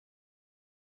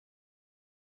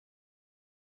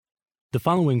The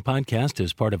following podcast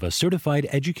is part of a certified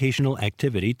educational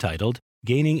activity titled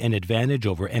Gaining an Advantage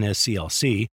over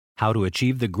NSCLC, How to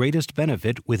Achieve the Greatest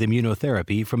Benefit with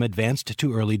Immunotherapy from Advanced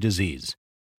to Early Disease.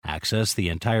 Access the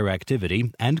entire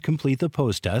activity and complete the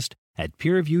post test at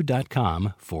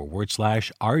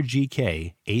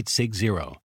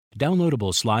peerreview.com/RGK860.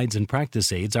 Downloadable slides and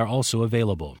practice aids are also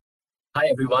available. Hi,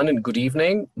 everyone, and good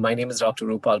evening. My name is Dr.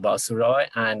 Rupal Basuroy,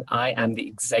 and I am the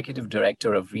Executive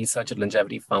Director of Research at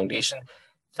Longevity Foundation.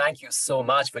 Thank you so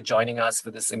much for joining us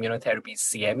for this immunotherapy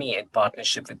CME in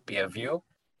partnership with PeerView.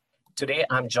 Today,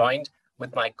 I'm joined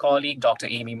with my colleague, Dr.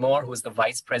 Amy Moore, who is the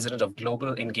Vice President of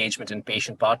Global Engagement and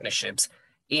Patient Partnerships.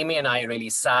 Amy and I are really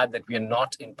sad that we are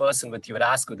not in person with you at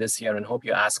ASCO this year and hope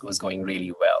your ASCO is going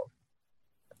really well.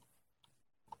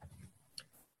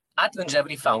 At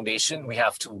Longevity Foundation, we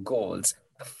have two goals.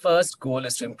 The first goal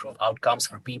is to improve outcomes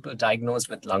for people diagnosed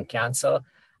with lung cancer,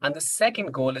 and the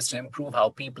second goal is to improve how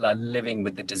people are living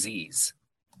with the disease.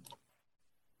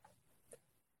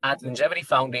 At Longevity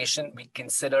Foundation, we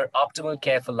consider optimal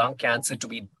care for lung cancer to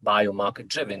be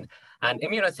biomarker-driven, and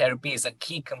immunotherapy is a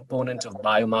key component of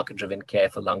biomarker-driven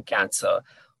care for lung cancer.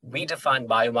 We define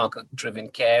biomarker-driven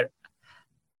care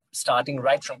starting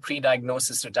right from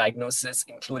pre-diagnosis to diagnosis,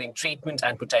 including treatment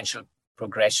and potential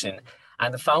progression.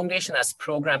 And the foundation has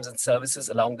programs and services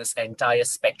along this entire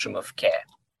spectrum of care.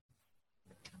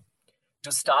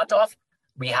 To start off,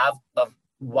 we have a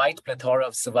wide plethora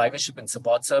of survivorship and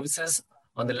support services.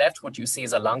 On the left, what you see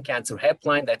is a lung cancer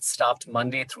helpline that's staffed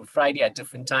Monday through Friday at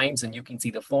different times, and you can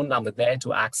see the phone number there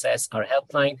to access our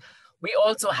helpline. We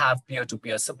also have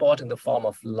peer-to-peer support in the form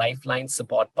of Lifeline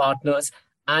support partners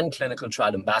and clinical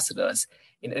trial ambassadors.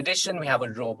 In addition, we have a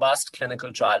robust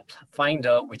clinical trial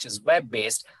finder, which is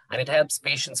web-based, and it helps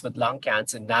patients with lung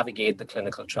cancer navigate the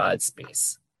clinical trial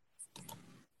space.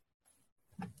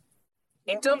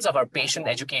 In terms of our patient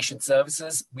education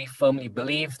services, we firmly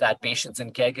believe that patients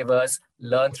and caregivers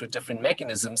learn through different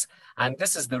mechanisms, and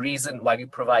this is the reason why we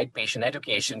provide patient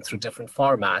education through different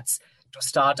formats. To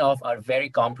start off, our very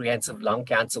comprehensive Lung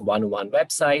Cancer 101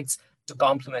 websites. To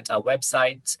complement our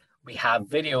websites, we have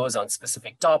videos on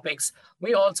specific topics.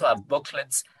 We also have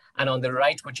booklets. And on the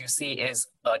right, what you see is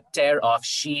a tear-off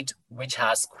sheet which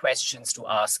has questions to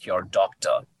ask your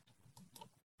doctor.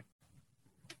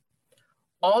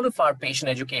 All of our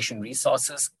patient education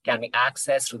resources can be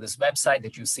accessed through this website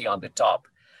that you see on the top.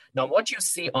 Now, what you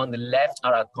see on the left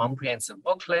are our comprehensive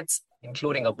booklets,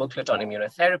 including a booklet on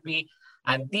immunotherapy.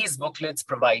 And these booklets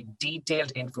provide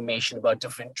detailed information about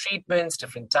different treatments,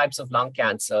 different types of lung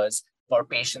cancers, for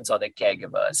patients or their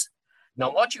caregivers.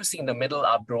 Now, what you see in the middle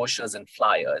are brochures and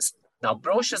flyers. Now,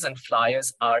 brochures and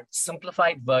flyers are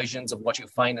simplified versions of what you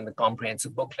find in the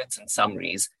comprehensive booklets and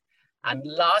summaries. And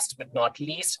last but not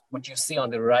least, what you see on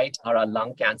the right are our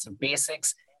lung cancer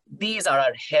basics. These are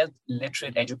our health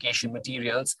literate education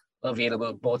materials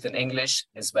available both in English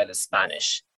as well as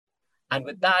Spanish. And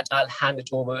with that, I'll hand it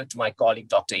over to my colleague,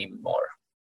 Dr. Amy Moore.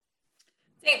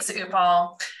 Thanks,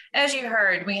 Upal. As you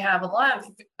heard, we have a lot of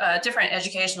different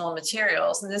educational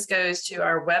materials, and this goes to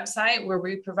our website where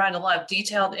we provide a lot of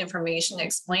detailed information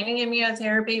explaining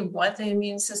immunotherapy, what the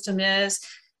immune system is.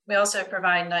 We also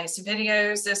provide nice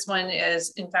videos. This one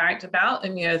is, in fact, about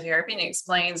immunotherapy and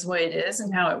explains what it is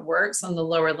and how it works on the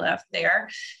lower left there.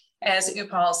 As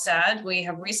Upal said, we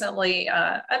have recently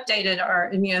updated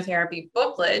our immunotherapy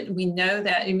booklet. We know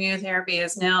that immunotherapy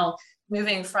is now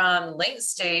moving from late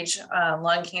stage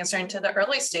lung cancer into the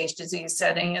early stage disease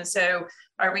setting. And so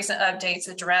our recent updates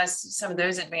address some of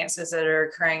those advances that are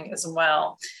occurring as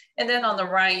well. And then on the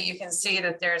right, you can see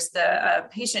that there's the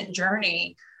patient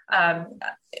journey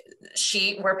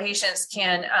sheet where patients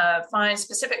can find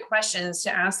specific questions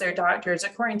to ask their doctors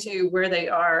according to where they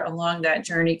are along that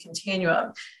journey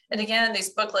continuum. And again, these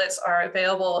booklets are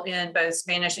available in both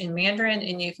Spanish and Mandarin,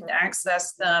 and you can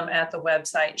access them at the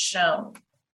website shown.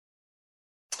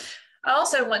 I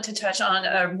also want to touch on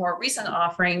a more recent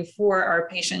offering for our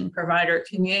patient and provider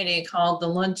community called the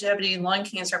Longevity Lung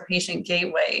Cancer Patient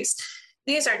Gateways.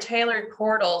 These are tailored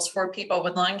portals for people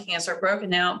with lung cancer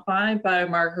broken out by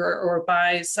biomarker or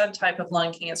by subtype of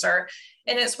lung cancer.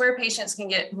 And it's where patients can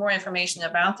get more information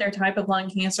about their type of lung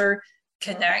cancer,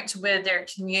 connect with their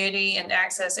community, and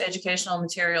access educational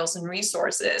materials and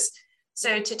resources.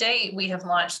 So to date, we have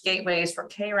launched gateways for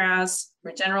KRAS,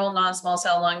 for general non-small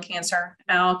cell lung cancer,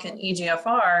 ALK, and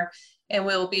EGFR, and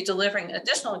we'll be delivering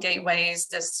additional gateways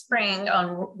this spring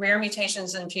on rare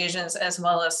mutations and fusions, as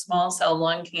well as small cell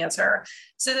lung cancer.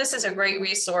 So this is a great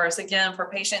resource, again, for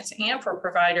patients and for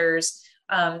providers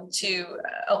to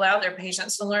allow their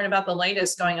patients to learn about the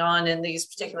latest going on in these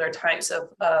particular types of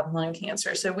lung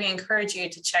cancer. So we encourage you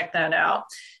to check that out.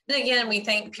 And again, we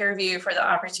thank PeerView for the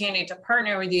opportunity to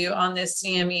partner with you on this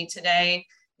CME today,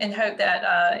 and hope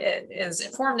that it is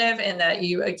informative and that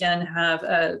you again have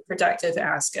a productive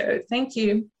ASCO. Thank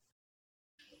you.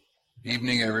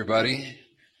 Evening, everybody.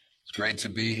 It's great to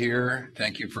be here.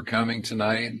 Thank you for coming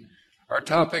tonight. Our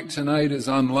topic tonight is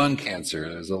on lung cancer.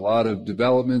 There's a lot of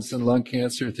developments in lung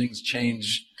cancer. Things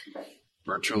change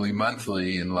virtually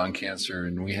monthly in lung cancer,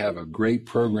 and we have a great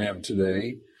program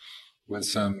today with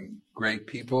some great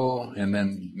people and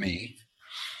then me.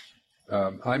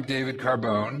 I'm David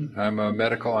Carbone. I'm a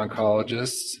medical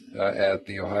oncologist at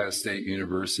The Ohio State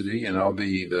University, and I'll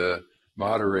be the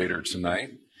moderator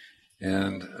tonight.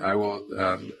 And I will,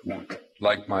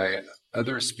 like my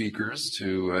other speakers,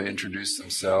 to introduce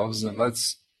themselves. And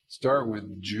let's start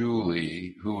with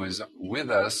Julie, who is with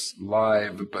us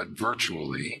live but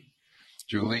virtually.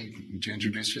 Julie, would you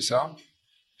introduce yourself?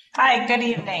 Hi, good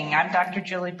evening. I'm Dr.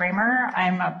 Julie Bramer.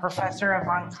 I'm a professor of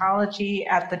oncology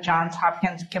at the Johns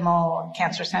Hopkins Kimmel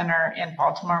Cancer Center in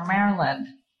Baltimore, Maryland.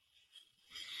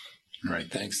 All right,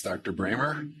 thanks, Dr.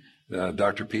 Bramer.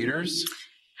 Dr. Peters?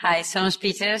 Hi, Solange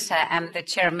Peters. I'm the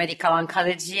chair of medical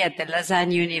oncology at the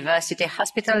Lausanne University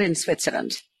Hospital in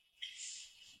Switzerland.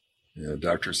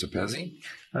 Dr. Sepezi?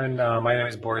 And my name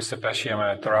is Boris Sepeshi.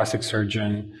 I'm a thoracic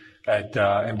surgeon at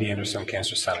MD Anderson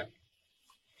Cancer Center.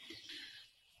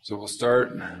 So we'll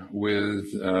start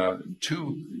with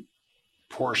two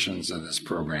portions of this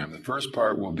program. The first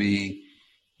part will be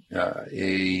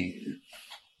a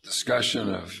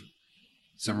discussion of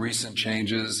some recent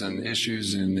changes and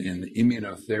issues in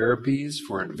immunotherapies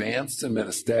for advanced and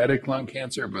metastatic lung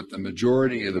cancer, but the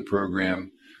majority of the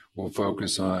program will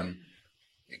focus on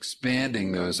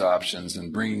expanding those options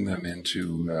and bringing them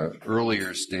into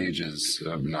earlier stages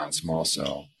of non-small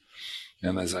cell.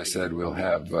 And as I said, we'll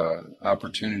have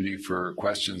opportunity for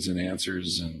questions and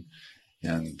answers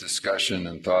and discussion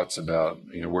and thoughts about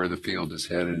where the field is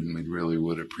headed, and we really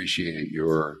would appreciate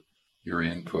your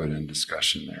input and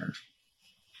discussion there.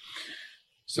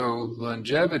 So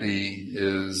Longevity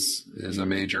is a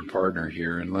major partner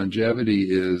here, and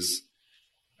Longevity is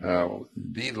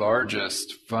the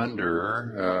largest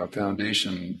funder,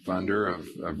 foundation funder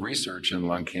of research in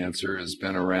lung cancer. Has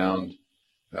been around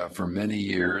for many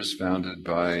years, founded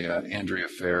by Andrea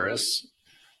Ferris,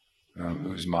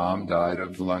 whose mom died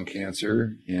of lung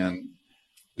cancer. And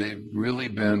they've really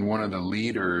been one of the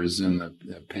leaders in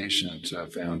the patient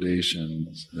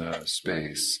foundation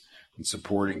space, in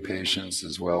supporting patients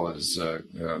as well as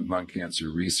lung cancer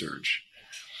research.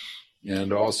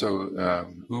 And also,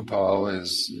 Upal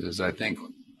is, I think,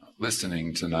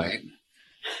 listening tonight.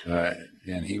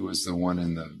 And he was the one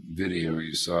in the video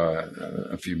you saw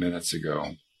a few minutes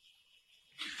ago.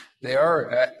 They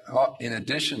are, in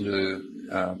addition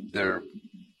to their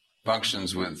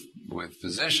functions with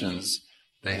physicians,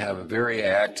 they have a very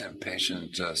active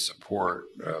patient support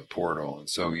portal. And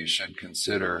so you should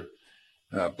consider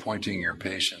pointing your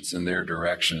patients in their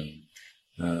direction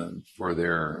for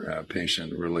their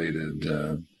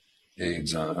patient-related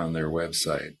aids on their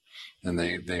website. And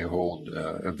they hold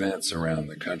events around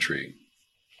the country.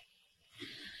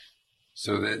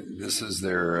 So this is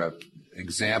their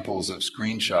examples of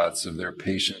screenshots of their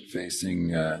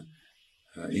patient-facing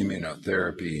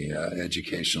immunotherapy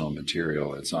educational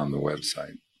material that's on the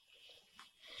website.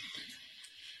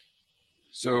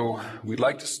 So we'd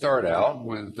like to start out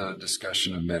with a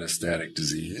discussion of metastatic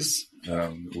disease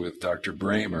with Dr.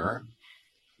 Bramer,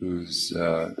 who's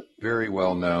very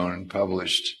well known and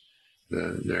published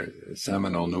their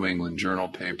seminal New England Journal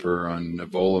paper on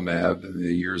nivolumab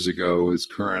years ago, is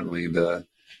currently the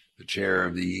chair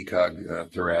of the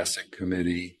ECOG Thoracic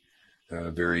Committee, a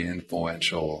very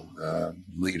influential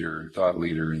thought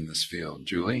leader in this field.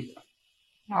 Julie?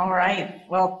 All right.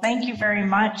 Well, thank you very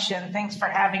much, and thanks for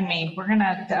having me. We're going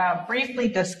to briefly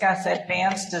discuss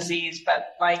advanced disease,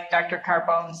 but like Dr.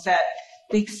 Carbone said,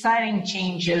 the exciting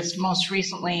changes most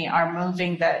recently are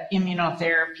moving the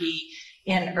immunotherapy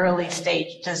in early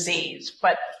stage disease.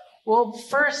 But we'll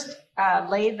first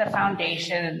lay the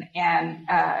foundation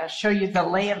and show you the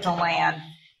lay of the land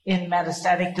in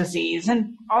metastatic disease,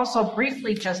 and also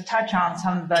briefly just touch on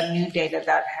some of the new data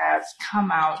that has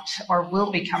come out or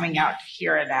will be coming out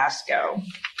here at ASCO.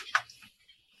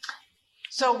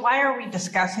 So why are we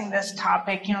discussing this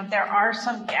topic? There are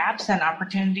some gaps and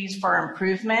opportunities for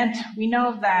improvement. We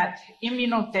know that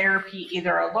immunotherapy,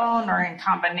 either alone or in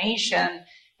combination,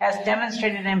 has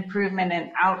demonstrated improvement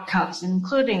in outcomes,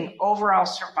 including overall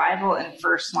survival in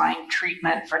first-line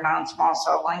treatment for non-small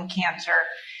cell lung cancer.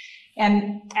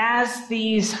 And as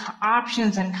these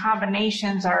options and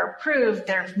combinations are approved,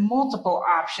 there's multiple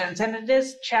options, and it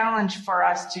is a challenge for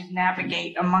us to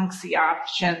navigate amongst the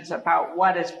options about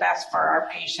what is best for our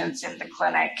patients in the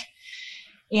clinic.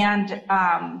 And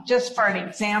just for an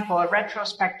example, a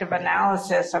retrospective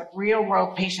analysis of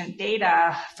real-world patient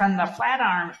data from the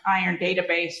Flatiron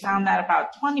database found that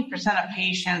about 20% of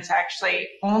patients actually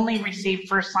only receive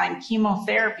first-line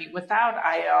chemotherapy without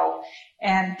IO,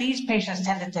 and these patients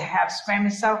tended to have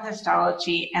squamous cell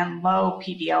histology and low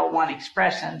PD-L1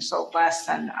 expression, so less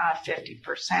than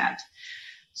 50%.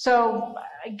 So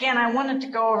again, I wanted to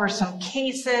go over some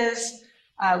cases,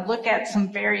 look at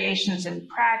some variations in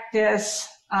practice,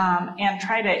 and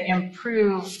try to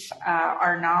improve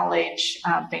our knowledge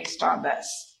based on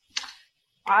this.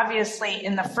 Obviously,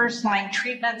 in the first-line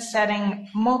treatment setting,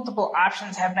 multiple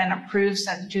options have been approved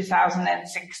since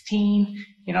 2016.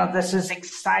 This is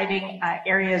exciting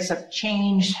areas of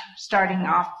change, starting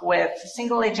off with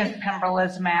single-agent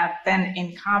pembrolizumab, then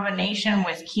in combination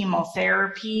with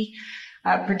chemotherapy,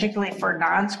 particularly for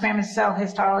non-squamous cell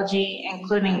histology,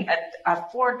 including a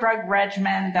 4-drug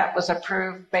regimen that was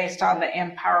approved based on the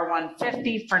Empower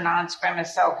 150 for non-squamous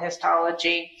cell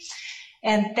histology.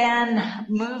 And then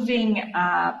moving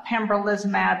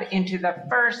pembrolizumab into the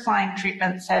first-line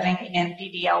treatment setting in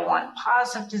PD-L1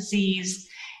 positive disease,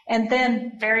 and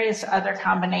then various other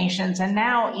combinations, and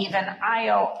now even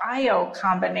IO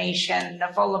combination,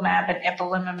 nivolumab and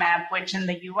ipilimumab, which in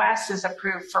the U.S. is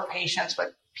approved for patients with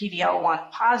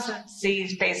PD-L1 positive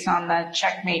disease based on the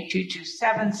Checkmate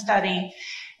 227 study,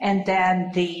 and then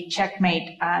the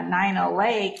Checkmate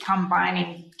 9LA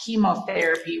combining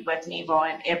chemotherapy with nivo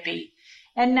and ipi.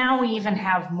 And now we even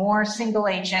have more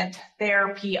single-agent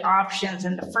therapy options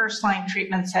in the first-line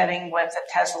treatment setting with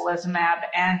atezolizumab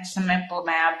and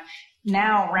cemiplimab,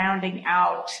 now rounding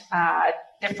out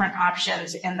different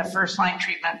options in the first-line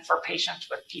treatment for patients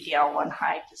with PD-L1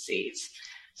 high disease.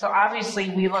 So obviously,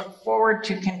 we look forward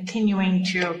to continuing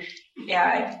to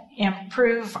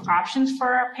improve options for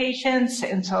our patients,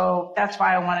 and so that's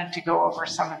why I wanted to go over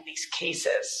some of these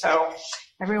cases. So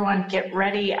everyone get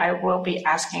ready. I will be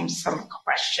asking some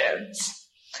questions.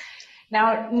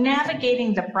 Now,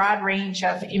 navigating the broad range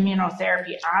of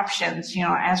immunotherapy options,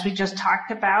 as we just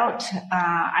talked about,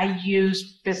 I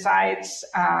use, besides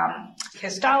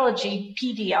histology,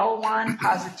 PD-L1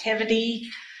 positivity.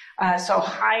 So the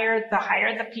higher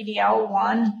the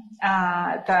PD-L1,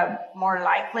 the more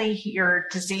likely your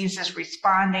disease is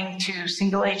responding to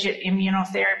single-agent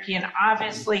immunotherapy. And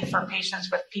obviously, for patients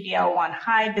with PD-L1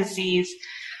 high disease,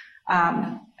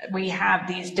 we have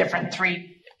these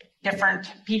three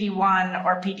different PD-1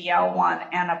 or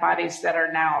PD-L1 antibodies that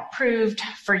are now approved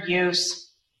for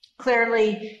use.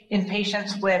 Clearly, in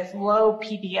patients with low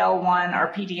PD-L1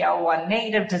 or PD-L1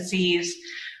 negative disease,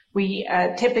 we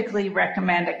typically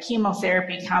recommend a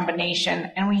chemotherapy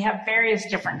combination, and we have various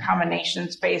different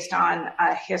combinations based on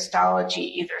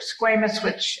histology, either squamous,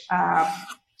 which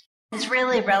is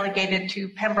really relegated to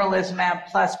pembrolizumab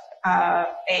plus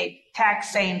a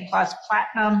taxane plus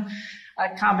platinum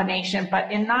combination.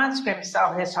 But in non-squamous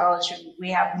cell histology,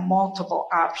 we have multiple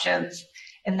options.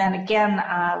 And then again,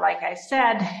 like I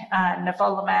said,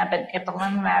 nivolumab and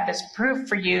ipilimumab is approved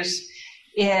for use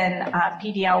in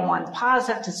PD-L1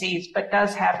 positive disease, but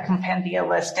does have compendia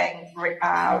listing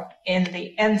in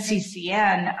the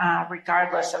NCCN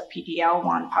regardless of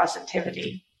PD-L1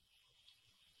 positivity.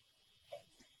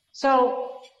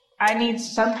 So I need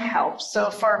some help.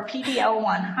 So for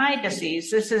PD-L1 high disease,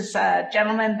 this is a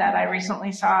gentleman that I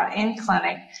recently saw in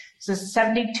clinic. This is a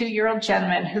 72-year-old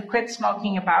gentleman who quit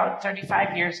smoking about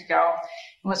 35 years ago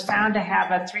and was found to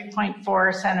have a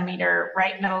 3.4 centimeter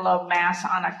right middle lobe mass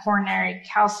on a coronary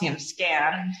calcium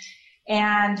scan.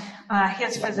 And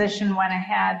his physician went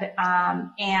ahead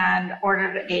and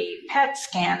ordered a PET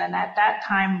scan. And at that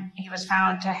time, he was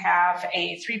found to have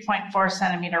a 3.4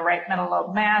 centimeter right middle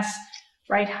lobe mass,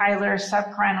 right hilar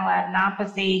subcarinal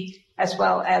adenopathy, as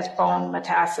well as bone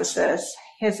metastasis.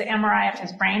 His MRI of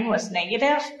his brain was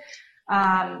negative.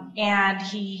 And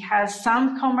he has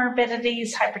some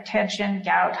comorbidities, hypertension,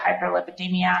 gout,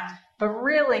 hyperlipidemia, but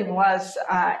really was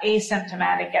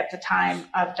asymptomatic at the time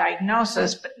of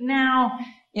diagnosis. But now,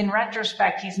 in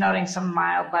retrospect, he's noting some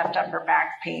mild left upper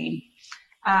back pain.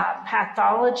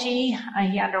 Pathology,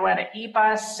 he underwent an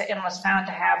EBUS and was found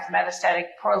to have metastatic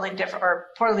poorly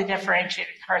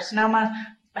differentiated carcinoma,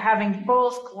 having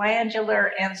both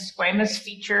glandular and squamous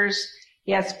features.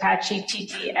 He has Apache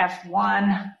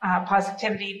TTF1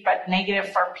 positivity, but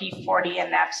negative for P40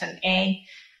 and Napsin-A.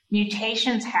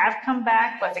 Mutations have come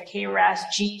back with a KRAS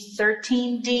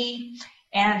G13D,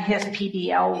 and his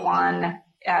PD-L1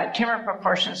 tumor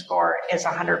proportion score is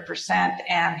 100%,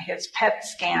 and his PET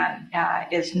scan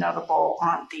is notable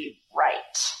on the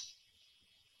right.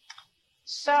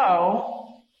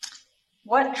 So,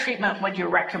 what treatment would you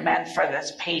recommend for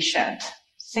this patient?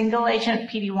 Single agent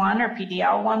PD-1 or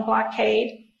PD-L1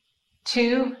 blockade,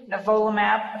 2,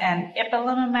 nivolumab and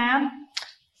ipilimumab,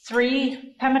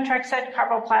 3, pemetrexed,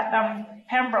 carboplatin,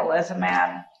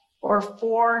 pembrolizumab, or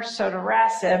 4,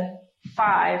 sotorasib,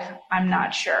 5, I'm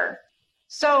not sure.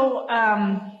 So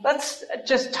let's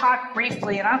just talk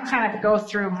briefly, and I'll kind of go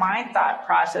through my thought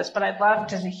process, but I'd love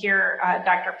to hear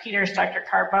Dr. Peters, Dr.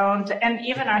 Carbone, and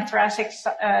even our thoracic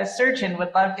surgeon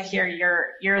would love to hear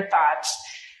your thoughts.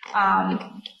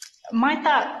 My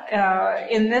thought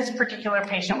in this particular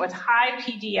patient with high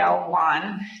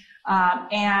PD-L1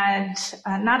 and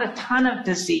not a ton of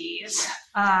disease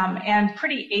and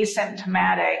pretty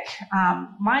asymptomatic,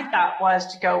 my thought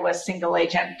was to go with single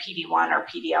agent PD-1 or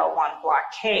PD-L1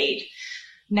 blockade.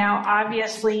 Now,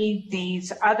 obviously,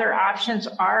 these other options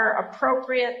are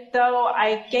appropriate, though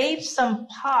I gave some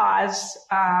pause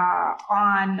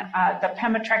on the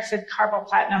pemetrexed,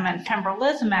 carboplatin, and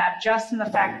pembrolizumab just in the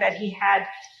fact that he had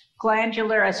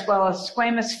glandular as well as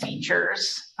squamous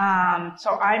features.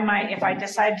 So I might, if I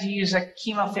decide to use a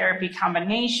chemotherapy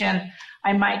combination,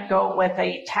 I might go with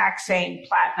a taxane,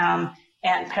 platinum,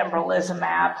 and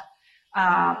pembrolizumab.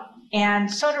 And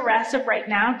sotorasib right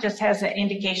now just has an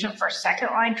indication for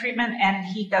second-line treatment, and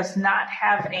he does not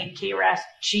have a KRAS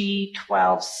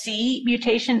G12C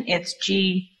mutation. It's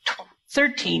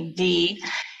G13D.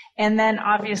 And then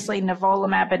obviously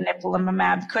nivolumab and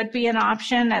ipilimumab could be an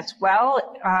option as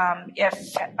well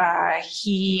if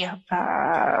he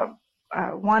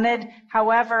wanted.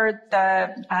 However, the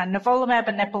nivolumab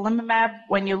and ipilimumab,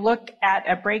 when you look at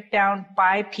a breakdown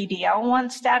by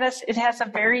PD-L1 status, it has a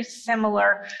very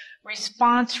similar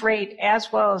response rate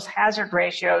as well as hazard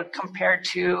ratio compared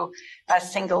to a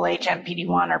single agent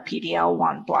PD-1 or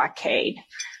PD-L1 blockade.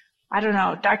 I don't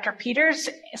know. Dr. Peters,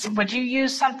 would you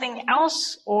use something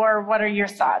else, or what are your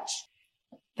thoughts?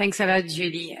 Thanks a lot,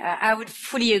 Julie. I would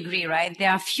fully agree, right?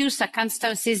 There are few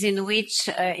circumstances in which,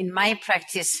 in my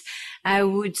practice, I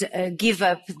would give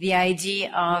up the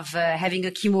idea of having a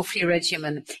chemo-free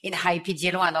regimen in high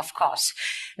PD-L1, of course.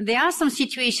 There are some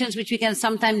situations which we can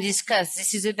sometimes discuss.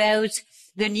 This is about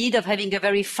the need of having a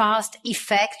very fast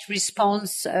effect,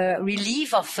 response,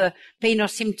 relief of pain or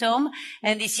symptom.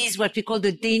 And this is what we call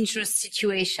the dangerous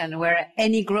situation, where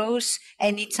any growth,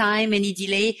 any time, any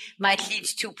delay might lead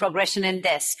to progression and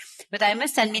death. But I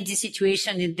must admit the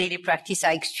situation in daily practice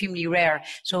are extremely rare.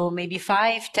 So maybe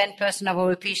 5-10% of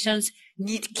our patients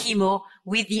need chemo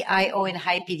with the IO in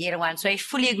high PD-L1. So I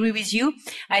fully agree with you.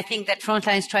 I think that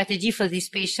frontline strategy for these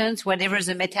patients, whatever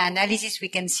the meta-analysis we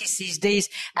can see these days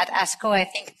at ASCO, I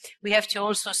think we have to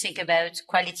also think about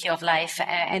quality of life,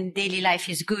 and daily life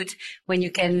is good when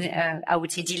you can, I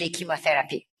would say, delay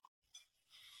chemotherapy.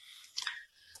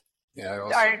 Yeah,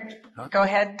 Go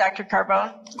ahead, Dr.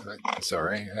 Carbone.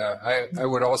 Sorry. I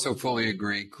would also fully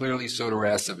agree. Clearly,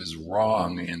 sotorasib is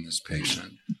wrong in this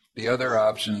patient. The other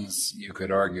options you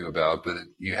could argue about, but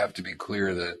you have to be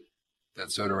clear that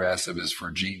sotorasib is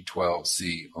for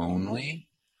G12C only.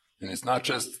 And it's not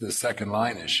just the second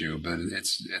line issue, but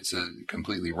it's a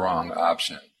completely wrong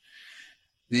option.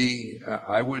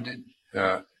 I would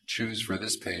choose for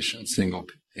this patient single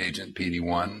agent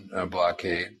PD-1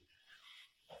 blockade.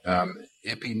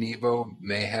 Ipi-Nivo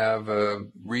may have a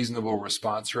reasonable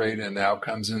response rate and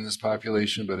outcomes in this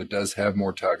population, but it does have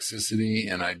more toxicity,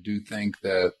 and I do think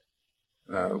that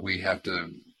we have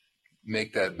to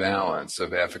make that balance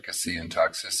of efficacy and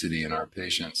toxicity in our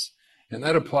patients. And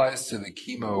that applies to the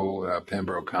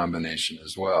chemo-pembro combination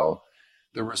as well.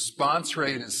 The response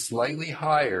rate is slightly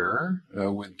higher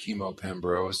with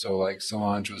chemo-pembro. So like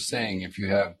Solange was saying, if you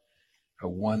have a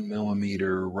 1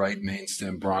 millimeter right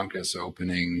mainstem bronchus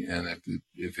opening, and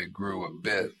if it grew a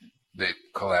bit, they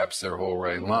collapse their whole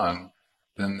right lung,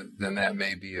 then that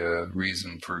may be a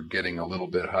reason for getting a little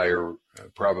bit higher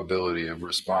probability of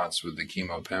response with the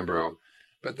chemo-pembro.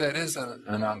 But that is an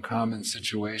uncommon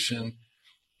situation.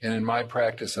 And in my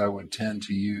practice, I would tend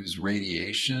to use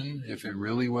radiation if it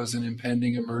really was an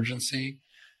impending emergency,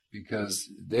 because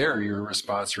there your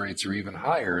response rates are even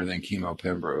higher than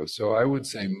chemo-pembro. So I would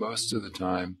say most of the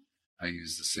time I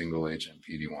use the single agent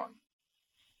PD-1.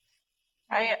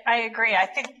 I agree. I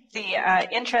think the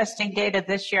interesting data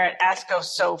this year at ASCO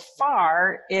so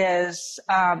far is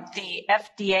the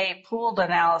FDA pooled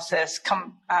analysis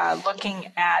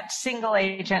looking at single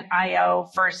agent IO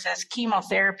versus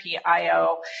chemotherapy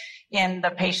IO in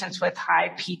the patients with high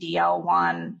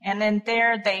PD-L1. And in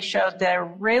there, they showed there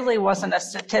really wasn't a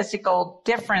statistical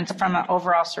difference from an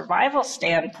overall survival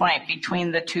standpoint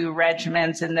between the two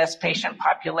regimens in this patient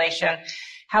population.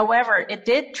 However, it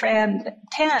did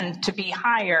tend to be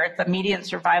higher. The median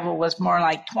survival was more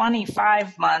like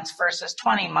 25 months versus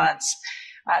 20 months.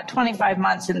 25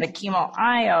 months in the chemo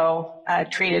IO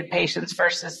treated patients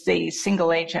versus the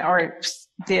single agent or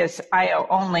this IO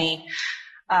only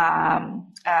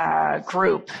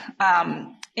group.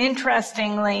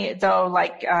 Interestingly, though,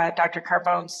 like Dr.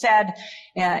 Carbone said,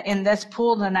 in this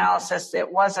pooled analysis,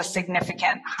 it was a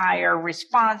significant higher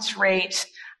response rate.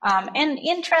 And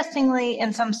interestingly,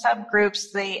 in some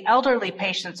subgroups, the elderly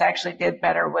patients actually did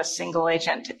better with single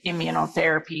agent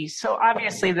immunotherapy. So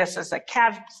obviously this is a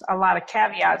lot of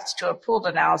caveats to a pooled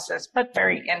analysis, but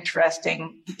very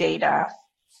interesting data.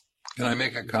 Can I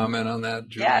make a comment on that,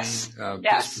 Julie? Yes.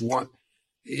 Just one.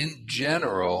 In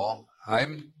general,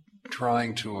 I'm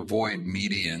trying to avoid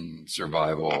median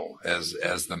survival as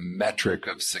the metric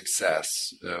of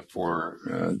success for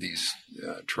these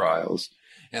trials.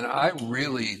 And I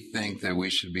really think that we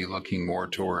should be looking more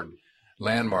toward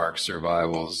landmark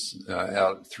survivals,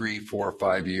 out 3, 4,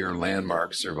 5 year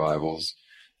landmark survivals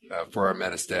for our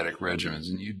metastatic regimens.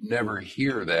 And you'd never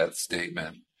hear that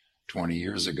statement 20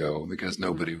 years ago because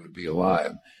nobody would be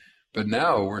alive. But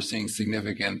now we're seeing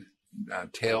significant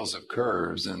tails of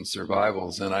curves and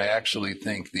survivals. And I actually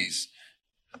think these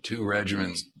two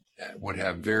regimens would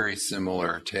have very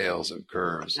similar tails of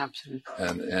curves. Absolutely.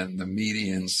 And the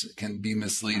medians can be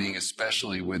misleading,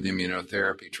 especially with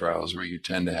immunotherapy trials where you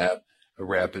tend to have a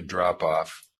rapid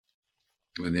drop-off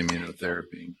with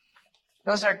immunotherapy.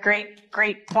 Those are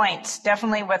great points.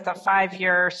 Definitely with a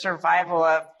 5-year survival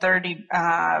of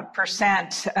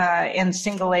 30% in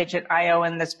single agent IO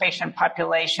in this patient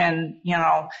population,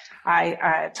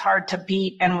 it's hard to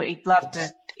beat, and we'd love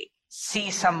to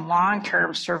see some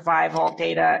long-term survival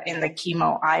data in the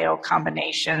chemo IO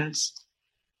combinations.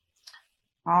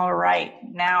 All right,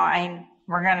 now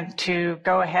we're going to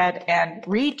go ahead and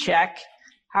recheck.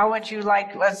 How would you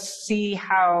like, let's see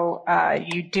how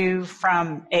you do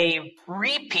from a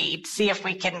repeat, see if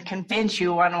we can convince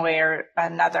you one way or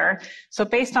another. So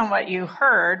based on what you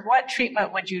heard, what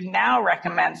treatment would you now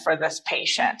recommend for this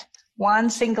patient? 1,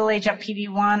 single agent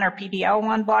PD-1 or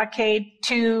PD-L1 blockade.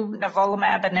 2,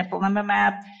 nivolumab and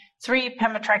ipilimumab. 3,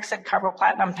 pemetrexed,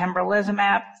 carboplatin,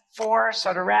 pembrolizumab. 4,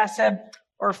 sotorasib.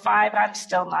 Or 5, I'm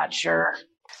still not sure.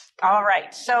 All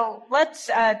right, so let's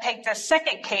take the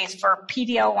second case for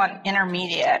PD-L1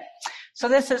 intermediate. So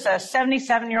this is a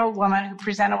 77-year-old woman who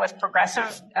presented with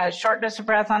progressive shortness of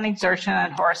breath on exertion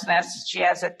and hoarseness. She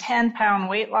has a 10-pound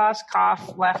weight loss,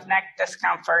 cough, left neck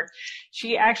discomfort.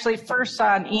 She actually first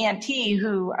saw an ENT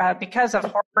who, because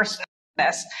of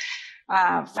hoarseness,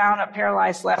 found a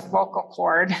paralyzed left vocal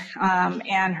cord,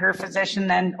 and her physician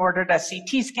then ordered a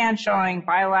CT scan showing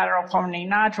bilateral pulmonary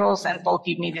nodules and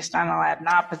bulky mediastinal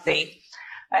adenopathy.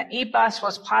 EBUS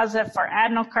was positive for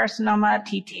adenocarcinoma,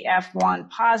 TTF1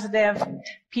 positive,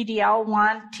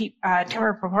 PD-L1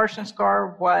 tumor proportion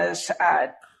score was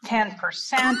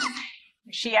 10%.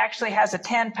 She actually has a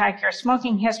 10-pack-year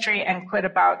smoking history and quit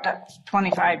about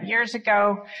 25 years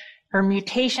ago. Her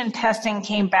mutation testing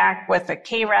came back with a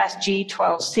KRAS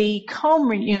G12C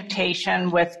co-mutation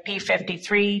with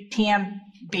P53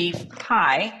 TMB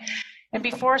high. And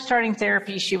before starting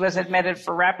therapy, she was admitted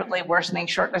for rapidly worsening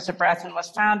shortness of breath and was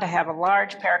found to have a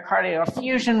large pericardial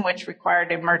effusion, which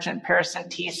required emergent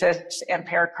paracentesis and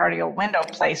pericardial window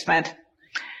placement.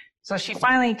 So she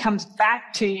finally comes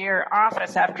back to your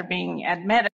office after being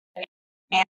admitted.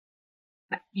 And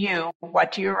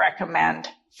what do you recommend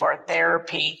for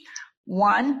therapy?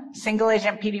 1, single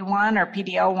agent PD-1 or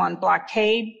PD-L1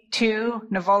 blockade. 2,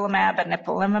 nivolumab and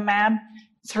ipilimumab.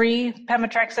 3,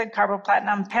 pemetrexed,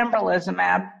 carboplatin,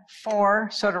 pembrolizumab. 4,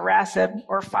 sotorasib.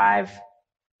 Or 5,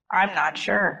 I'm not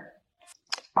sure.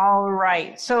 All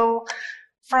right. So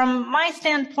from my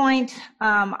standpoint,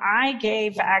 I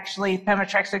gave actually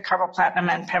pemetrexed, carboplatin,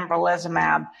 and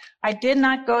pembrolizumab. I did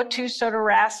not go to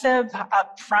sotorasib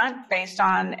up front based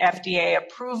on FDA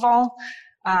approval.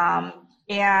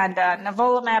 And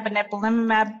nivolumab and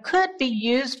ipilimumab could be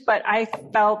used, but I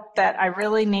felt that I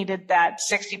really needed that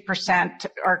 60%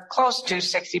 or close to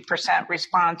 60%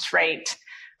 response rate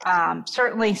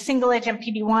Certainly single-agent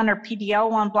PD-1 or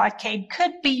PD-L1 blockade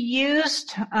could be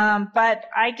used, but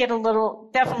I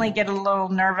definitely get a little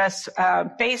nervous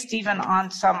based even on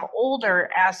some older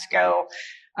ASCO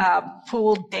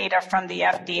pooled data from the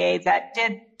FDA that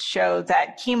did show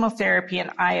that chemotherapy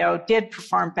and IO did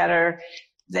perform better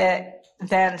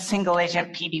than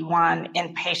single-agent PD-1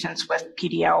 in patients with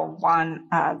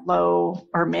PD-L1 low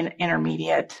or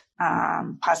intermediate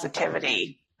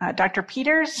positivity. Dr.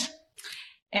 Peters?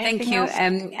 Thank you.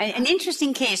 An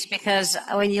interesting case, because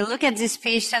when you look at this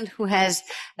patient who has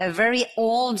a very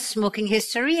old smoking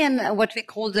history and what we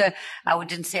call I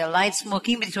wouldn't say a light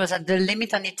smoking, but it was at the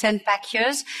limit, only 10 pack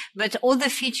years, but all the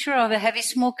feature of a heavy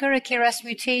smoker, a KRAS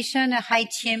mutation, a high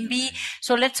TMB.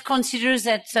 So let's consider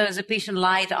that the patient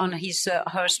lied on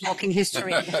her smoking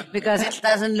history because it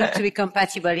doesn't look to be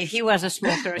compatible. If he was a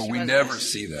smoker, we never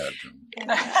see that.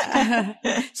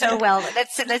 So, well,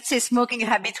 let's say smoking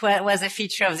habit was a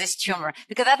feature of this tumor,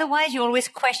 because otherwise you always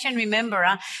question,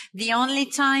 remember, the only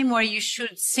time where you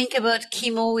should think about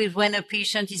chemo is when a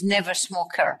patient is never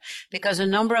smoker, because the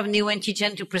number of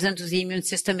neoantigen to present to the immune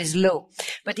system is low.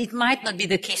 But it might not be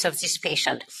the case of this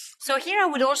patient. So here I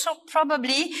would also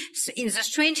probably, in the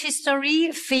strange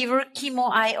history, favor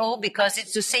chemo IO because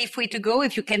it's the safe way to go.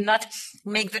 If you cannot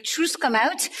make the truth come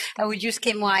out, I would use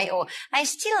chemo IO. I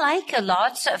still like a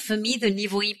lot, for me, the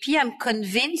Nivo-EP. I'm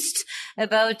convinced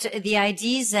about the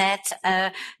idea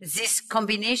that this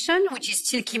combination, which is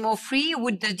still chemo-free,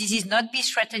 would the disease not be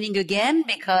threatening again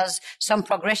because some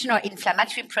progression or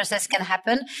inflammatory process can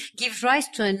happen, gives rise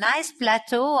to a nice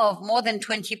plateau of more than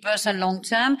 20%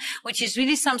 long-term, which is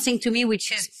really something to me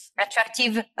which is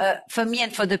attractive for me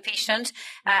and for the patient.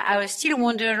 I will still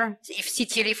wonder if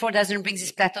CTLA-4 doesn't bring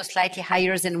this plateau slightly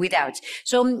higher than without.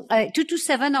 So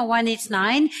 227 or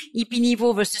 189,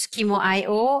 Ipi-Nivo versus chemo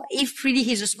IO. If really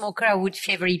he's a smoker, I would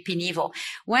favor Ipi-Nivo.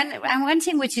 One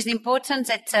thing which is important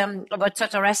that about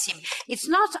sotorasib, it's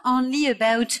not only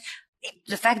about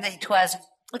the fact that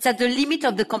it's at the limit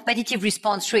of the competitive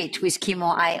response rate with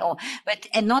chemo IO,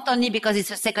 and not only because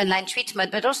it's a second line treatment,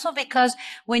 but also because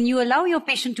when you allow your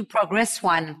patient to progress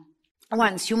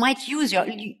once, you might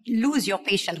lose your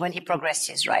patient when he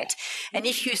progresses, right? And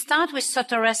if you start with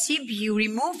sotorasib, you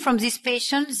remove from this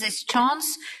patient this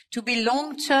chance to be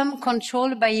long-term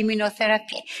controlled by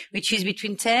immunotherapy, which is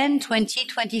between 10, 20,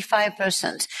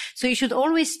 25%. So you should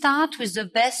always start with the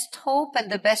best hope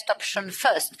and the best option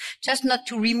first, just not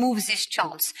to remove this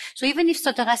chance. So even if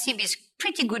sotorasib is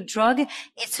pretty good drug,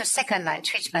 it's a second-line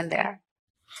treatment there.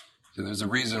 So there's a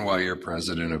reason why you're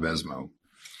president of ESMO.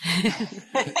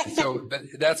 So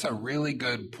that's a really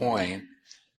good point,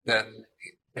 that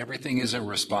everything is a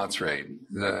response rate,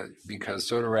 because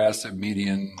sotorasib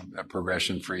median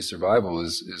progression-free survival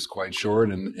is quite short,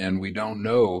 and we don't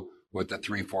know what the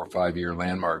 3, 4, 5 year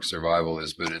landmark survival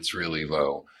is, but it's really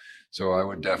low. So I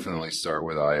would definitely start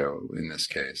with IO in this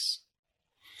case.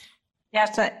 Yeah,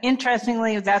 so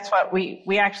interestingly, that's what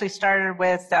we actually started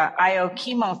with IO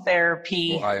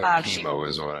chemotherapy. Well, IO chemo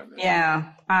is what I meant.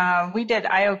 Yeah, we did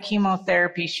IO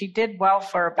chemotherapy. She did well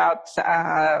for about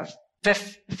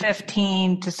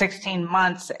 15 to 16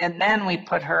 months, and then we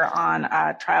put her on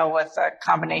a trial with a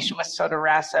combination with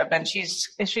sotorasib, and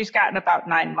she's gotten about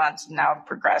 9 months now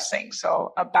progressing,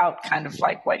 so about kind of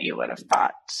like what you would have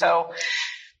thought. So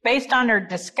based on her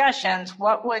discussions,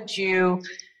 what would you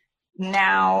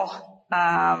now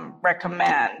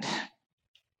recommend?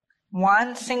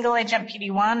 1, single agent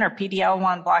PD-1 or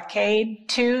PD-L1 blockade.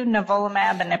 2,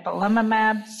 nivolumab and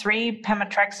ipilimumab. 3,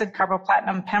 pemetrexed,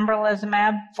 carboplatin,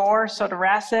 pembrolizumab. 4,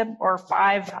 sotorasib. Or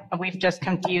 5, we've just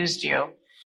confused you.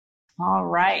 All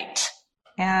right.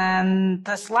 And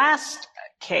this last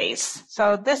case.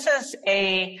 So this is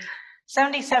a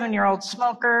 77-year-old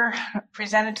smoker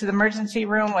presented to the emergency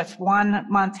room with 1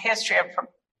 month history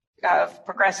of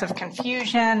progressive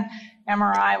confusion.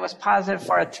 MRI was positive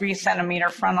for a 3-centimeter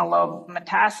frontal lobe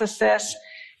metastasis.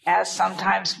 As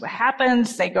sometimes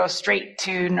happens, they go straight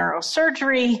to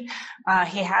neurosurgery.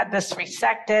 He had this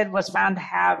resected, was found to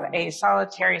have a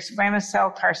solitary squamous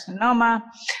cell carcinoma,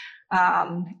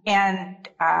 and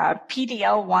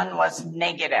PD-L1 was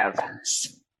negative.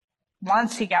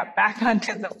 Once he got back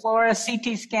onto the floor, a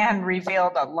CT scan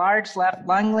revealed a large left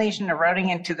lung lesion eroding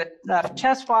into the left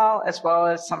chest wall, as well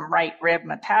as some right rib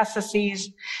metastases.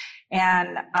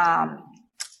 And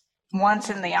once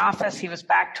in the office, he was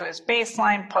back to his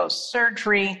baseline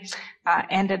post-surgery,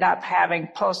 ended up having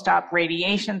post-op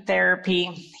radiation therapy.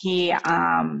 He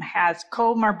has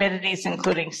comorbidities,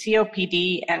 including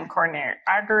COPD and coronary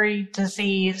artery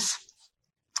disease.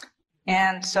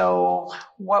 And so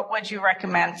what would you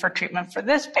recommend for treatment for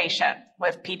this patient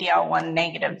with PD-L1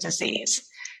 negative disease?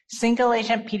 single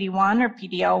agent PD-1 or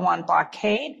PD-L1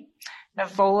 blockade,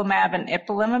 nivolumab and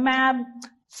ipilimumab,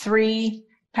 3,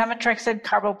 pemetrexed,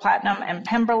 carboplatin, and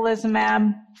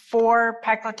pembrolizumab, 4,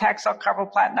 paclitaxel,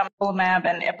 carboplatin, nivolumab,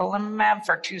 and ipilimumab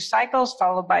for 2 cycles,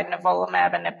 followed by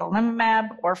nivolumab and ipilimumab,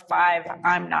 or 5,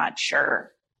 I'm not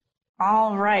sure.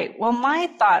 All right. Well, my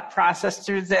thought process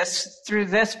through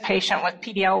this patient with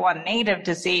PD-L1 native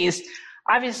disease,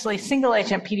 obviously single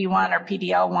agent PD-1 or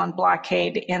PD-L1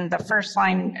 blockade in the first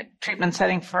line treatment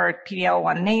setting for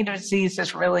PD-L1 native disease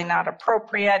is really not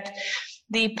appropriate.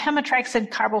 The pemetrexed,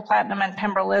 carboplatin, and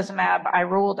pembrolizumab I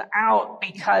ruled out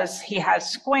because he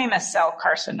has squamous cell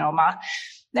carcinoma.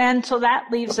 And so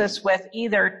that leaves us with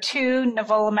either 2,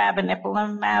 nivolumab and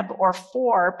ipilimumab, or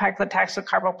 4, paclitaxel,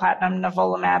 carboplatin,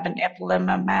 nivolumab, and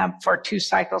ipilimumab for 2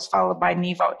 cycles, followed by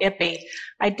nivo-ipi.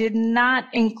 I did not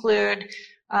include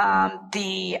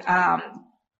taxane,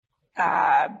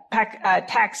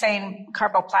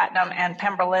 carboplatin, and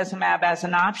pembrolizumab as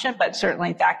an option, but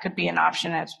certainly that could be an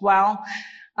option as well.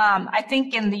 I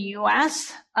think in the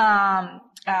U.S.,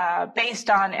 based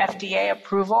on FDA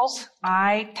approvals,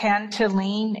 I tend to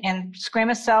lean in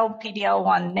squamous cell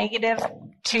PD-L1 negative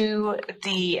to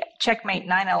the CheckMate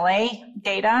 9LA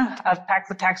data of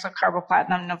paclitaxel,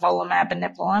 carboplatin, nivolumab, and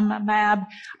ipilimumab.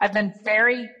 I've been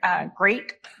very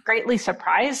greatly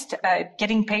surprised.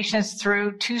 Getting patients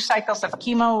through 2 cycles of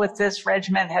chemo with this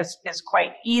regimen is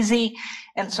quite easy,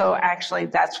 and so actually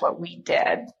that's what we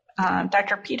did.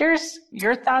 Dr. Peters,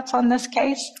 your thoughts on this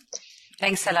case?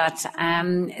 Thanks a lot.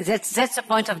 That's a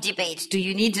point of debate. Do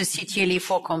you need the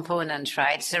CTLA-4 component,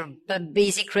 right? So the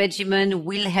basic regimen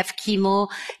will have chemo,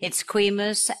 it's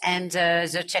squamous, and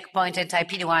the checkpoint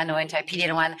anti-PD-1 or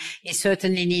anti-PD-L1 is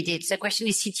certainly needed. The question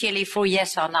is CTLA-4,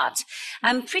 yes or not?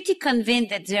 I'm pretty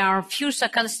convinced that there are few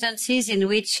circumstances in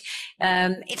which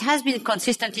it has been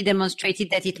consistently demonstrated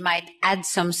that it might add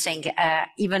something,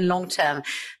 even long term.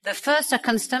 The first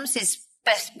circumstance is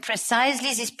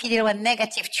precisely these PD-L1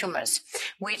 negative tumors,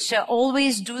 which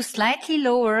always do slightly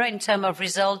lower in terms of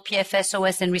result, PFS,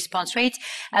 OS, and response rate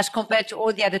as compared to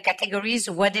all the other categories,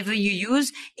 whatever you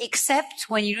use, except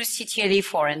when you use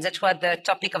CTLA-4. And that's what the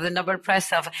topic of the Nobel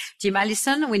Prize of Jim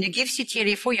Allison. When you give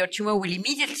CTLA-4, your tumor will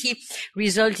immediately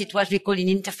result in what we call an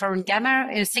interferon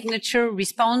gamma signature,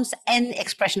 response, and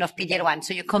expression of PD-L1.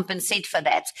 So you compensate for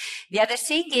that. The other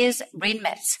thing is brain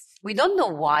mets. We don't know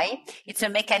why. It's a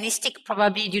mechanistic,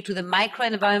 probably due to the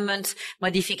microenvironment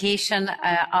modification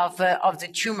of the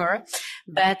tumor.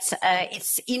 But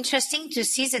it's interesting to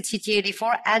see that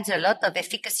CTLA-4 adds a lot of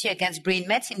efficacy against brain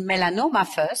mets in melanoma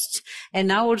first, and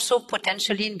now also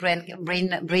potentially in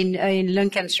in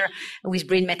lung cancer with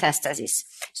brain metastasis.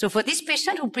 So for this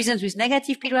patient who presents with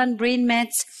negative PD-1 brain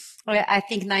mets, I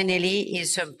think 9LA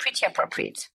is pretty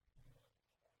appropriate.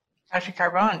 Dr.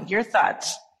 Carbone, your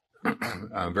thoughts?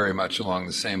 Very much along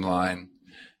the same line.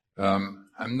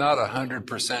 I'm not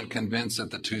 100% convinced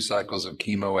that the 2 cycles of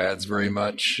chemo adds very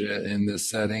much in this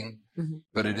setting,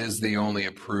 but it is the only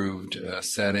approved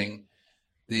setting.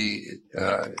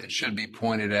 It should be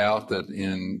pointed out that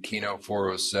in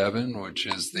KEYNOTE-407, which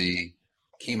is the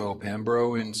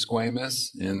chemo-pembro in squamous,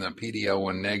 in the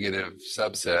PD-L1 negative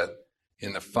subset,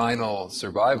 in the final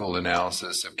survival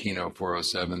analysis of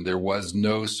KEYNOTE-407, there was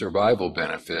no survival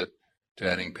benefit to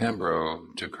adding pembro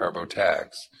to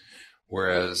carbotax,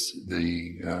 whereas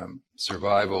the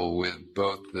survival with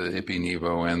both the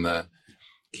ipi-nivo and the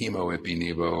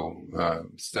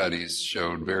chemo-ipi-nivo studies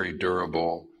showed very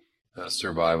durable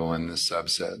survival in this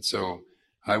subset. So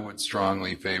I would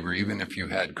strongly favor, even if you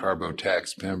had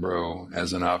carbotax pembro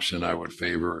as an option, I would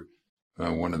favor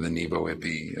one of the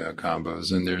nivo-ipi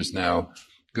combos. And there's now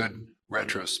good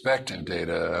retrospective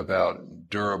data about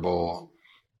durable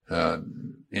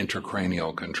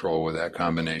intracranial control with that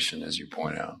combination, as you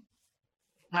point out.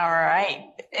 All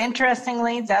right.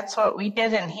 Interestingly, that's what we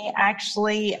did, and he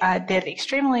actually did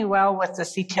extremely well with the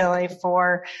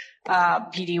CTLA-4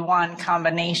 PD-1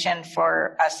 combination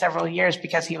for several years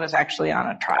because he was actually on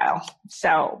a trial.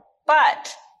 So,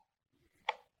 but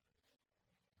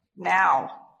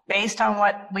now, based on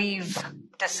what we've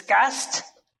discussed,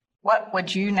 what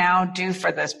would you now do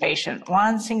for this patient?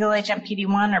 1, single agent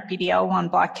PD-1 or PD-L1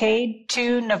 blockade.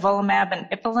 2, nivolumab and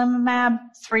ipilimumab.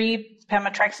 3,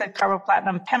 pemetrexed,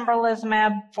 carboplatin,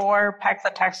 pembrolizumab. 4,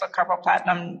 paclitaxel,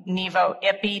 carboplatin,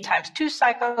 nivo-ipi times 2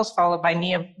 cycles, followed by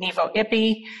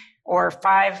nivo-ipi. Or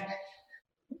 5,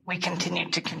 we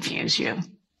continue to confuse you.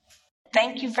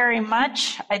 Thank you very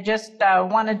much. I just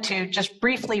wanted to just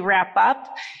briefly wrap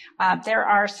up. There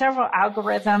are several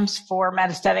algorithms for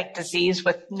metastatic disease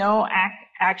with no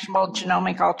actionable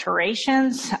genomic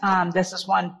alterations. This is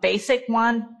one basic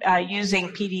one using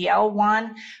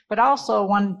PD-L1, but also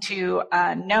want to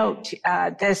note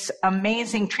this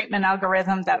amazing treatment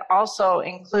algorithm that also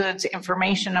includes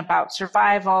information about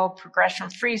survival,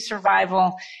 progression-free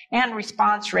survival, and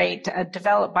response rate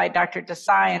developed by Dr.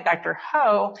 Desai and Dr.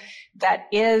 Ho that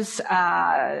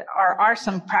are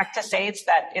some practice aids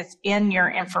that is in your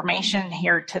information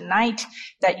here tonight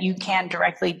that you can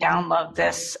directly download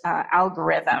this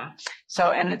algorithm.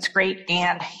 So, and it's great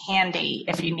and handy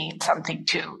if you need something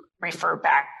to refer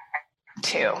back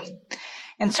to.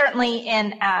 And certainly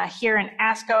here in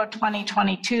ASCO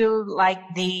 2022, like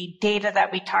the data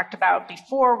that we talked about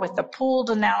before with the pooled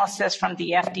analysis from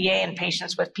the FDA in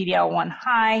patients with PD-L1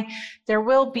 high, there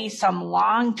will be some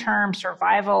long-term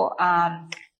survival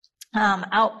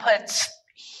outputs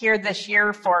here this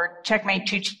year for Checkmate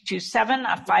 227,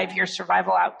 a 5-year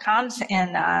survival outcomes,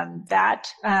 and that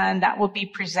will be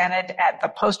presented at the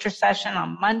poster session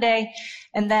on Monday.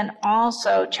 And then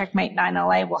also Checkmate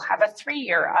 9LA will have a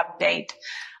 3-year update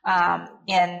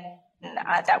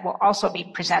that will also be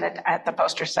presented at the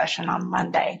poster session on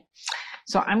Monday.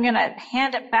 So I'm going to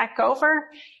hand it back over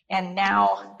and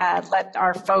now let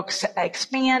our folks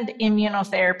expand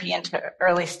immunotherapy into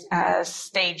early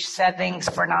stage settings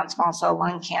for non-small cell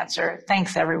lung cancer.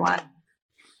 Thanks, everyone.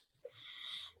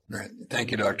 All right.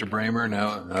 Thank you, Dr. Bramer.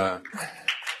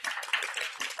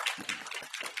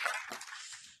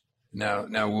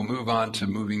 Now we'll move on to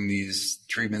moving these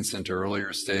treatments into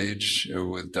earlier stage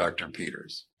with Dr.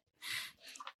 Peters.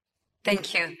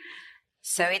 Thank you.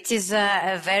 So it is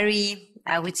a very,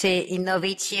 I would say,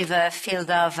 innovative field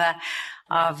of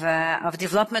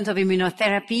development of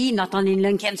immunotherapy, not only in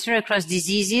lung cancer, across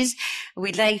diseases.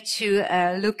 We'd like to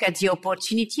look at the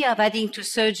opportunity of adding to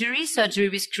surgery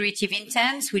with curative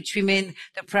intent, which remain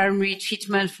the primary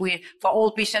treatment for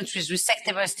all patients with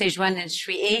resectable stage 1 and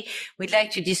 3A. We'd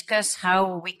like to discuss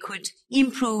how we could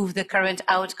improve the current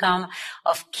outcome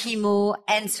of chemo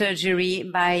and surgery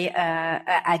by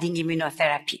adding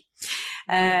immunotherapy.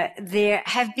 There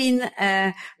have been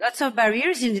lots of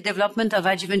barriers in the development of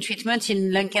adjuvant treatment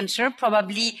in lung cancer,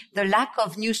 probably the lack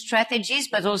of new strategies,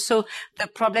 but also the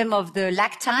problem of the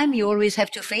lag time you always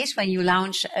have to face when you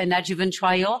launch an adjuvant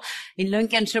trial. In lung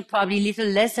cancer, probably little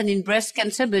less than in breast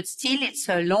cancer, but still it's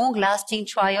long-lasting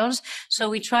trials. So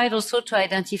we tried also to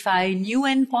identify new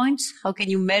endpoints. How can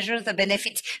you measure the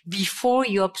benefit before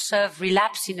you observe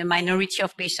relapse in a minority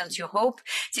of patients, you hope?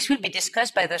 This will be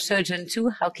discussed by the surgeon too.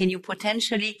 How can you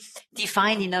potentially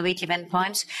define innovative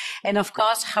endpoints? And of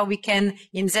course, how we can,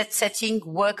 in that setting,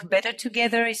 work better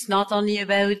together. It's not only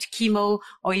about chemo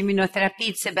or immunotherapy,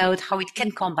 it's about how it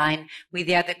can combine with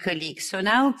the other colleagues. So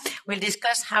now we'll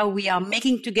discuss how we are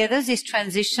making together this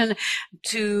transition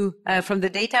to from the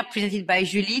data presented by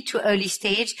Julie to early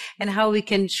stage, and how we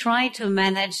can try to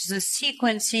manage the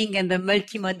sequencing and the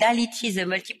multimodality, the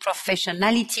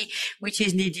multi-professionality, which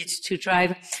is needed to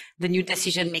drive the new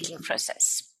decision-making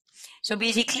process. So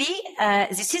basically,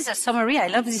 this is a summary. I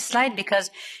love this slide because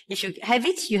if you have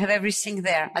it, you have everything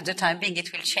there. At the time being,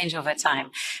 it will change over time.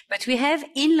 But we have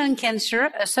in lung cancer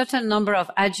a certain number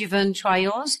of adjuvant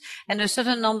trials and a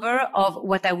certain number of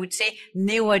what I would say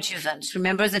neoadjuvants.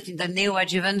 Remember that in the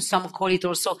neoadjuvant, some call it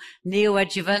also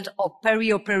neoadjuvant or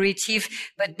perioperative,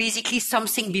 but basically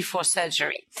something before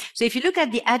surgery. So if you look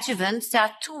at the adjuvants, there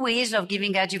are 2 ways of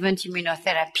giving adjuvant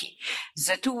immunotherapy.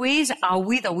 The 2 ways are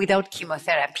with or without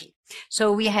chemotherapy.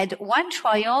 So we had one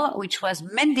trial which was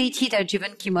mandated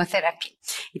adjuvant chemotherapy.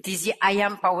 It is the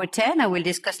IAM Power 10, I will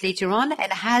discuss later on,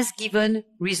 and has given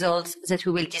results that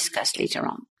we will discuss later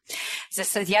on.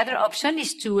 So the other option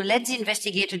is to let the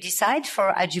investigator decide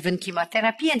for adjuvant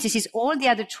chemotherapy, and this is all the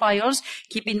other trials.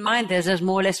 Keep in mind there's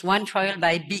more or less one trial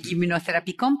by a big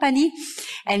immunotherapy company,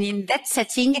 and in that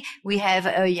setting we have,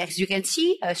 as you can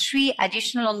see, 3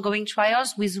 additional ongoing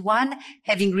trials, with one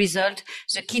having result,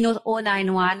 the Keynote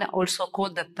 091, also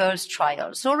called the PEARLS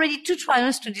trial. So already 2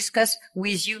 trials to discuss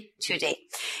with you today.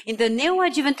 In the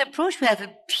neoadjuvant approach, we have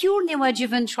a pure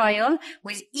neoadjuvant trial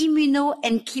with immuno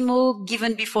and chemo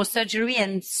given before surgery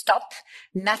and stop,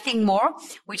 nothing more,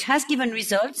 which has given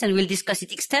results, and we'll discuss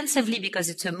it extensively because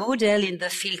it's a model in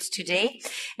the field today.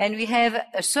 And we have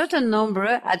a certain number,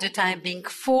 at the time being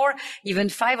 4, even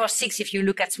 5 or 6 if you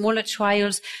look at smaller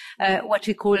trials, what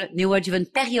we call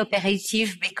neoadjuvant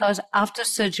perioperative, because after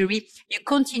surgery you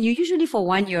continue, usually for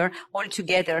 1 year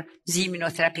altogether, the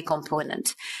immunotherapy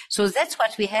component. So that's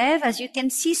what we have. As you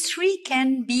can see, 3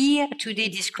 can be today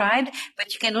described,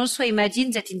 but you can also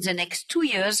imagine that in the next 2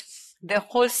 years the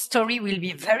whole story will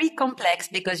be very complex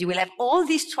because you will have all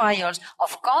these trials,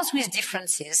 of course, with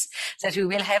differences that we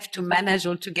will have to manage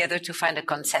all together to find a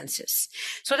consensus.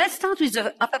 So let's start with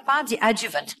the upper part, the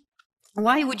adjuvant.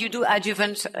 Why would you do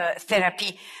adjuvant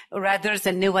therapy rather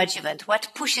than neoadjuvant? What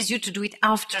pushes you to do it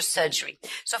after surgery?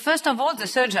 So first of all, the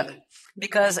surgeon,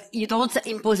 because you don't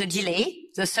impose a delay.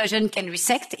 The surgeon can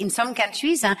resect. In some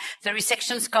countries, the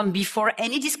resections come before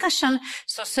any discussion.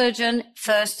 So surgeon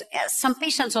first. Some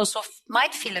patients also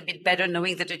might feel a bit better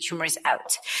knowing that the tumor is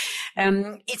out.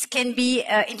 It can be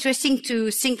interesting to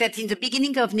think that in the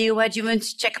beginning of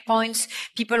neoadjuvant checkpoints,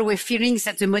 people were fearing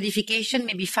that the modification,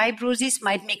 maybe fibrosis,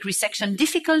 might make resection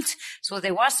difficult. So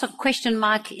there was some question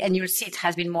mark, and you'll see it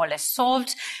has been more or less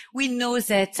solved. We know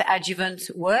that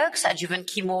adjuvant works. Adjuvant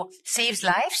chemo saves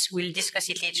lives. We'll discuss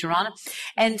it later on.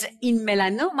 And in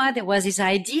melanoma, there was this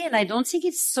idea, and I don't think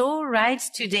it's so right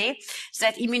today,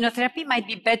 that immunotherapy might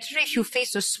be better if you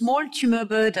face a small tumor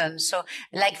burden. So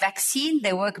like vaccine,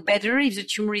 they work better if the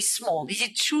tumor is small. Is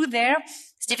it true there?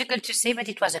 It's difficult to say, but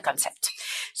it was a concept.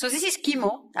 So this is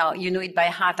chemo. Now, you know it by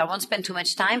heart. I won't spend too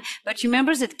much time, but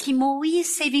remember that chemo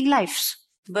is saving lives.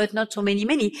 But not so many.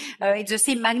 It's the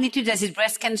same magnitude as is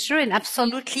breast cancer. And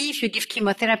absolutely, if you give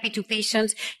chemotherapy to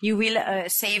patients, you will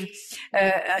save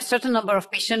a certain number of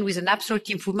patients with an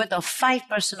absolute improvement of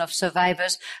 5% of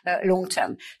survivors long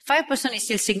term. 5% is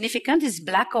still significant. It's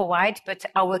black or white, but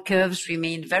our curves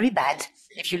remain very bad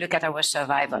if you look at our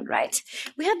survival, right?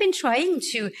 We have been trying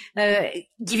to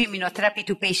give immunotherapy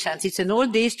to patients. It's an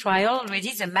old days trial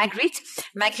already, the Magritte.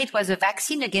 Magritte was a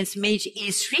vaccine against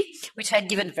MAGE-A3, which had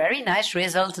given very nice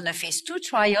results in a phase 2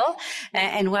 trial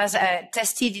and was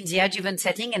tested in the adjuvant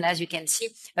setting. And as you can see,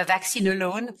 a vaccine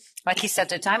alone, at least at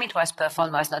the time it was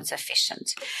performed, was not sufficient.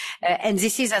 And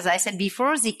this is, as I said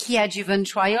before, the key adjuvant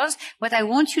trials. What I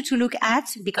want you to look at,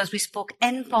 because we spoke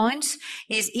endpoints,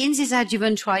 is in these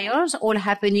adjuvant trials, all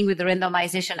happening with the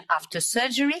randomization after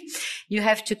surgery, you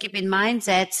have to keep in mind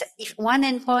that if one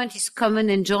endpoint is common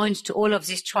and joined to all of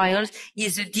these trials,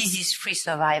 is the disease-free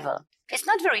survival. It's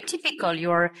not very typical.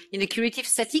 You're in a curative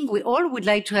setting. We all would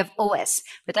like to have OS.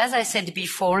 But as I said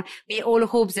before, we all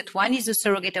hope that one is a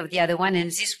surrogate of the other one, and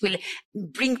this will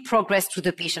bring progress to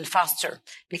the patient faster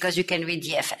because you can read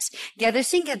DFS. The other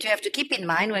thing that you have to keep in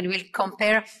mind when we'll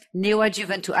compare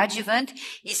neoadjuvant to adjuvant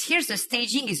is here the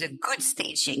staging is a good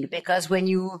staging, because when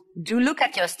you do look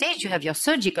at your stage, you have your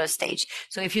surgical stage.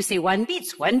 So if you say 1B,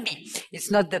 it's 1B.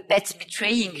 It's not the pet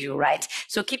betraying you, right?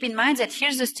 So keep in mind that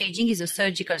here's the staging is a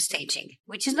surgical staging,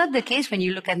 which is not the case when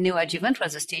you look at neoadjuvant, where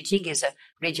the staging is a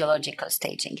radiological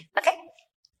staging. Okay?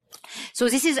 So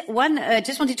this is one,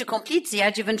 just wanted to complete the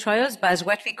adjuvant trials by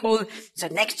what we call the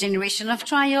next generation of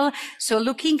trial. So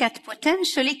looking at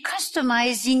potentially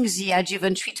customizing the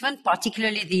adjuvant treatment,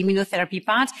 particularly the immunotherapy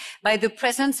part, by the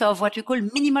presence of what we call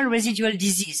minimal residual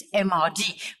disease,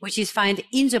 MRD, which is found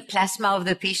in the plasma of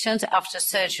the patient after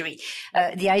surgery.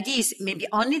 The idea is maybe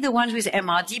only the ones with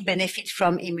MRD benefit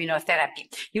from immunotherapy.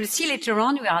 You'll see later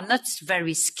on, we are not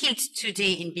very skilled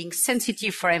today in being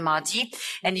sensitive for MRD,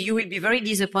 and you will be very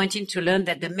disappointed to learn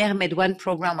that the MERMED-1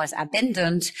 program was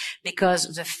abandoned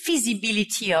because the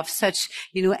feasibility of such,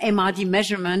 MRD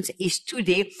measurement is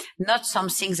today not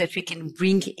something that we can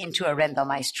bring into a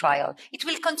randomized trial. It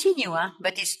will continue,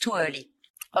 but it's too early.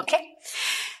 Okay?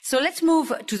 So let's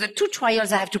move to the two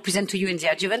trials I have to present to you in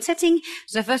the adjuvant setting.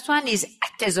 The first one is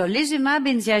atezolizumab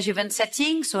in the adjuvant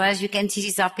setting. So as you can see,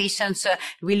 these are patients,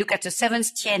 we look at the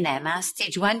 7th TNM,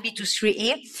 stage 1B to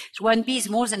 3A. So 1B is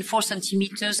more than 4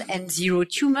 centimeters and 0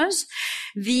 tumors.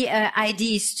 The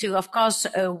idea is to, of course,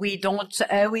 we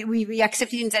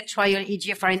accepted in that trial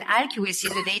EGFR and ALK. You will see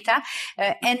the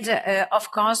data.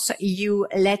 Of course, you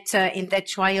let in that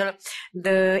trial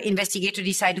the investigator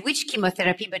decide which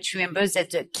chemotherapy, but remember that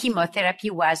the chemotherapy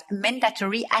was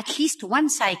mandatory at least one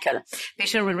cycle.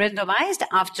 Patients were randomized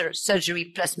after surgery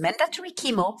plus mandatory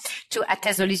chemo to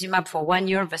atezolizumab for 1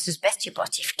 year versus best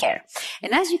supportive care.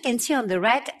 And as you can see on the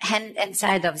right-hand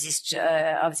side of this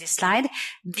slide,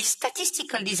 the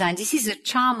statistical design, this is the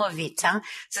charm of it.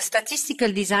 The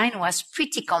statistical design was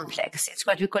pretty complex. It's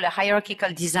what we call a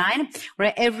hierarchical design,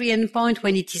 where every endpoint,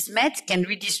 when it is met, can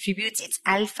redistribute its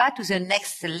alpha to the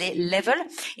next level.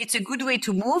 It's a good way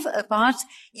to move apart.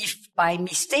 If by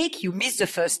mistake you miss the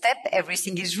first step,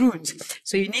 everything is ruined.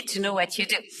 So you need to know what you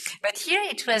do. But here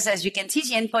it was, as you can see,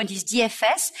 the endpoint is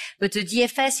DFS, but the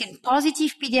DFS in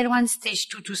positive PD-L1 stage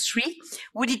 2 to 3.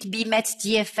 Would it be met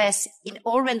DFS in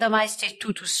all randomized stage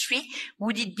 2 to 3?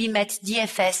 Would it be met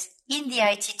DFS in the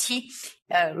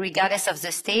ITT, regardless of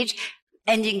the stage,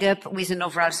 ending up with an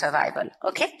overall survival?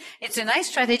 Okay? It's a nice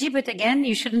strategy, but again,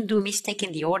 you shouldn't do a mistake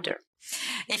in the order.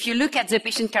 If you look at the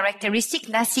patient characteristic,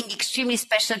 nothing extremely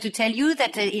special to tell you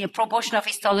that in a proportion of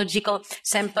histological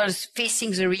samples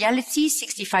facing the reality,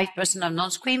 65% of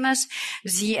non-squamous.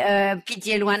 The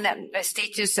PD-L1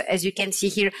 status, as you can see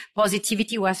here,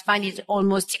 positivity was found in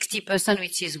almost 60%,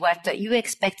 which is what you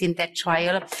expect in that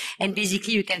trial. And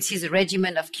basically, you can see the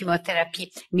regimen of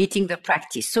chemotherapy meeting the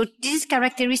practice. So this is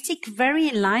characteristic very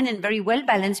in line and very well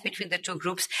balanced between the two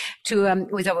groups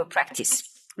with our practice.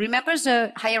 Remember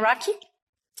the hierarchy?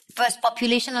 First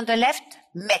population on the left,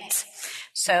 met.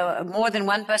 So more than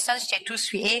 1%, stage 2,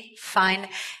 3A, fine.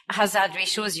 Hazard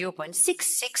ratio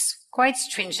 0.66, quite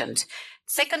stringent.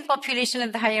 Second population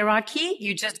in the hierarchy,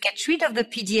 you just get rid of the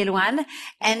PD-L1,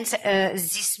 and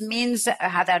this means a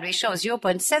hazard ratio of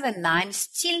 0.79,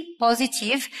 still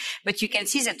positive, but you can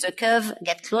see that the curve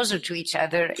get closer to each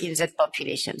other in that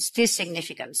population, still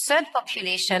significant. Third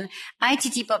population,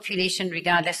 ITT population,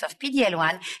 regardless of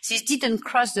PD-L1, this didn't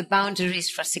cross the boundaries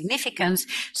for significance,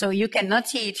 so you cannot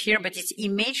see it here, but it's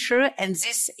immature, and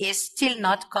this is still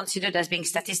not considered as being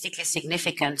statistically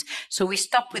significant. So we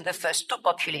stop with the first two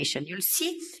populations. You'll see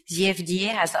the FDA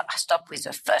has stopped with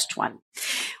the first one.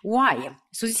 Why?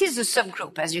 So this is the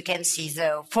subgroup, as you can see,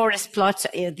 the forest plot,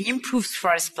 the improved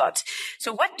forest plot.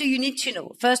 So what do you need to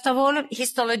know? First of all,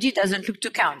 histology doesn't look to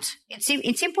count.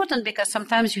 It's important because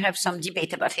sometimes you have some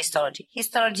debate about histology.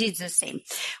 Histology is the same.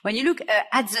 When you look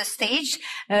at the stage,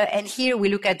 and here we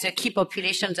look at the key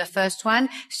population, the first one,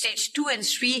 stage 2 and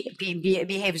 3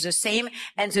 behaves the same,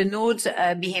 and the nodes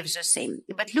behave the same.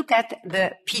 But look at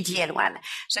the PD-L1.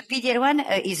 So PD-L1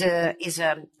 is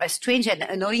a strange and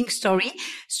annoying story.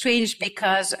 Strange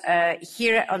because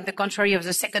here, on the contrary of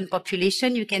the second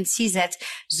population, you can see that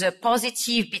the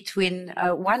positive between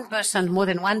 1%, more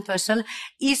than 1%,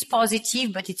 is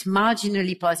positive, but it's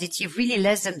marginally positive, really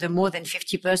less than the more than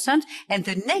 50%. And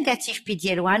the negative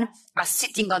PD-L1 are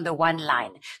sitting on the one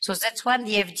line. So that's when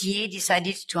the FDA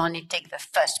decided to only take the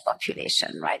first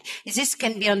population, right? This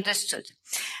can be understood.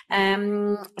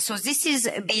 So this is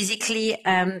basically,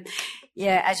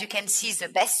 as you can see, the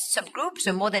best subgroup,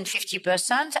 the more than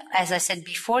 50%. As I said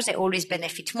before, they always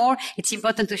benefit more. It's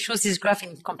important to show this graph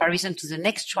in comparison to the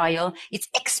next trial. It's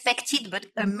expected, but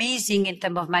amazing in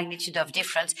terms of magnitude of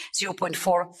difference.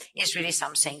 0.4 is really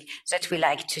something that we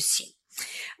like to see.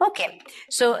 Okay,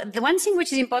 so the one thing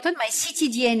which is important, my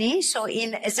ctDNA, so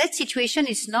in that situation,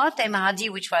 it's not MRD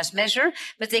which was measured,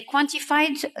 but they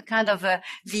quantified kind of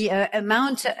the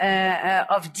amount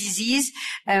of disease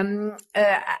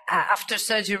after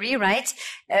surgery, right?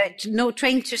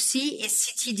 Trying to see if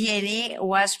ctDNA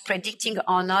was predicting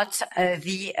or not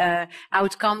the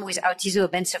outcome with autism or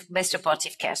best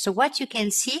supportive care. So what you can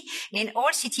see in all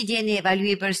ctDNA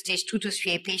evaluable stage 2 to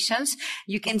 3A patients,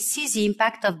 you can see the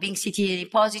impact of being ctDNA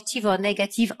positive or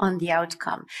negative on the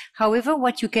outcome. However,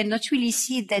 what you cannot really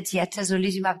see is that the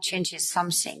atezolizumab changes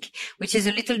something, which is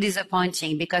a little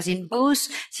disappointing because in both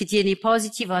ctDNA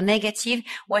positive or negative,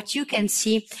 what you can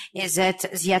see is that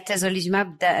the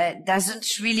atezolizumab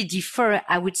doesn't really differ.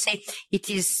 I would say it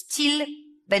is still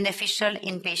beneficial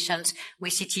in patients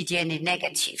with ctDNA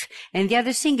negative. And the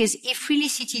other thing is if really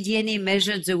ctDNA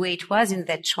measured the way it was in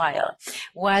that trial,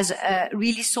 was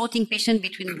really sorting patient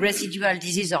between residual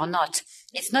disease or not,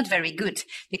 it's not very good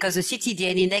because the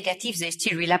ctDNA negative, they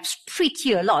still relapse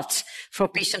pretty a lot for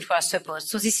patients who are supposed.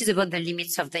 So this is about the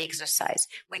limits of the exercise.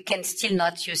 We can still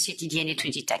not use ctDNA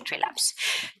to detect relapse.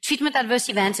 Treatment adverse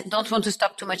events, don't want to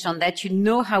stop too much on that. You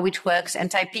know how it works.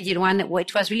 Anti-PD-L1,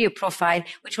 it was really a profile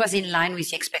which was in line with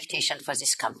the expectation for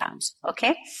these compounds.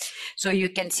 Okay? So you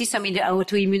can see some in the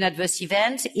autoimmune adverse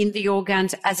events in the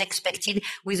organs as expected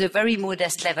with a very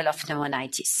modest level of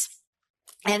pneumonitis.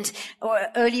 And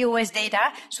early OS data,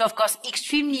 so of course,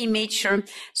 extremely immature.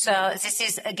 So this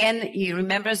is, again, you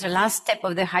remember the last step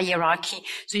of the hierarchy.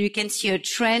 So you can see a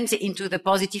trend into the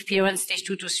positive PD-L1 stage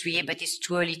 2 to 3A, but it's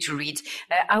too early to read.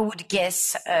 I would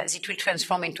guess it will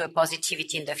transform into a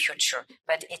positivity in the future,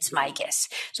 but it's my guess.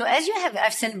 So as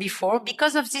I've said before,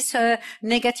 because of this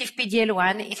negative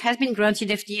PD-L1, it has been granted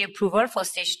FDA approval for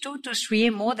stage 2 to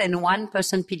 3A, more than 1%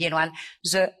 PD-L1,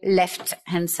 the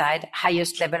left-hand side,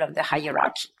 highest level of the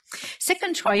hierarchy.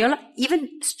 Second trial, even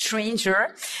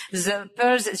stranger, the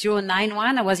PEARLS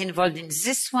 091. I was involved in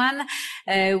this one,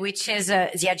 which is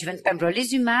the adjuvant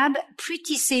pembrolizumab.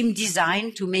 Pretty same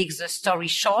design to make the story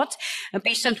short. A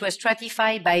patient was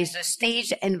stratified by the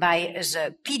stage and by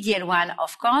the PD-L1,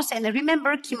 of course. And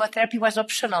remember, chemotherapy was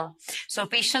optional. So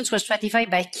patients were stratified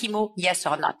by chemo, yes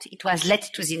or not. It was led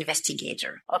to the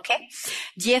investigator. Okay.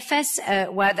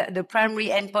 DFS was the primary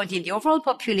endpoint in the overall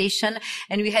population.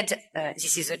 And we had,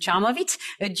 this is a charm of it.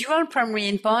 A dual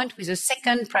primary endpoint with a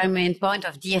second primary endpoint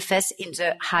of DFS in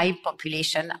the high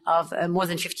population of more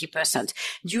than 50%.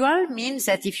 Dual means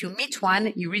that if you meet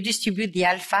one, you redistribute the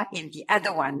alpha in the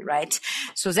other one, right?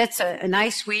 So that's a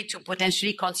nice way to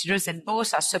potentially consider that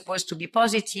both are supposed to be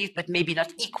positive, but maybe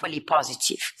not equally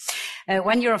positive.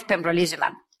 1 year of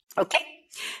pembrolizumab. Okay.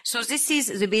 So this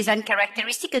is the baseline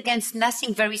characteristic. Again,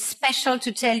 nothing very special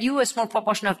to tell you. A small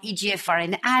proportion of EGFR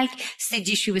and ALK, stage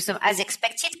distribution as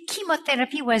expected.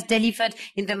 Chemotherapy was delivered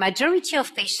in the majority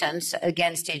of patients,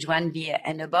 again, stage 1B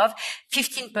and above.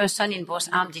 15% in both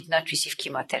arms did not receive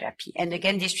chemotherapy. And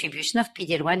again, distribution of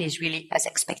PD-L1 is really as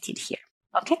expected here.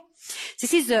 Okay.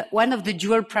 This is one of the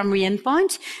dual primary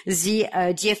endpoints, the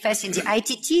DFS in the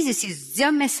ITT. This is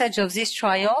the message of this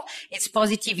trial. It's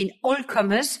positive in all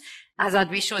comers.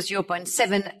 Hazard ratio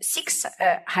 0.76,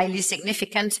 highly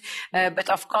significant. But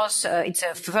of course, it's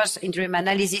a first interim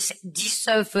analysis,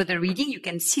 deserve further reading. You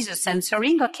can see the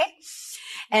censoring, okay?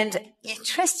 And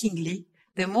interestingly,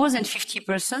 the more than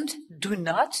 50% do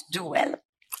not do well.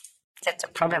 That's the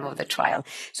problem of the trial.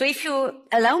 So if you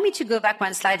allow me to go back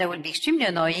one slide, that would be extremely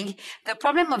annoying. The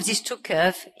problem of these two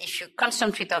curves, if you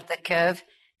concentrate on the curve,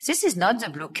 this is not the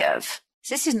blue curve.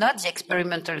 This is not the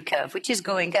experimental curve, which is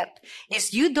going up.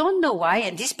 Is you don't know why,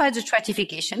 and despite the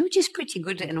stratification, which is pretty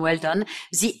good and well done,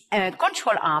 the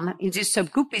control arm in this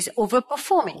subgroup is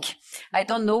overperforming. I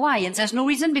don't know why, and there's no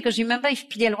reason, because remember, if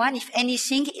PD-L1, if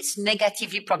anything, it's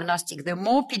negatively prognostic. The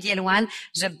more PD-L1,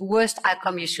 the worst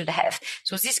outcome you should have.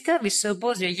 So this curve is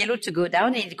supposed, the yellow, to go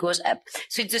down, and it goes up.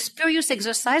 So it's a spurious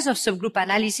exercise of subgroup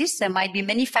analysis. There might be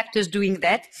many factors doing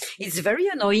that. It's very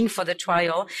annoying for the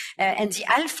trial, and the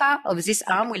alpha of this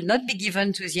arm will not be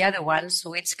given to the other one.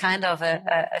 So it's kind of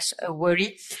a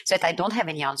worry that I don't have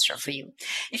any answer for you.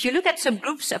 If you look at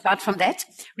subgroups apart from that,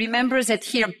 remember that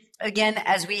here, again,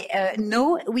 as we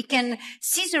know, we can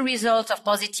see the result of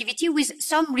positivity with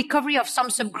some recovery of some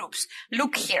subgroups.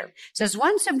 Look here. There's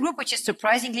one subgroup which is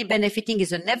surprisingly benefiting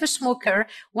is a never smoker.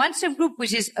 One subgroup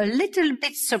which is a little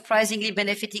bit surprisingly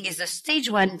benefiting is the stage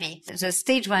 1B. The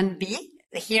stage 1B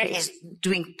here is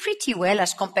doing pretty well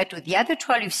as compared to the other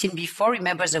trial you've seen before.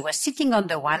 Remember, they were sitting on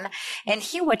the one. And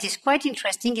here what is quite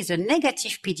interesting is a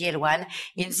negative PD-L1.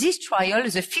 In this trial,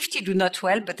 the 50 do not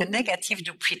well, but the negative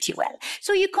do pretty well.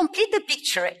 So you complete the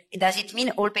picture. Does it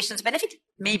mean all patients benefit?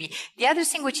 Maybe. The other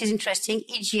thing which is interesting,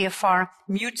 EGFR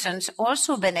mutants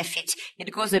also benefit.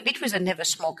 It goes a bit with a never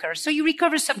smoker. So you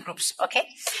recover subgroups, okay?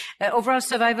 Overall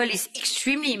survival is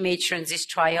extremely immature in this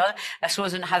trial.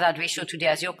 Frozen hazard ratio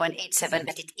today is 0.87,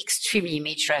 but it's extremely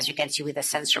immature, as you can see with the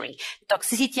censoring.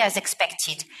 Toxicity as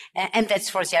expected. And that's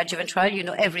for the adjuvant trial. You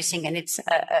know everything, and it's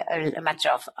a matter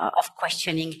of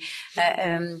questioning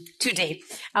today.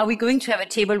 Are we going to have a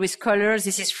table with colors?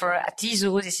 This is for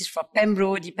Atezo, this is for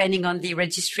Pembro, depending on the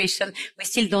registration. We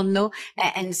still don't know,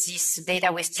 and this data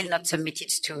are still not submitted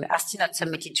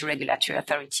to regulatory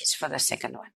authorities for the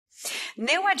second one.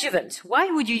 Neoadjuvant.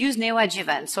 Why would you use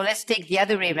neoadjuvant? So let's take the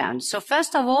other way around. So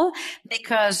first of all,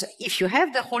 because if you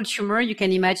have the whole tumor, you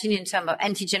can imagine in terms of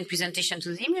antigen presentation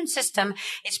to the immune system,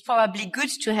 it's probably good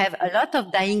to have a lot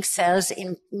of dying cells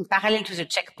in parallel to the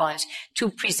checkpoints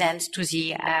to present to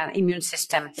the immune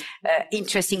system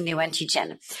interesting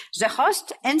neoantigen. The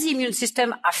host and the immune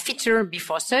system are fitter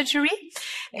before surgery.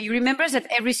 You remember that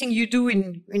everything you do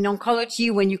in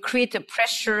oncology, when you create a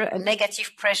pressure, a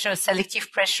negative pressure, a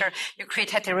selective pressure, you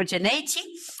create heterogeneity.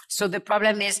 So the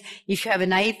problem is if you have a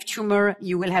naive tumor,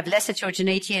 you will have less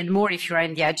heterogeneity and more if you are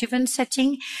in the adjuvant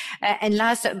setting. And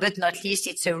last but not least,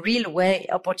 it's a real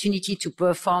opportunity to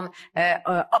perform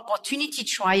opportunity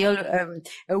trial,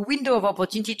 a window of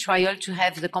opportunity trial to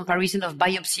have the comparison of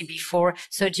biopsy before,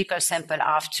 surgical sample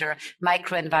after,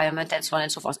 microenvironment, and so on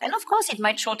and so forth. And of course, it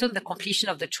might shorten the completion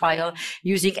of the trial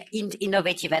using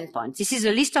innovative endpoints. This is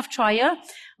a list of trials.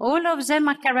 All of them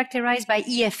are characterized by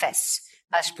EFS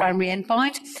as primary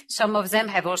endpoint. Some of them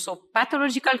have also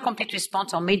pathological complete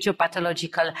response or major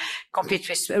pathological complete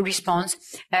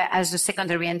response as the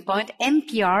secondary endpoint.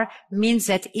 MPR means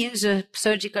that in the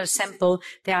surgical sample,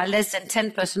 there are less than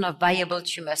 10% of viable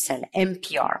tumor cell,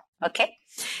 MPR. Okay?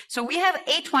 So we have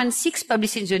 816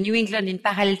 published in the New England in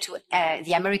parallel to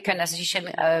the American Association,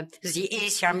 the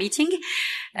AACR meeting.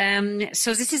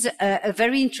 So this is a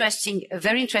very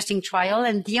interesting trial.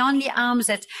 And the only arms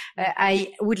that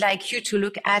I would like you to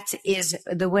look at is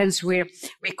the ones where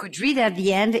we could read at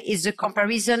the end is the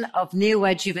comparison of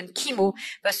neoadjuvant chemo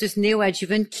versus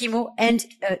neoadjuvant chemo and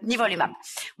nivolumab.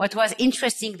 What was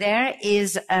interesting there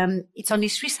is it's only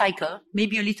 3 cycles,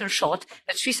 maybe a little short,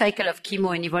 but 3 cycles of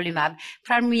chemo and nivolumab.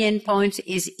 Primary endpoint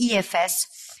is EFS.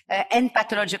 and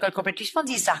pathological complete response.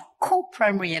 These are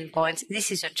co-primary endpoints.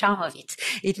 This is the charm of it.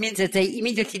 It means that they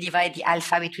immediately divide the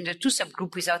alpha between the two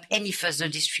subgroups without any further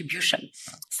distribution.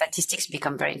 Statistics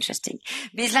become very interesting.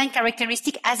 Baseline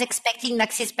characteristic, as expected in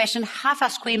Access patient, half are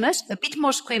squamous, a bit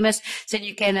more squamous than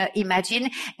you can imagine.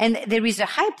 And there is a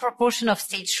high proportion of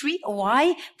stage 3.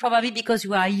 Why? Probably because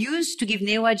we are used to give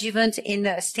neoadjuvant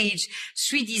in stage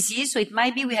 3 disease. So it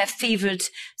might be we have favored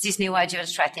this neoadjuvant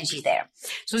strategy there.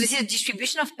 So this is a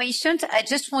distribution of patients. I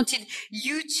just wanted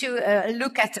you to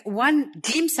look at one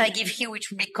glimpse I give here,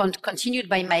 which will be continued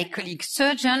by my colleague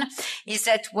surgeon, is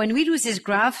that when we do this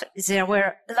graph, there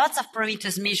were lots of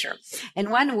parameters measured.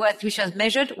 And one which was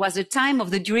measured was the time of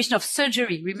the duration of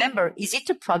surgery. Remember, is it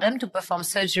a problem to perform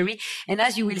surgery? And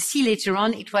as you will see later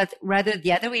on, it was rather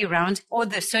the other way around. All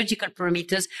the surgical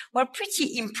parameters were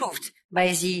pretty improved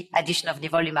by the addition of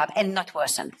nivolumab and not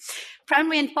worsened.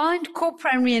 Primary endpoint,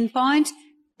 co-primary endpoint,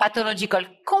 pathological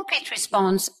complete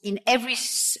response in every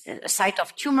site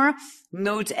of tumor,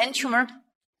 nodes and tumor.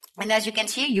 And as you can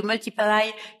see, you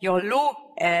multiply your low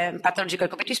pathological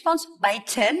complete response by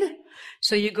 10.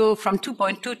 So you go from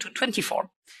 2.2 to 24.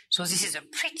 So this is a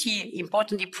pretty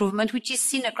important improvement, which is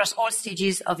seen across all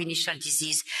stages of initial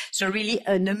disease. So really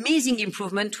an amazing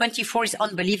improvement. 24 is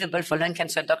unbelievable for lung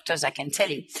cancer doctors, I can tell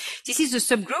you. This is the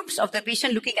subgroups of the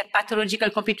patient looking at pathological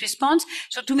complete response.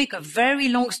 So to make a very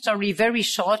long story very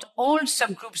short, all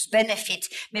subgroups benefit.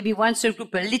 Maybe one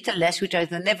subgroup a little less, which are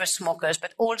the never smokers,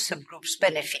 but all subgroups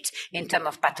benefit in terms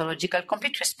of pathological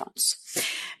complete response.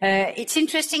 It's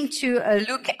interesting to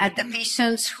look at the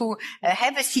patients who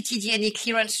have a ctDNA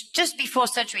clearance just before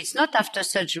surgery. It's not after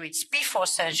surgery, it's before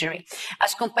surgery,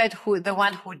 as compared to the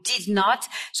one who did not.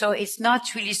 So it's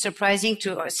not really surprising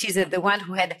to see that the one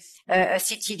who had a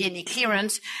ctDNA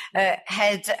clearance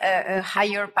had a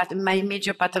higher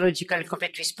major pathological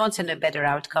complete response and a better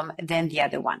outcome than the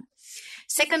other one.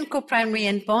 Second co-primary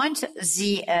endpoint,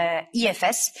 the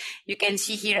EFS. You can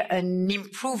see here an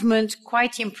improvement,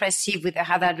 quite impressive, with a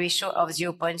hazard ratio of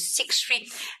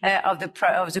 0.63 of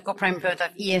the co-primary endpoint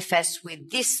of EFS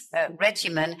with this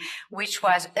regimen, which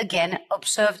was again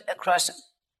observed across,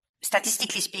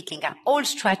 statistically speaking, all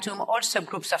stratum, all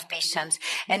subgroups of patients.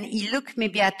 And you look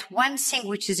maybe at one thing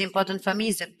which is important for me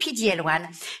is the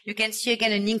PDL1. You can see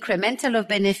again an incremental of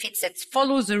benefits that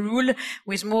follows the rule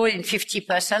with more than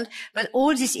 50%. But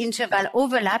all this interval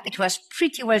overlap, it was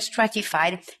pretty well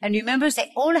stratified. And remember,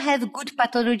 they all have good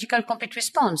pathological complete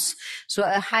response. So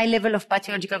a high level of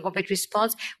pathological complete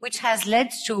response, which has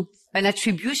led to an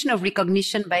attribution of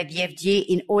recognition by the FDA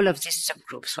in all of these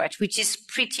subgroups, right? Which is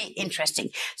pretty interesting.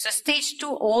 So stage 2,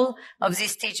 all of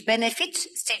these stage benefit,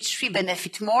 stage 3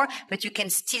 benefit more, but you can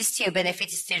still see a benefit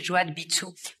in stage 1,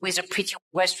 B2 with a pretty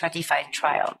well stratified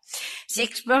trial. The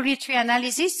exploratory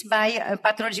analysis by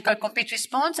pathological complete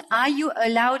response, are you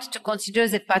allowed to consider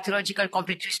that pathological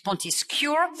complete response is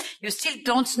cure? You still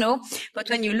don't know, but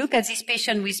when you look at this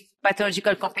patient with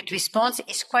pathological complete response,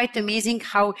 it's quite amazing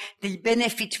how they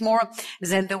benefit more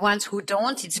than the ones who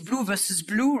don't. It's blue versus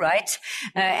blue, right?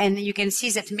 And you can see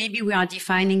that maybe we are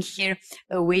defining here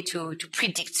a way to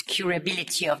predict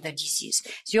curability of the disease.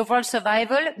 The overall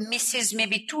survival misses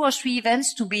maybe 2 or 3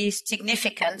 events to be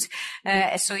significant.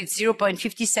 So it's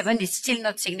 0.57. It's still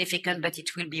not significant, but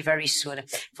it will be very soon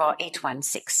for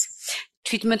 816.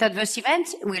 Treatment adverse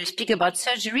events, we'll speak about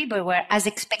surgery, but were as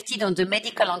expected on the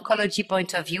medical oncology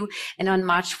point of view. And on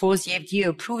March 4th, the FDA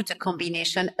approved the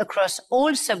combination across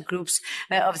all subgroups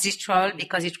of this trial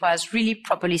because it was really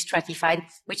properly stratified,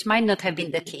 which might not have been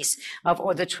the case of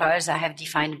other trials I have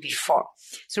defined before.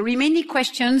 So remaining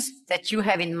questions that you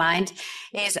have in mind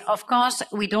is, of course,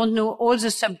 we don't know all the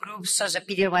subgroups. So the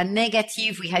PD-L1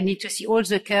 negative, we need to see all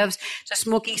the curves. The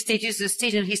smoking status, the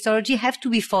stage and histology have to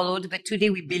be followed, but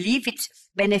today we believe it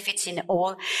benefits in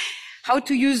all. How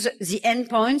to use the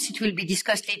endpoints, it will be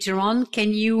discussed later on.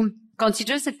 Can you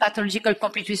consider that pathological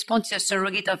complete response is a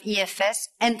surrogate of EFS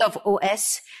and of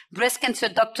OS? Breast cancer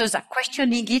doctors are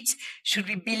questioning it. Should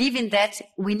we believe in that?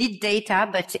 We need data,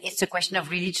 but it's a question of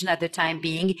religion at the time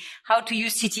being. How to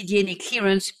use ctDNA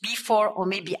clearance before or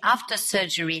maybe after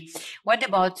surgery? What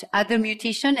about other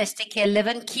mutation,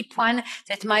 STK11, KEAP1,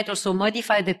 that might also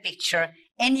modify the picture?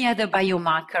 Any other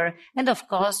biomarker? And of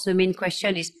course, the main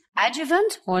question is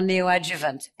adjuvant or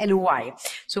neoadjuvant, and why?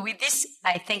 So with this,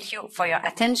 I thank you for your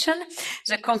attention.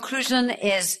 The conclusion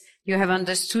is you have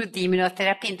understood the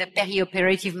immunotherapy in the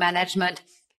perioperative management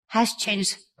has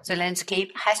changed the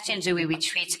landscape, has changed the way we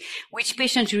treat. Which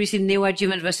patients who receive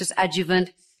neoadjuvant versus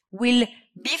adjuvant will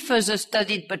be further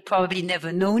studied, but probably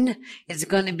never known. It's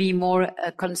going to be more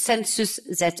a consensus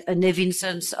that an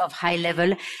evidence of high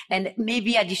level, and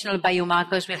maybe additional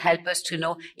biomarkers will help us to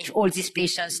know if all these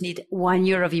patients need 1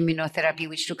 year of immunotherapy,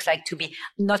 which looks like to be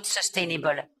not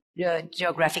sustainable,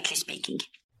 geographically speaking.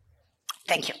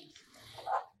 Thank you.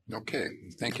 Okay,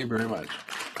 thank you very much.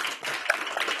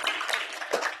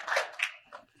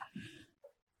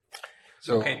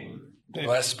 So, the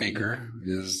last speaker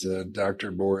is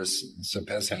Dr. Boris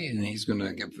Sapesky, and he's going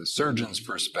to give the surgeon's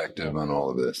perspective on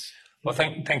all of this. Well,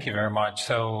 thank you very much.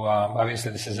 So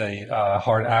obviously this is a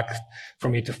hard act for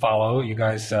me to follow. You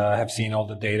guys have seen all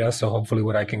the data, so hopefully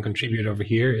what I can contribute over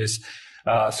here is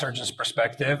surgeon's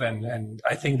perspective. And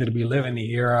I think that we live in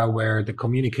the era where the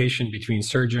communication between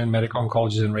surgeon, medical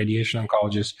oncologists, and radiation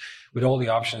oncologists, with all the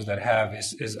options that have,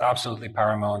 is absolutely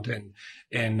paramount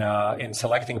in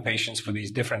selecting patients for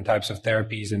these different types of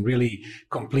therapies and really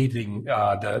completing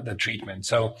the treatment.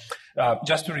 So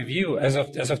just to review, as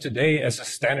of today, as a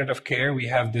standard of care, we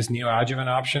have this neoadjuvant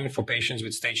option for patients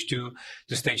with stage 2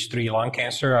 to stage 3 lung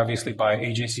cancer, obviously by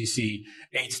AJCC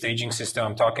 8 staging system.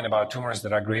 I'm talking about tumors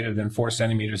that are greater than 4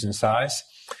 centimeters in size.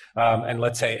 And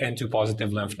let's say N2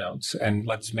 positive lymph nodes. And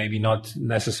let's maybe not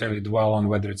necessarily dwell on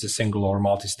whether it's a single or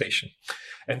multi-station.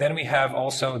 And then we have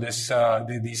also these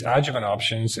adjuvant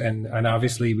options, and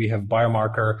obviously we have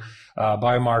biomarkers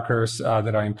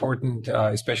that are important,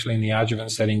 especially in the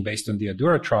adjuvant setting based on the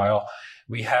ADAURA trial.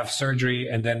 We have surgery,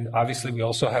 and then obviously we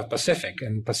also have Pacific,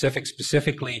 and Pacific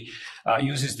specifically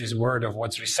uses this word of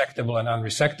what's resectable and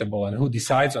unresectable, and who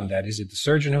decides on that? Is it the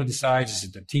surgeon who decides? Is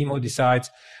it the team who decides?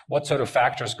 What sort of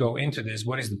factors go into this?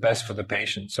 What is the best for the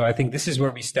patient? So I think this is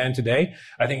where we stand today.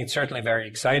 I think it's certainly very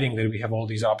exciting that we have all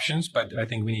these options, but I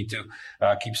think we need to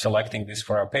keep selecting this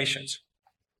for our patients.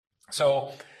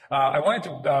 So I wanted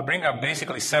to bring up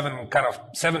basically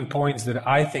seven points that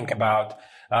I think about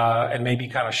and maybe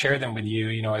kind of share them with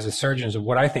you, as a surgeon, of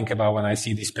what I think about when I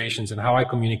see these patients and how I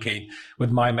communicate with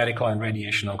my medical and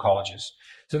radiation oncologists.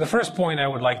 So the first point I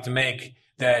would like to make,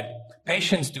 that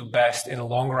patients do best in the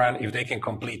long run if they can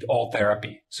complete all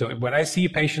therapy. So when I see a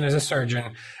patient as a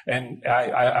surgeon, and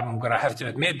I'm going to have to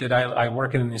admit that I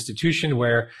work in an institution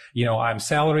where, I'm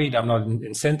salaried, I'm not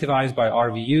incentivized by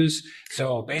RVUs.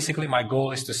 So basically my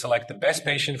goal is to select the best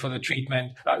patient for the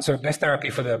treatment, best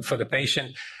therapy for the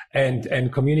patient,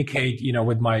 and communicate,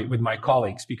 with my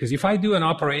colleagues. Because if I do an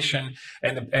operation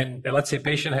and let's say a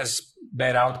patient has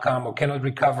bad outcome or cannot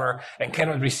recover and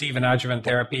cannot receive an adjuvant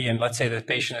therapy, and let's say the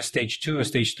patient has stage 2 or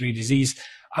stage 3 disease,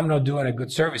 I'm not doing a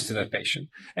good service to that patient.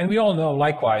 And we all know,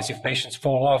 likewise, if patients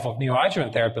fall off of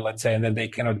neoadjuvant therapy, let's say, and then they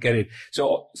cannot get it.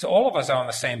 So all of us are on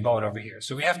the same boat over here.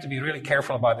 So we have to be really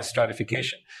careful about the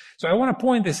stratification. So I want to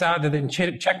point this out that in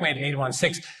Checkmate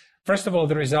 816, first of all,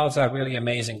 the results are really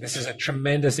amazing. This is a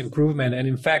tremendous improvement. And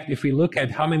in fact, if we look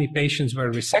at how many patients were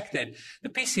resected, the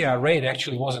PCR rate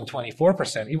actually wasn't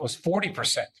 24%. It was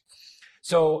 40%.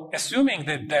 So assuming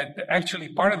that actually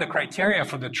part of the criteria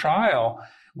for the trial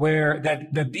where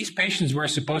that these patients were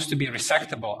supposed to be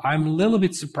resectable, I'm a little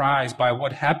bit surprised by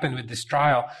what happened with this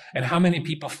trial and how many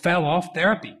people fell off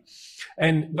therapy.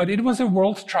 But it was a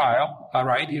world trial, all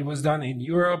right? It was done in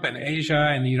Europe and Asia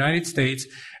and the United States.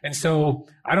 And so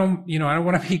I don't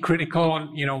want to be critical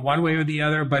on, one way or the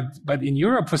other, but in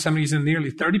Europe, for some reason,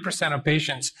 nearly 30% of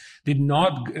patients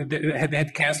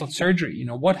had canceled surgery.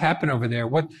 What happened over there?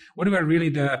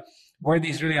 Were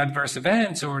these really adverse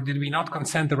events, or did we not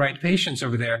consent the right patients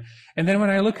over there? And then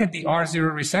when I look at the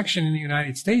R0 resection in the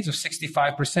United States of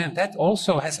 65%, that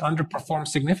also has underperformed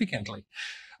significantly.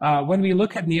 When we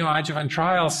look at neoadjuvant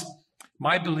trials,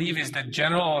 my belief is that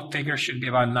general figure should be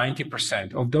about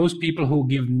 90%. Of those people who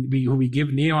we give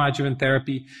neoadjuvant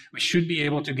therapy, we should be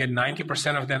able to get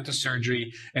 90% of them to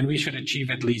surgery, and we should achieve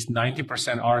at least 90%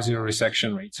 R0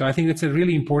 resection rate. So I think that's a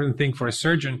really important thing for a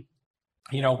surgeon.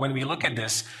 When we look at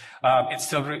this,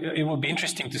 it will be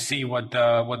interesting to see what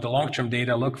the long-term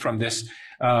data look from this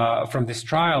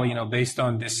trial, based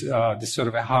on this sort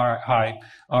of a high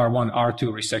R1, R2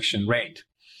 resection rate.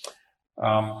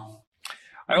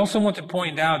 I also want to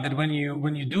point out that when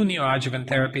you do neoadjuvant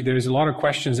therapy, there is a lot of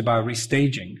questions about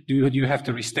restaging. Do you have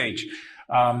to restage?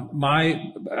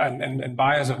 My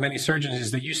bias of many surgeons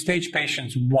is that you stage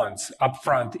patients once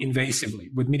upfront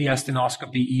invasively with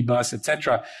mediastinoscopy, EBUS,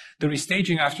 etc. The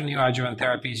restaging after neoadjuvant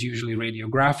therapy is usually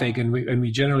radiographic, and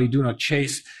we generally do not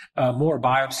chase more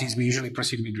biopsies. We usually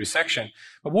proceed with resection.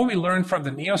 But what we learned from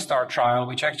the NeoStar trial,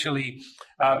 which actually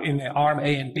in the arm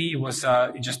A and B was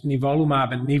just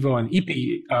nivolumab and nivo and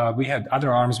ipi. We had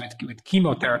other arms with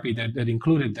chemotherapy that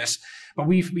included this. But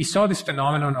we saw this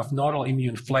phenomenon of nodal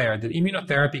immune flare, that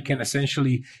immunotherapy can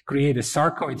essentially create a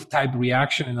sarcoid-type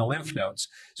reaction in the lymph nodes.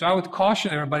 So I would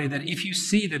caution everybody that if you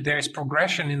see that there is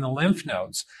progression in the lymph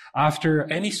nodes after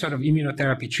any sort of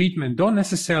immunotherapy treatment, don't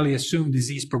necessarily assume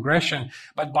disease progression,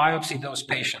 but biopsy those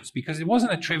patients, because it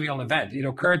wasn't a trivial event. It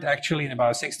occurred actually in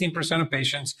about 16% of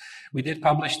patients. We did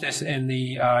publish this in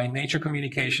the in Nature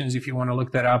Communications, if you want to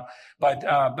look that up.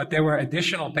 But there were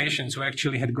additional patients who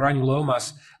actually had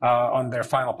granulomas on their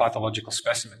final pathological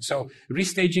specimen. So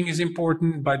restaging is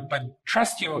important, but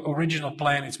trust your original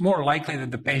plan. It's more likely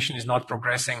that the patient is not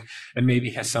progressing and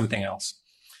maybe has something else.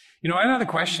 Another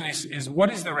question is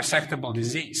what is the resectable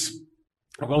disease?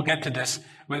 We'll get to this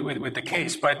with the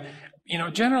case, but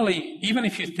generally, even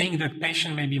if you think that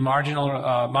patient may be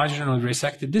marginally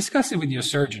resected, discuss it with your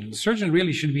surgeon. The surgeon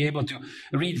really should be able to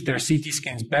read their CT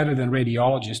scans better than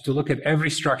radiologists to look at every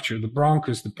structure, the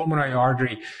bronchus, the pulmonary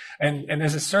artery. And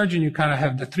as a surgeon, you kind of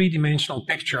have the three-dimensional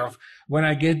picture of when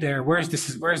I get there, where is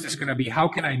this going to be? How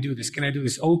can I do this? Can I do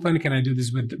this open? Can I do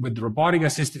this with robotic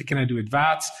assisted? Can I do it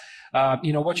VATS?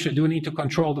 What should I do? I need to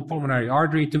control the pulmonary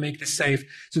artery to make this safe.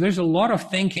 So there's a lot of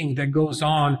thinking that goes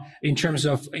on in terms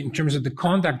of the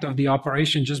conduct of the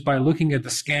operation just by looking at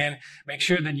the scan. Make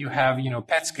sure that you have,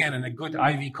 PET scan and a good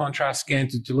IV contrast scan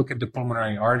to look at the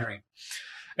pulmonary artery.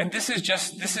 And this is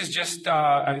just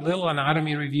a little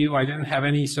anatomy review. I didn't have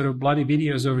any sort of bloody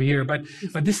videos over here, but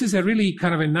this is a really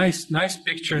kind of a nice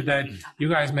picture that you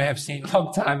guys may have seen a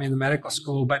long time in the medical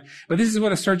school. But this is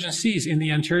what a surgeon sees in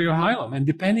the anterior hilum. And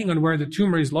depending on where the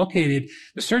tumor is located,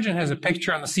 the surgeon has a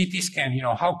picture on the CT scan.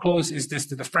 How close is this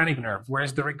to the phrenic nerve? Where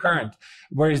is the recurrent?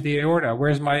 Where is the aorta? Where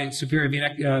is my superior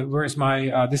vena? Where is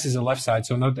my, this is the left side,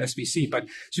 so not the SVC, but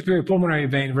superior pulmonary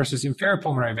vein versus inferior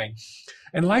pulmonary vein.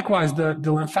 And likewise, the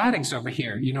lymphatics over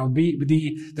here,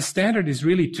 the standard is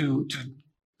really to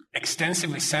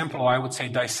extensively sample, I would say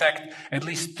dissect at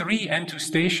least 3 N2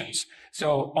 stations.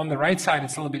 So on the right side,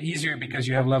 it's a little bit easier because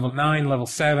you have level 9, level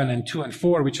 7, and 2 and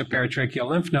 4, which are paratracheal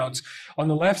lymph nodes. On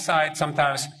the left side,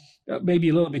 sometimes maybe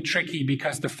a little bit tricky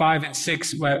because the 5 and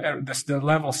 6, the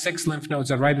level 6 lymph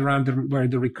nodes are right around where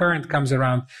the recurrent comes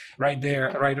around, right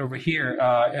there, right over here,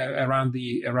 around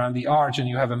the arch, and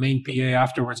you have a main PA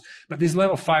afterwards. But these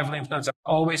level 5 lymph nodes are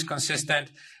always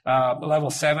consistent.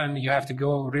 Level 7, you have to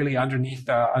go really underneath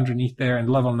there, and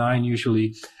level 9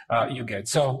 usually you get.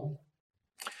 So.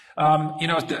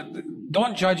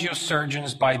 Don't judge your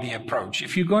surgeons by the approach.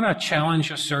 If you're going to challenge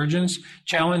your surgeons,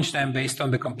 challenge them based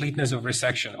on the completeness of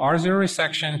resection. R0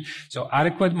 resection, so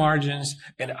adequate margins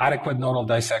and adequate nodal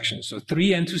dissection. So 3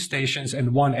 N2 stations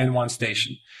and 1 N1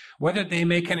 station. Whether they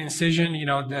make an incision,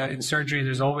 in surgery,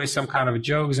 there's always some kind of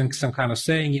jokes and some kind of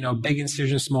saying, big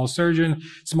incision, small surgeon,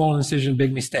 small incision,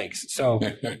 big mistakes. So,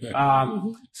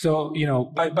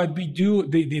 but we do,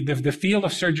 the field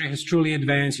of surgery has truly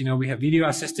advanced. We have video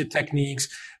assisted techniques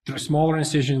through smaller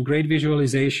incision, great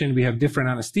visualization. We have different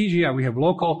anesthesia. We have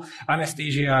local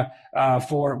anesthesia,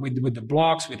 with the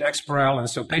blocks, with Exparel. And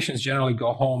so patients generally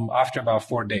go home after about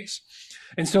 4 days.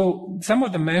 And so some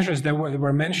of the measures that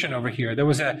were mentioned over here, there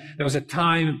was a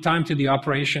time to the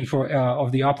operation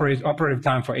of the operative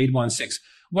time for 816.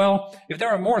 Well, if there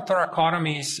are more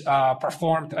thoracotomies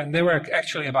performed, and they were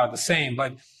actually about the same,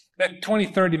 but that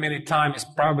 20-30 minute time is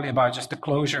probably about just the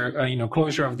closure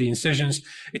of the incisions.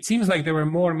 It seems like there were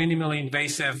more minimally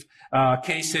invasive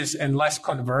cases and less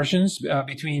conversions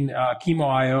between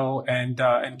chemo-IO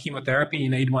and chemotherapy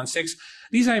in 816.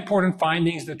 These are important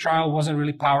findings. The trial wasn't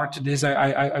really powered to this.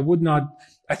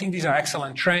 I think these are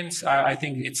excellent trends. I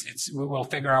think we'll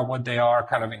figure out what they are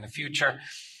kind of in the future.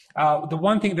 The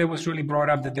one thing that was really brought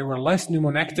up that there were less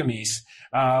pneumonectomies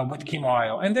with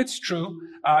chemo-IO, and that's true.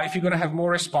 If you're going to have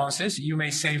more responses, you may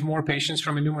save more patients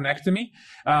from a pneumonectomy.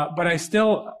 But I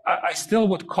still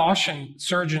would caution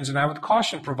surgeons and I would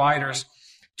caution providers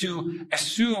to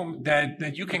assume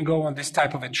that you can go on this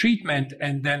type of a treatment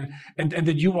and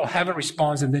that you will have a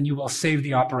response and then you will save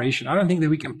the operation. I don't think that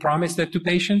we can promise that to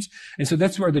patients. And so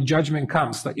that's where the judgment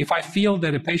comes. Like if I feel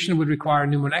that a patient would require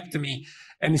pneumonectomy,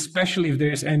 and especially if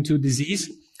there's N2 disease,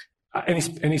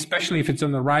 and especially if it's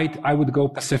on the right, I would go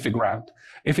Pacific route.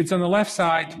 If it's on the left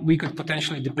side, we could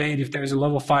potentially debate if there's a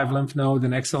level 5 lymph node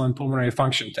and excellent pulmonary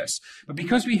function test. But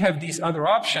because we have these other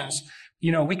options,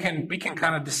 we can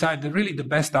kind of decide that really the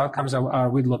best outcomes are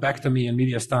with lobectomy and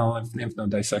mediastinal lymph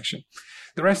node dissection.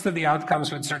 The rest of the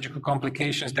outcomes with surgical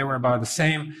complications, they were about the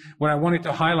same. What I wanted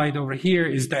to highlight over here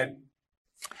is that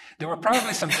there were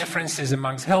probably some differences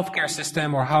amongst healthcare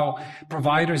system or how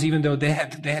providers, even though they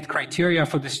had criteria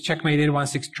for this Checkmate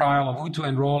 816 trial of who to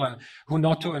enroll and who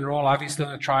not to enroll, obviously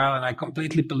in the trial, and I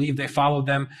completely believe they followed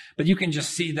them. But you can just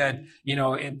see that,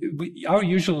 our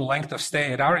usual length of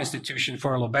stay at our institution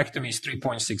for a lobectomy is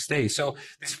 3.6 days. So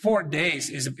this 4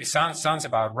 days sounds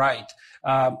about right.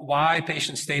 Why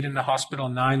patients stayed in the hospital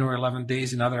 9 or 11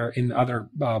 days in other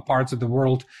parts of the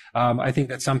world, I think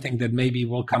that's something that maybe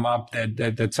will come up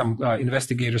that some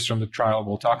investigators from the trial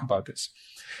will talk about this.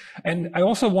 And I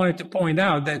also wanted to point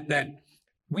out that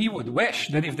we would wish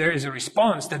that if there is a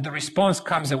response, that the response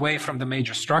comes away from the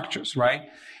major structures, right?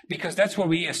 Because that's what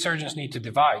we as surgeons need to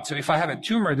divide. So if I have a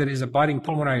tumor that is a budding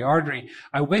pulmonary artery,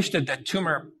 I wish that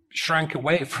tumor shrank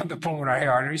away from the pulmonary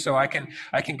artery so I can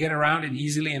get around it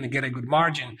easily and get a good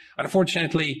margin.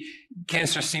 Unfortunately,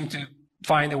 cancers seem to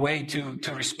find a way to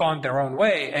respond their own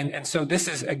way. And so this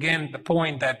is, again, the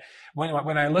point that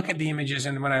when I look at the images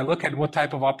and when I look at what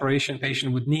type of operation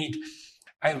patient would need,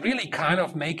 I really kind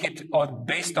of make it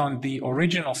based on the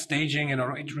original staging and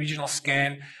original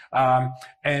scan.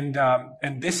 And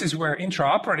this is where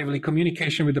intraoperatively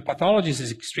communication with the pathologist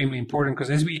is extremely important, because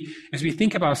as we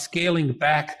think about scaling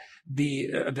back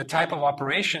the type of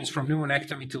operations from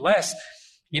pneumonectomy to less,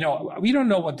 we don't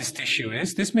know what this tissue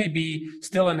is. This may be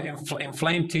still an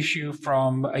inflamed tissue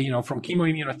from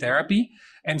chemoimmunotherapy.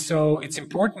 And so it's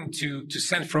important to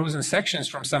send frozen sections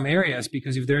from some areas,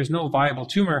 because if there is no viable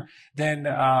tumor, then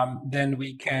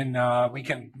we can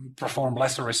perform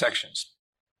lesser resections.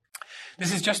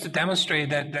 This is just to demonstrate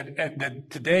that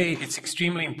today it's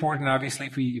extremely important. Obviously,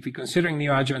 if we're considering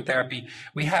neoadjuvant therapy,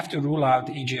 we have to rule out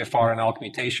EGFR and ALK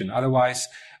mutation. Otherwise,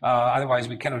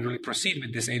 we cannot really proceed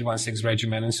with this 816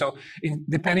 regimen. And so,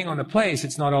 depending on the place,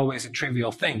 it's not always a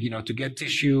trivial thing. To get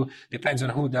tissue depends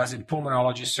on who does it: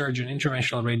 pulmonologist, surgeon,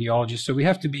 interventional radiologist. So we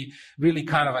have to be really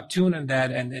kind of attuned in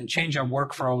that and change our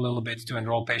workflow a little bit to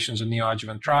enroll patients in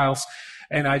neoadjuvant trials.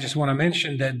 And I just want to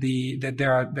mention that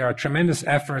there are tremendous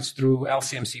efforts through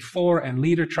LCMC4 and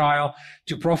LEADER trial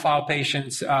to profile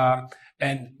patients.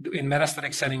 And in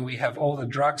metastatic setting, we have all the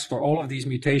drugs for all of these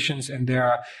mutations, and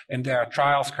there are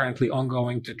trials currently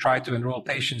ongoing to try to enroll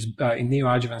patients in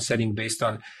neoadjuvant setting based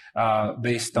on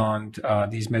these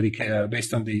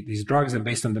drugs and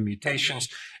based on the mutations.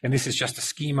 And this is just a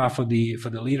schema for the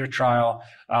LEADER trial,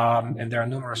 and there are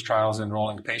numerous trials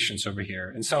enrolling patients over here.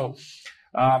 And so,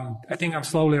 I think I'm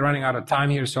slowly running out of time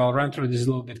here, so I'll run through this a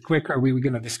little bit quicker. We were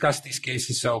going to discuss these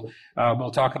cases, so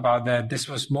we'll talk about that. This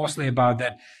was mostly about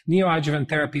that neoadjuvant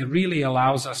therapy really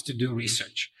allows us to do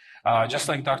research. Just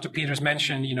like Dr. Peters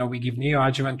mentioned, we give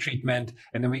neoadjuvant treatment,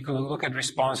 and then we can look at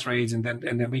response rates, and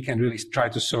then we can really try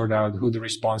to sort out who the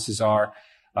responses are.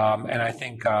 And I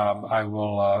think I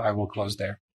will close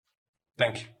there.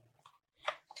 Thank you.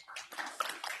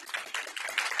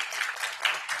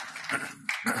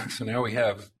 So now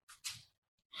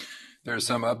there are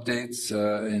some updates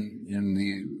in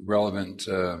the relevant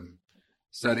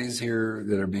studies here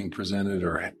that are being presented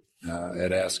or at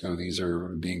ASCO. These are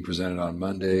being presented on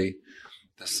Monday.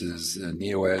 This is a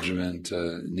neoadjuvant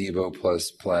Nivo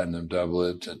plus platinum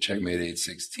doublet, a Checkmate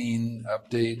 816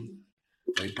 update,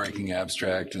 late-breaking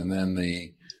abstract, and then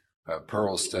the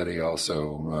Pearl study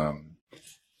also,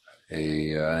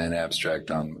 an abstract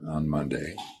on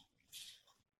Monday.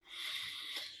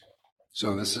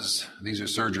 So these are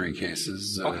surgery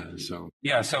cases. Okay. So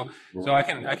I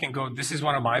can go. This is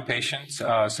one of my patients.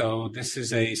 So this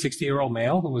is a 60-year-old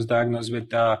male who was diagnosed with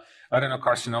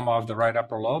adenocarcinoma of the right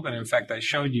upper lobe. And in fact, I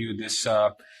showed you this.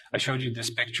 I showed you this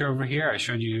picture over here. I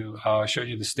showed you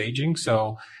the staging.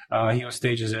 So he was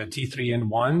staged as a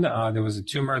T3N1. There was a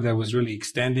tumor that was really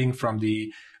extending from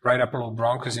the right upper lobe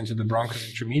bronchus into the bronchus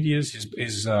intermedius.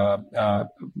 His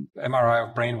MRI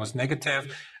of brain was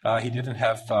negative. He didn't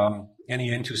have any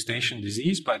N2 station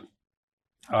disease, but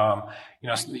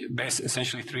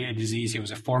essentially 3A disease. He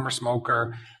was a former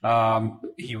smoker.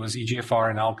 He was EGFR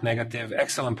and ALK negative.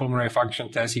 Excellent pulmonary function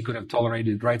test. He could have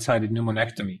tolerated right-sided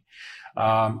pneumonectomy.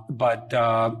 But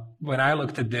when I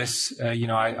looked at this,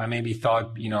 I maybe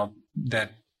thought,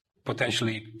 that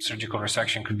potentially surgical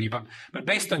resection could be, but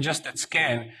based on just that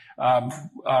scan,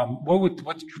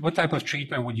 what type of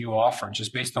treatment would you offer,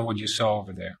 just based on what you saw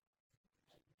over there?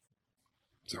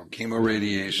 So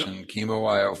chemoradiation,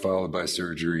 chemo-IO followed by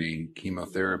surgery,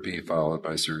 chemotherapy followed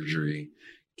by surgery,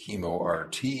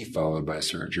 chemo-RT followed by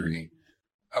surgery,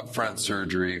 upfront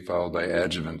surgery followed by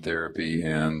adjuvant therapy,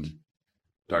 and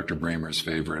Dr. Bramer's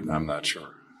favorite, I'm not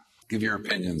sure. Give your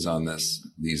opinions on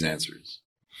these answers.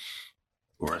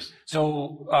 Boris?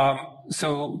 So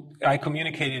I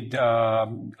communicated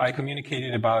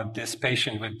about this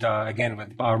patient with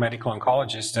our medical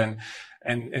oncologist,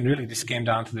 and really this came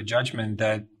down to the judgment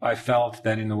that I felt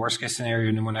that in the worst case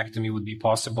scenario, pneumonectomy would be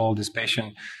possible. This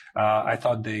patient, I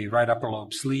thought the right upper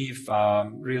lobe sleeve,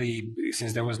 really,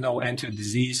 since there was no N2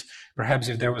 disease, perhaps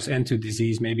if there was N2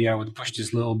 disease, maybe I would push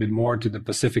this a little bit more to the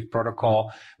Pacific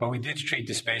protocol. But we did treat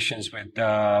these patients with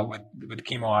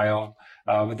chemo IO,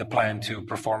 with the plan to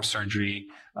perform surgery.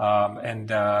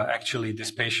 Actually,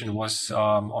 this patient was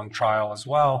on trial as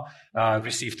well,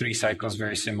 received 3 cycles,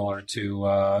 very similar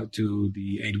to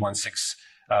the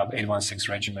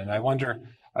 816 regimen. I wonder.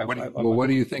 What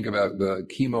do you think about the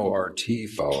chemo RT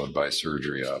followed by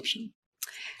surgery option?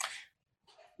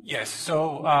 Yes.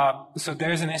 So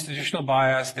there's an institutional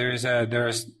bias.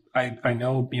 I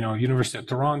know, University of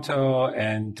Toronto,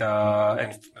 and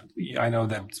I know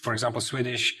that, for example,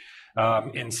 Swedish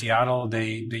in Seattle,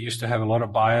 they used to have a lot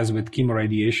of bias with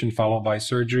chemoradiation followed by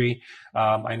surgery.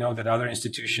 I know that other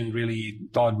institutions really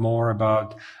thought more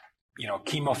about,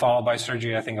 chemo followed by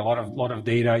surgery. I think a lot of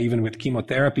data, even with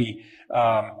chemotherapy,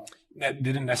 that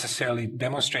didn't necessarily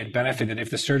demonstrate benefit. That if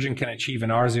the surgeon can achieve an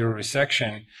R0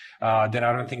 resection, then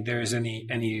I don't think there is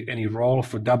any role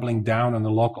for doubling down on the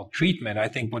local treatment. I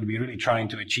think what we're really trying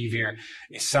to achieve here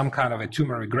is some kind of a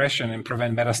tumor regression and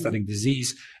prevent metastatic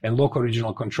disease, and local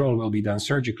regional control will be done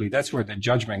surgically. That's where the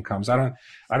judgment comes. I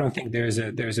don't think there's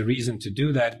a reason to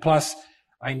do that. Plus,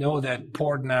 I know that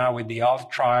PORT now with the ALT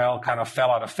trial kind of fell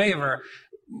out of favor,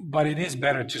 but it is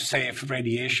better to save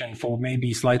radiation for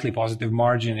maybe slightly positive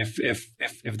margin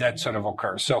if that sort of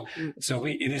occurs. So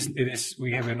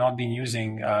we have not been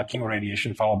using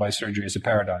chemoradiation followed by surgery as a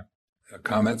paradigm.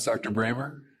 Comments, Dr.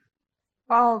 Bramer?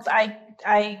 Well,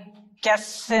 I guess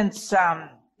since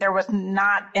there was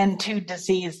not N2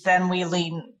 disease, then we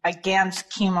lean against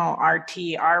chemo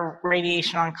RT. Our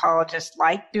radiation oncologists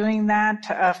like doing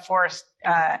that for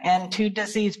N2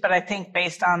 disease, but I think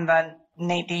based on the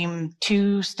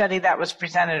NADIM-2 study that was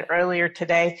presented earlier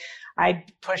today,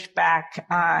 I'd push back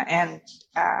and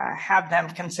have them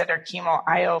consider chemo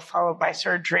IO followed by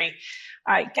surgery.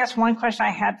 I guess one question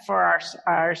I had for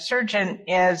our surgeon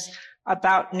is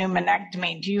about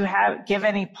pneumonectomy. Do you give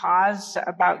any pause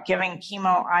about giving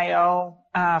chemo IO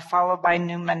followed by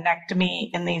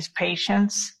pneumonectomy in these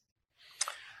patients?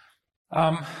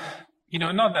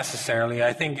 Not necessarily.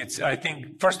 I think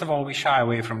first of all, we shy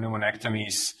away from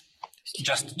pneumonectomies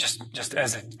just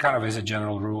as a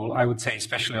general rule. I would say,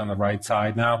 especially on the right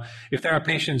side. Now, if there are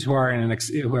patients who are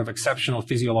who have exceptional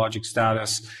physiologic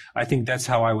status, I think that's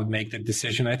how I would make the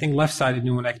decision. I think left-sided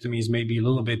pneumonectomies may be a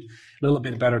little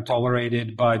bit better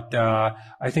tolerated, but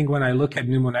I think when I look at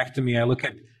pneumonectomy, I look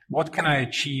at what can I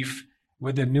achieve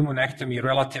with the pneumonectomy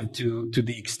relative to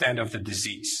the extent of the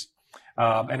disease.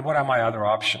 And what are my other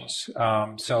options?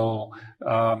 But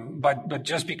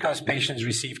just because patients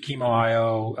receive chemo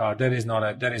IO, that is not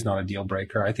a deal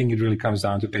breaker. I think it really comes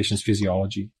down to patient's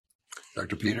physiology.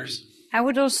 Dr. Peters? I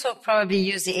would also probably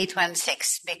use the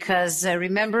 816 because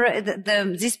remember,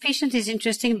 this patient is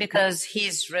interesting because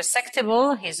he's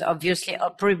resectable. He's obviously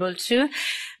operable too,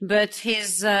 but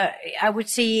I would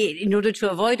say in order to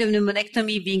avoid a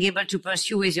pneumonectomy, being able to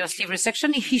pursue with your sleeve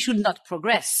resection, he should not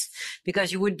progress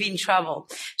because you would be in trouble.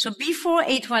 So before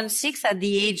 816, at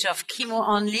the age of chemo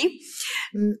only,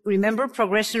 remember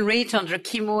progression rate under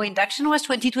chemo induction was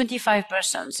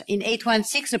 20-25%. In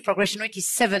 816, the progression rate is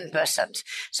 7%.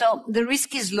 So the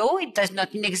risk is low. It does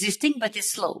not inexisting, but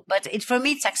it's low. But for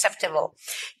me, it's acceptable.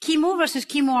 Chemo versus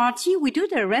chemo RT, we do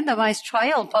the randomized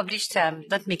trial published,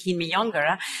 not making me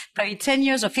younger, probably 10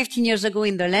 years or 15 years ago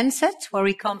in the Lancet, where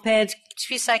we compared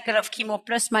 3 cycles of chemo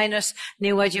plus minus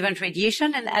neoadjuvant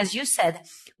radiation. And as you said,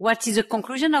 what is the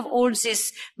conclusion of all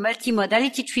this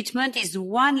multimodality treatment is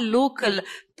one local,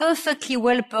 perfectly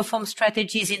well-performed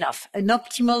strategy is enough. An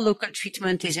optimal local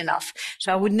treatment is enough.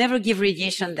 So I would never give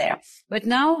radiation there. But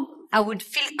now I would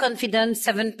feel confident,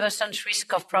 7%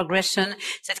 risk of progression,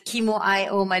 that chemo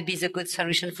IO might be the good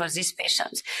solution for these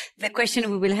patients. The question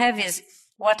we will have is,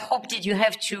 what hope did you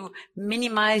have to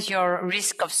minimize your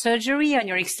risk of surgery and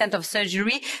your extent of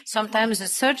surgery? Sometimes the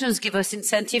surgeons give us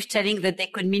incentive telling that they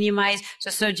could minimize the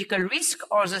surgical risk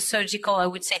or the surgical, I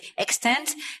would say,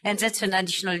 extent. And that's an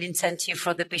additional incentive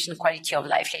for the patient quality of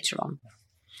life later on.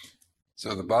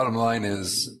 So the bottom line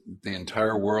is the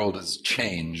entire world has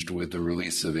changed with the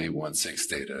release of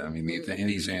 816 data. I mean,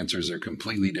 these answers are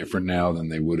completely different now than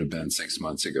they would have been 6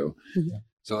 months ago. Mm-hmm.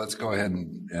 So let's go ahead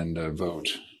and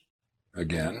vote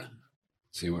again,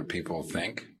 see what people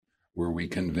think. Were we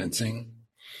convincing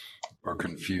or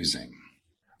confusing?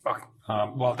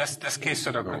 Well, this case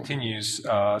sort of continues.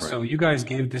 So you guys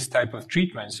gave this type of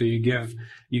treatment. So you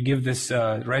give this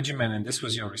regimen, and this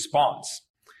was your response.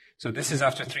 So this is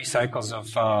after 3 cycles of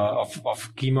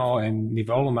chemo and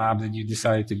nivolumab that you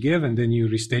decided to give, and then you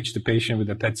restage the patient with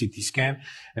a PET-CT scan,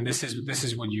 and this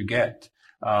is what you get.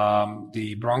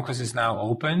 The bronchus is now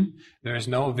open. There is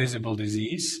no visible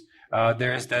disease.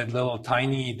 There is this little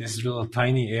tiny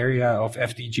area of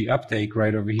FDG uptake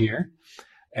right over here.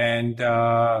 And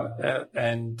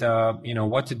you know,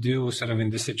 what to do sort of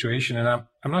in this situation. And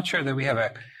I'm not sure that we have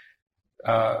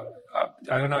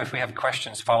I don't know if we have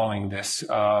questions following this,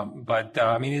 but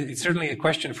I mean, it's certainly a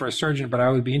question for a surgeon, but I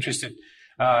would be interested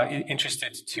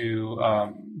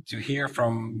to hear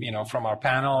from, you know, from our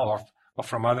panel or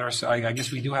from others. I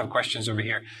guess we do have questions over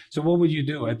here. So what would you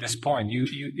do at this point?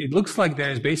 It looks like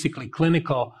there is basically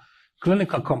clinical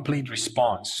complete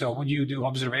response. So would you do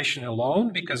observation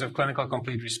alone because of clinical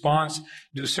complete response,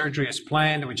 do surgery as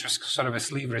planned, which was sort of a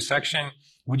sleeve resection?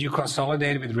 Would you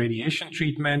consolidate with radiation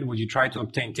treatment? Would you try to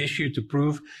obtain tissue to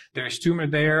prove there is tumor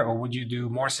there? Or would you do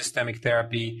more systemic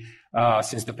therapy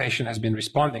since the patient has been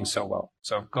responding so well?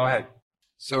 So go ahead.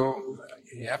 So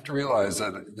you have to realize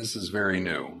that this is very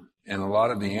new. And a lot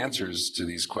of the answers to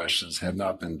these questions have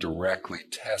not been directly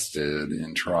tested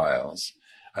in trials.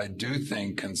 I do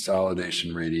think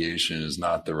consolidation radiation is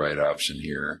not the right option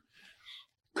here.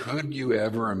 Could you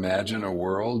ever imagine a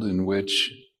world in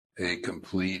which a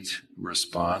complete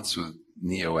response with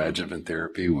neoadjuvant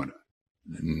therapy would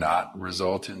not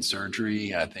result in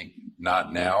surgery? I think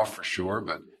not now for sure,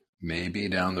 but maybe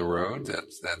down the road.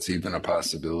 That's even a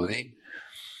possibility.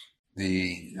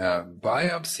 The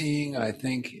biopsying, I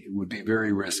think, would be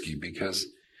very risky because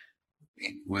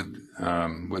with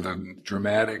a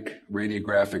dramatic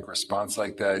radiographic response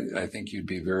like that, I think you'd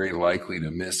be very likely to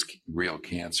miss real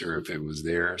cancer if it was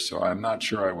there. So I'm not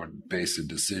sure I would base a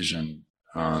decision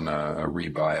on a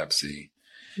rebiopsy.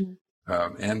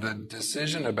 And the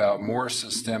decision about more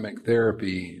systemic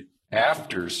therapy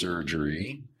after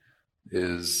surgery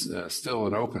is still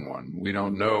an open one. We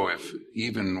don't know if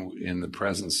even in the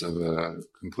presence of a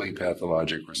complete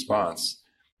pathologic response,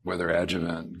 whether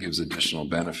adjuvant gives additional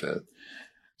benefit.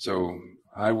 So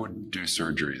I would do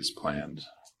surgery as planned.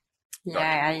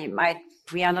 Yeah,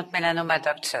 we are not melanoma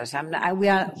doctors.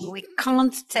 We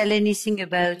can't tell anything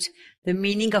about the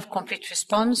meaning of complete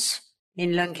response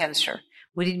in lung cancer.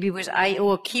 Would it be with IO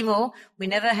or chemo? We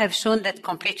never have shown that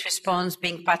complete response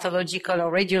being pathological or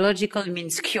radiological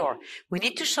means cure. We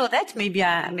need to show that. Maybe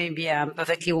I'm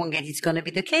perfectly wrong and it's going to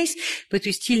be the case, but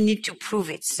we still need to prove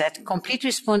it, that complete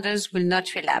responders will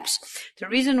not relapse. The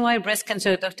reason why breast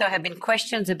cancer doctors have been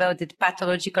questions about the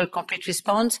pathological complete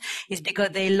response is because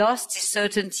they lost the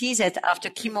certainty that after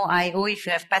chemo IO, if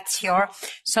you have PAT-CR,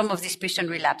 some of these patients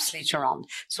relapse later on.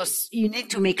 So you need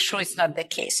to make sure it's not the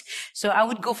case. So I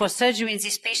would go for surgery in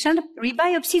this patient.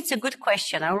 Rebiopsy, it's a good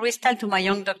question. I always tell to my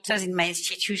young doctors in my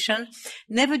institution,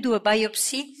 never do a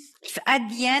biopsy if at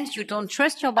the end you don't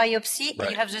trust your biopsy, right,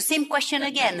 and you have the same question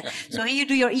again. So here you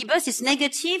do your EBUS, it's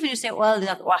negative, and you say, well,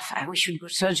 we should go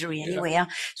surgery anyway. Yeah.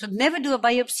 So never do a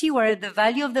biopsy where the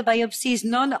value of the biopsy is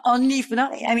not only, you do a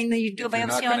biopsy only. If you're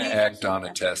not going to act on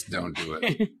a test, don't do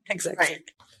it. Exactly.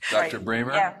 Right. Dr.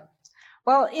 Bramer? Yeah.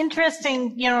 Well,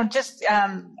 interesting, just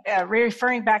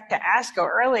referring back to ASCO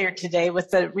earlier today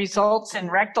with the results in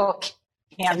rectal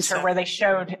cancer where they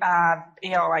showed,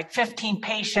 15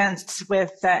 patients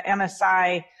with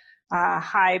MSI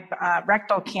high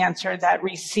rectal cancer that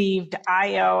received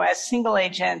IO as single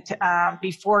agent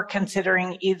before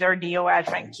considering either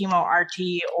neoadjuvant chemo,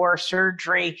 RT, or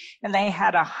surgery, and they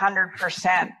had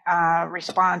 100%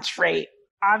 response rate.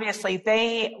 Obviously,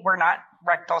 they were not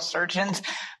rectal surgeons,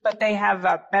 but they have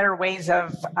better ways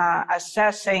of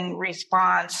assessing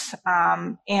response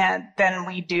and than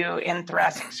we do in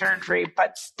thoracic surgery.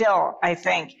 But still, I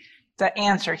think the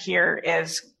answer here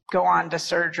is go on to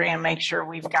surgery and make sure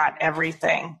we've got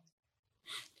everything.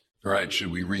 All right.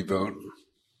 Should we revote?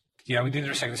 Yeah, we did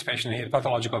resect this patient. He had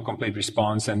pathological complete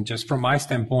response. And just from my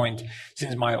standpoint,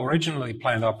 since my originally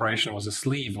planned operation was a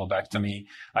sleeve lobectomy,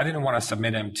 I didn't want to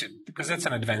submit him to, because that's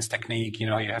an advanced technique. You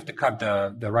have to cut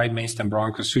the right mainstem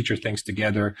bronchus, suture things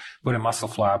together, put a muscle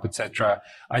flap, etc.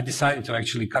 I decided to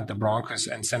actually cut the bronchus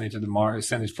and send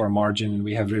it for a margin. And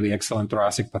we have really excellent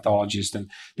thoracic pathologists, and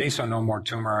they saw no more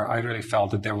tumor. I really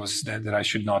felt that that I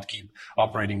should not keep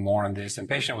operating more on this. And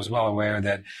patient was well aware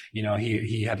that,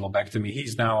 he had lobectomy.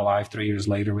 He's now alive 3 years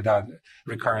later without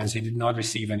recurrence. He did not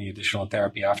receive any additional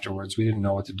therapy afterwards. We didn't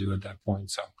know what to do at that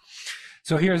point. So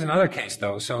So here's another case,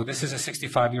 though. So this is a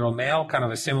 65-year-old male, kind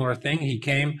of a similar thing. He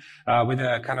came with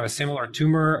a kind of a similar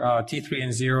tumor, T3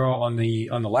 and 0 on the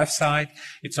left side.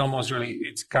 It's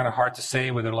it's kind of hard to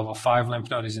say whether level 5 lymph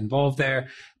node is involved there,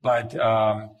 but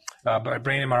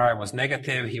brain MRI was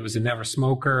negative. He was a never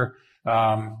smoker.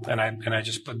 And I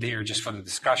just put there just for the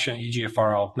discussion,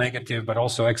 EGFR negative, but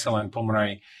also excellent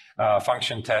pulmonary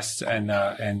function tests and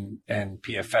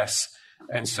PFS.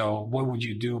 And so what would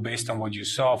you do based on what you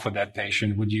saw for that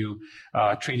patient? Would you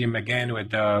treat him again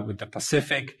with the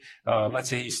Pacific? Let's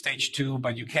say he's stage 2,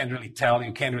 but you can't really tell.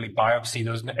 You can't really biopsy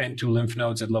those N2 lymph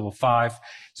nodes at level 5.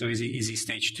 So is he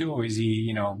stage 2 or is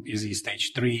he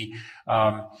stage 3?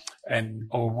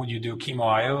 Or would you do chemo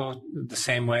IO the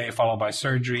same way followed by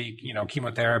surgery,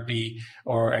 chemotherapy,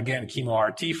 or again, chemo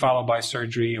RT followed by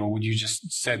surgery? Or would you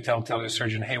just tell the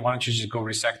surgeon, hey, why don't you just go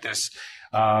resect this?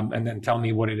 And then tell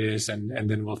me what it is, and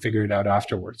then we'll figure it out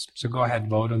afterwards. So go ahead,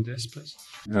 vote on this, please.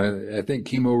 I think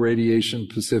chemoradiation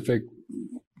Pacific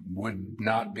would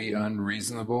not be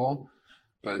unreasonable,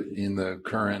 but in the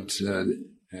current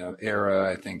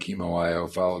era, I think chemo IO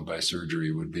followed by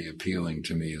surgery would be appealing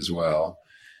to me as well.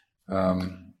 I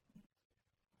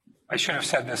should have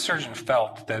said the surgeon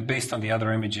felt that based on the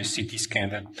other images, CT scan,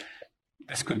 that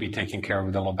this could be taken care of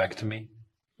with a lobectomy.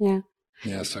 Yeah.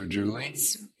 Yeah, so Julie?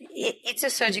 It's a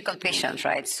surgical patient,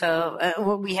 right? So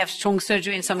we have strong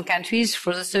surgery in some countries.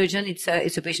 For the surgeon, it's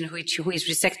a patient who is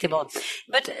resectable.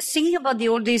 But thinking about the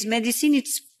old days medicine,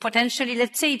 it's potentially,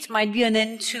 let's say it might be an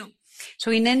N2.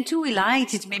 So in N2, we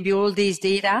liked, it may be old days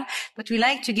data, but we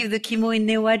like to give the chemo in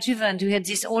neoadjuvant. We had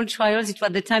these old trials. It was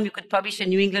at the time you could publish in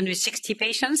New England with 60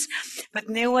 patients, but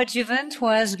neoadjuvant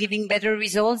was giving better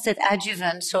results than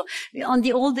adjuvant. So on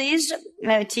the old days,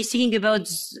 thinking about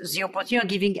the opportunity of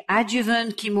giving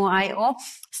adjuvant chemo IO,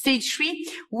 stage 3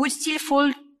 would still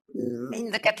fall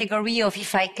in the category of,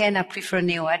 if I can, I prefer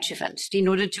neoadjuvant in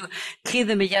order to clear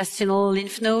the mediastinal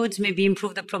lymph nodes, maybe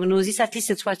improve the prognosis. At least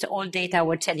that's what all data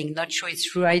were telling. Not sure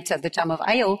it's right at the time of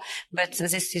IO, but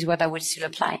this is what I would still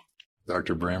apply.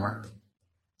 Dr. Brammer?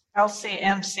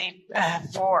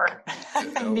 LCMC4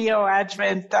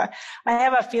 neoadjuvant. I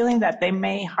have a feeling that they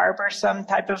may harbor some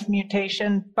type of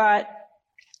mutation,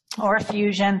 or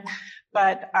fusion,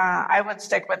 but I would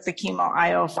stick with the chemo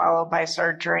IO followed by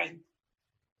surgery.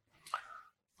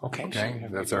 Okay.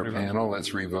 That's our panel.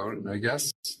 Let's revote, I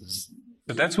guess.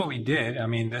 But that's what we did. I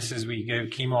mean, we gave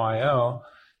chemo IO,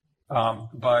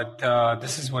 but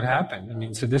this is what happened. I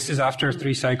mean, so this is after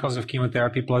 3 cycles of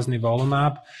chemotherapy plus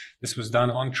nivolumab. This was done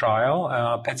on trial.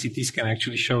 PET-CT scan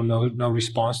actually showed no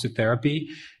response to therapy.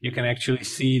 You can actually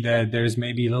see that there's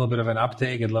maybe a little bit of an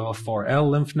uptake at level 4L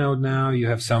lymph node now. You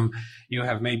have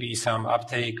maybe some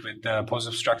uptake with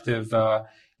post-obstructive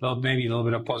maybe a little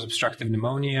bit of post-obstructive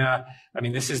pneumonia. I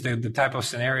mean, this is the type of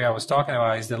scenario I was talking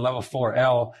about, is the level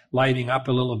 4L lighting up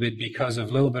a little bit because of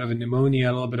a little bit of a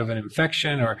pneumonia, a little bit of an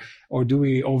infection, or do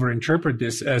we overinterpret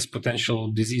this as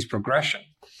potential disease progression?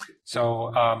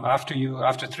 So after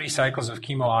 3 cycles of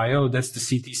chemo IO, that's the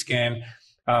CT scan.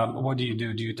 What do?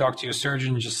 Do you talk to your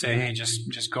surgeon and just say, hey,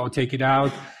 just go take it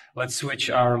out. Let's switch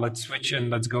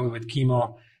and let's go with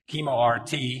chemo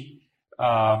RT.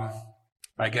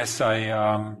 I guess I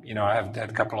have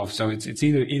had a couple of, so it's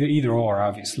either or,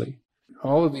 obviously.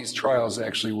 All of these trials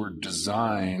actually were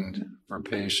designed for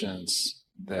patients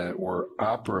that were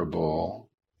operable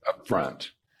up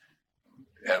front,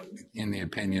 in the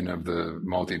opinion of the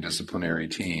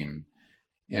multidisciplinary team.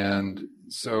 And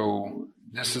so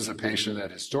this is a patient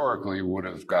that historically would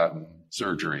have gotten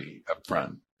surgery up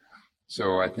front.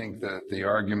 So I think that the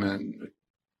argument,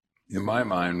 in my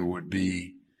mind, would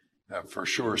be for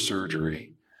sure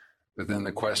surgery, but then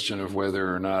the question of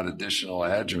whether or not additional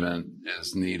adjuvant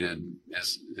is needed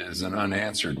is an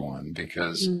unanswered one,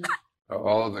 because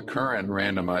all of the current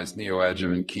randomized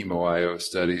neoadjuvant chemo IO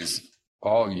studies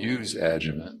all use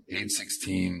adjuvant.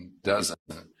 816 doesn't,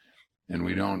 and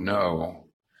we don't know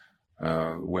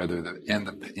whether in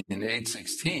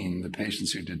 816 the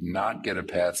patients who did not get a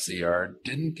PATH CR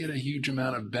didn't get a huge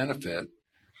amount of benefit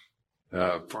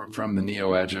from the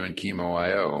neoadjuvant chemo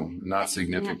IO, not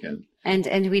significant. Yeah.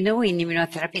 And we know in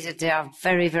immunotherapy that there are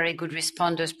very, very good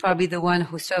responders, probably the one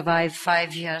who survived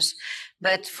 5 years.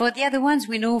 But for the other ones,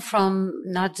 we know from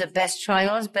not the best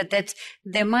trials, but that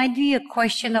there might be a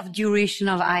question of duration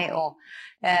of IO.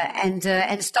 And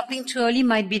stopping too early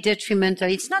might be detrimental.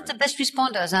 It's not the best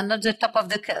responders and not the top of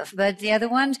the curve, but the other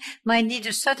ones might need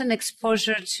a certain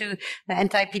exposure to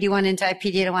anti-PD-1,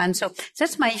 anti-PD-L1. So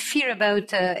that's my fear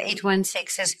about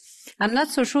 816 is I'm not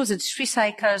so sure that 3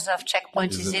 cycles of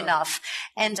checkpoint is enough.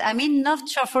 And I mean, not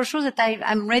sure for sure that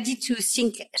I'm ready to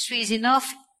think 3 is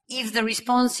enough if the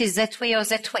response is that way or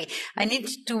that way. I need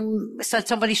to, so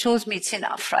somebody shows me it's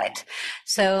enough, right?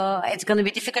 So it's going to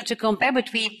be difficult to compare, but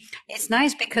it's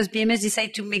nice because BMS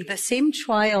decided to make the same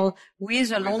trial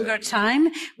with a longer time,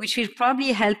 which will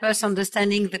probably help us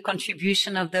understanding the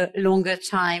contribution of the longer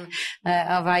time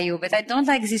of IO. But I don't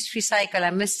like this 3 cycle.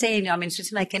 I must say, I mean,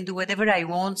 certainly I can do whatever I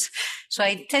want. So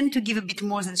I tend to give a bit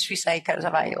more than 3 cycles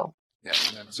of IO. Yeah,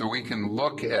 so we can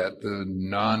look at the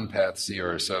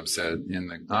non-PATH-CR subset in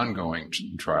the ongoing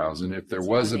trials, and if there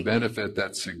was a benefit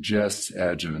that suggests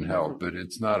adjuvant help, but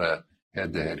it's not a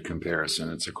head-to-head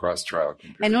comparison, it's a cross-trial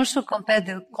comparison. And also compare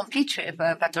the complete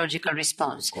pathological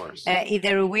response. Of course. Is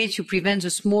there a way to prevent a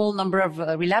small number of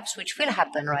relapse, which will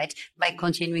happen, right, by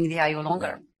continuing the IO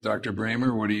longer? Dr.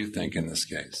 Bramer, what do you think in this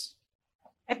case?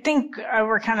 I think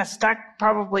we're kind of stuck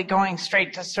probably going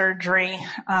straight to surgery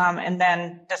and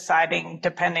then deciding,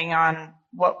 depending on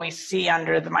what we see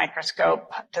under the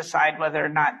microscope, decide whether or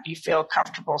not you feel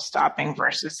comfortable stopping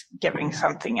versus giving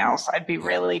something else. I'd be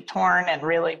really torn and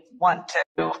really want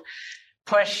to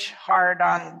push hard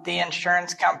on the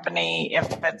insurance company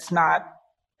if it's not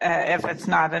an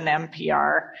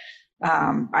MPR.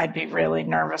 I'd be really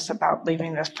nervous about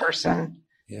leaving this person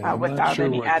without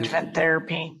any adjuvant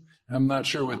therapy. I'm not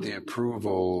sure what the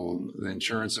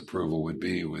insurance approval would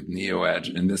be with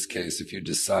neoadjuvant. In this case, if you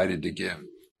decided to give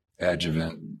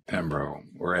adjuvant Pembro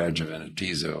or adjuvant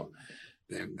Atezo,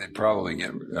 they'd probably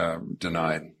get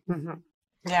denied. Mm-hmm.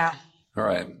 Yeah. All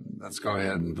right, let's go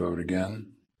ahead and vote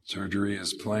again. Surgery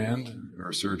is planned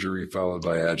or surgery followed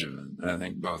by adjuvant? I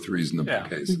think both reasonable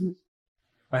cases. Mm-hmm.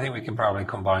 I think we can probably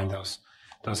combine those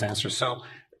answers.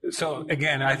 So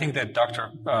again, I think that Dr.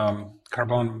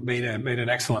 Carbone made an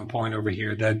excellent point over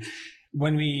here that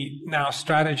when we now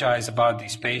strategize about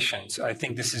these patients, I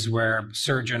think this is where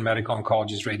surgeon, medical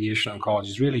oncologists, radiation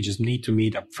oncologists really just need to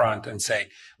meet up front and say,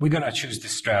 we're going to choose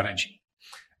this strategy.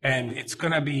 And it's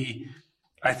going to be,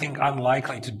 I think,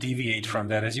 unlikely to deviate from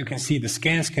that. As you can see, the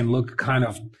scans can look kind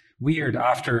of weird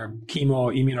after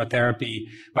chemo, immunotherapy.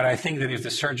 But I think that if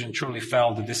the surgeon truly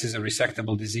felt that this is a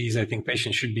resectable disease, I think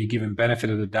patients should be given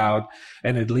benefit of the doubt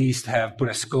and at least have put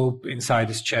a scope inside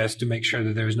his chest to make sure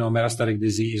that there's no metastatic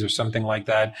disease or something like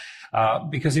that.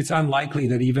 Because it's unlikely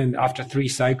that even after 3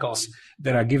 cycles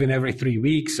that are given every 3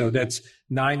 weeks, so that's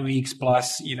 9 weeks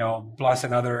plus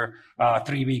another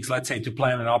 3 weeks, let's say, to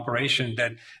plan an operation,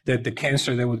 that the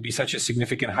cancer, there would be such a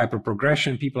significant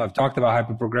hyperprogression. People have talked about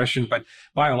hyperprogression, but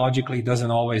biologically it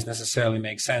doesn't always necessarily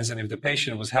make sense. And if the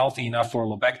patient was healthy enough for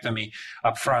lobectomy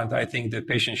up front, I think the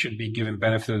patient should be given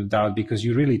benefit of the doubt because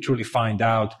you really truly find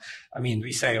out. I mean,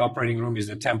 we say operating room is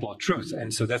the temple of truth.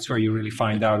 And so that's where you really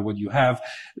find out what you have.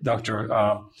 Dr.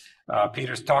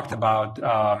 Peters talked about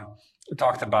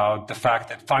the fact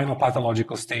that final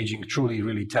pathological staging truly,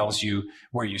 really tells you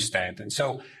where you stand. And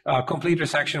so complete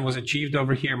resection was achieved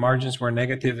over here. Margins were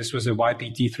negative. This was a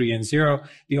YPT 3 and 0.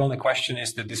 The only question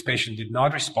is that this patient did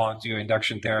not respond to your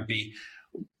induction therapy.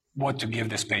 What to give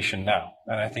this patient now?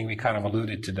 And I think we kind of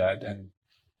alluded to that. And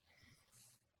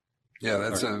yeah,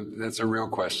 that's a real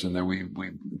question that we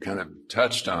kind of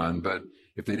touched on. But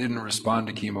if they didn't respond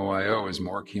to chemo IO, is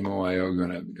more chemo IO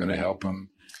going to help them?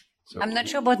 So, I'm not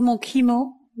sure about more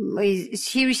chemo.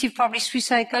 He received probably 3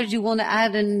 cycles. You want to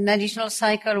add an additional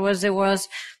cycle where there was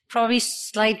probably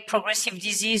slight progressive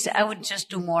disease? I would just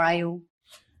do more IO.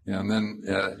 Yeah, and then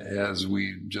as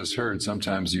we just heard,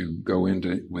 sometimes you go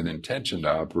into with intention to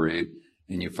operate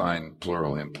and you find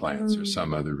pleural implants or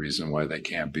some other reason why they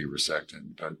can't be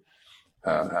resected. But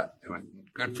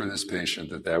good for this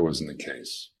patient that wasn't the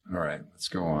case. All right, let's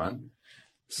go on.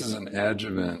 This is an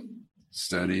adjuvant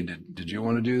study. Did you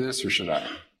want to do this or should I?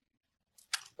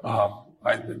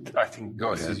 I think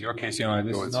go this ahead. is your case.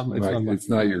 It's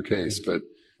not your case, but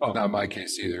not my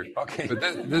case either. Okay.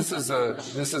 But this is a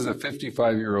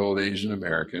 55-year-old Asian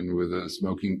American with a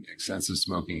extensive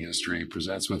smoking history,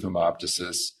 presents with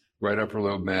hemoptysis, right upper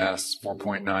lobe mass,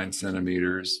 4.9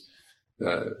 centimeters,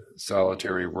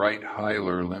 solitary right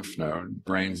hilar lymph node,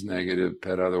 brain's negative,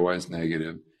 PET otherwise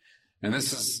negative. And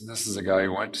this is a guy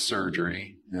who went to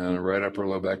surgery, and a right upper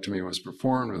lobectomy was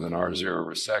performed with an R0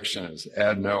 resection. It was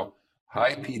adeno,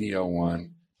 high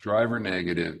PD-L1, driver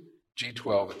negative,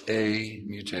 G12A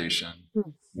mutation,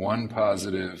 1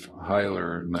 positive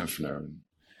hilar lymph node.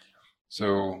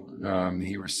 So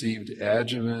he received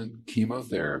adjuvant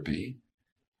chemotherapy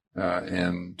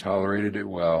and tolerated it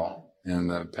well, and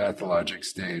the pathologic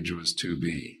stage was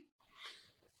 2B.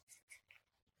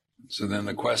 So then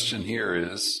the question here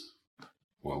is,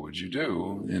 what would you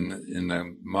do in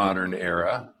the modern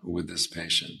era with this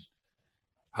patient?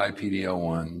 High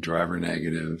PD-L1, driver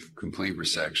negative, complete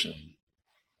resection.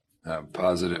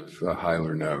 positive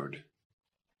Hyler node.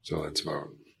 So let's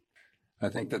vote. I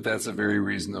think that that's a very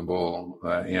reasonable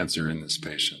answer in this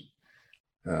patient.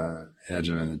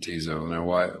 Adjuvant atezo. Now,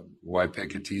 why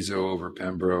pick atezo over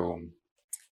pembro?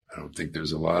 I don't think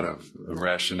there's a lot of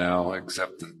rationale,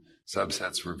 except the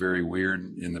subsets were very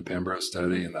weird in the pembro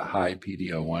study, and the high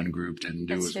PD-L1 group didn't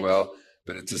do as well.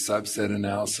 But it's a subset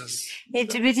analysis.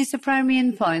 It's a primary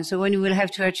endpoint. So when you will have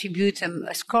to attribute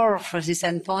a score for this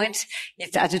endpoint,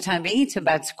 at the time being, it's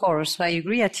about score. So I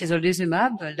agree,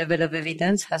 atezolizumab, level of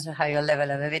evidence has a higher level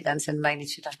of evidence and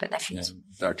magnitude of benefit. Yeah.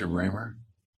 Dr. Bramer?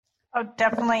 Oh,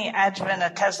 definitely adjuvant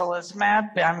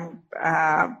atezolizumab.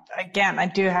 Again, I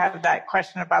do have that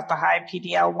question about the high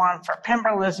PD-L1 for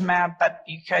pembrolizumab, but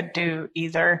you could do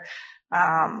either,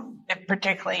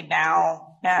 particularly now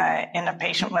in a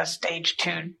patient with stage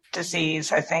 2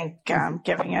 disease. I think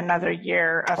giving another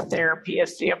year of therapy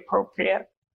is the appropriate.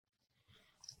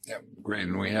 Yeah, great.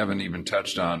 And we haven't even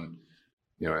touched on,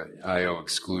 IO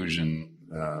exclusion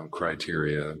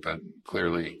criteria, but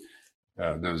clearly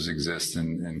those exist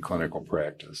in clinical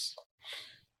practice.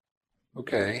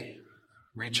 Okay,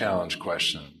 re-challenge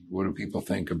question. What do people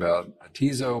think about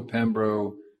atezo,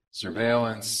 pembro,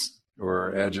 surveillance, or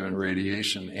adjuvant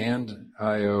radiation and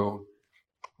IO,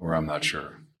 or I'm not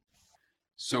sure.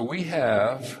 So we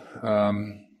have a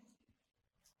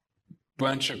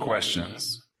bunch of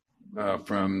questions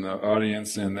from the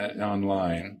audience and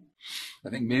online. I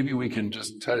think maybe we can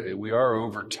just we are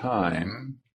over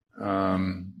time,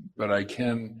 but I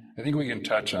think we can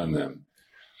touch on them.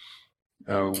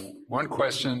 One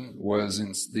question was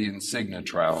in the INSIGNA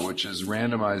trial, which is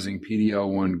randomizing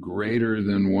PD-L1 greater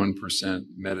than 1%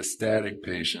 metastatic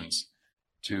patients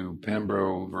to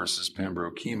pembro versus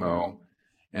pembro chemo.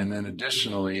 And then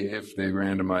additionally, if they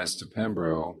randomize to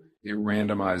pembro, it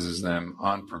randomizes them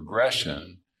on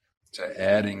progression to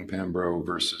adding chemo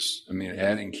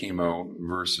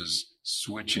versus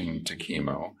switching to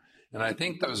chemo. And I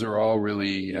think those are all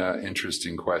really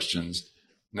interesting questions.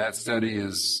 And that study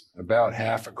is about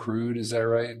half accrued, is that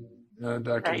right,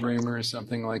 Dr. Right. Bramer, or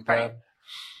something like that?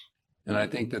 And I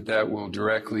think that will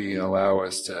directly allow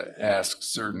us to ask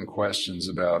certain questions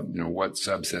about, what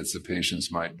subsets of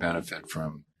patients might benefit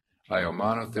from IO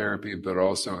monotherapy, but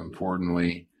also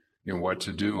importantly, what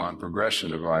to do on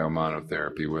progression of IO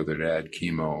monotherapy, whether to add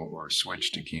chemo or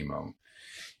switch to chemo.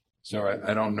 So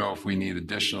I don't know if we need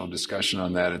additional discussion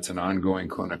on that. It's an ongoing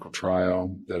clinical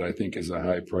trial that I think is a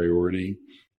high priority.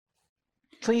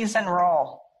 Please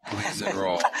enroll. Please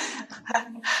enroll.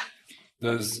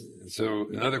 So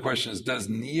another question is, does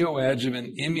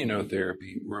neoadjuvant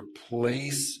immunotherapy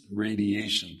replace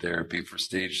radiation therapy for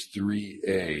stage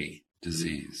 3A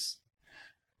disease?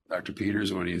 Dr.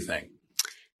 Peters, what do you think?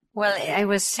 Well, I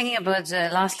was thinking about the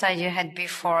last slide you had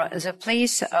before, the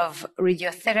place of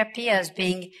radiotherapy as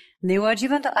being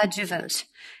neoadjuvant or adjuvant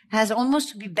has almost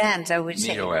to be banned, I would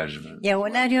say. Neoadjuvant. Yeah, well,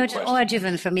 neoadjuvant or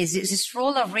adjuvant for me. This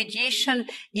role of radiation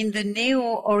in the neo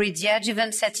or the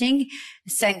adjuvant setting,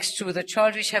 thanks to the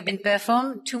trials which have been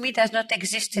performed, to me does not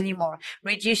exist anymore.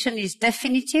 Radiation is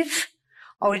definitive,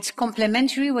 or it's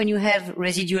complementary when you have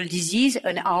residual disease,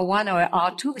 an R1 or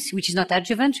R2, which is not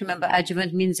adjuvant. Remember,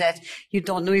 adjuvant means that you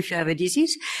don't know if you have a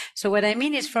disease. So what I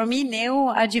mean is, for me,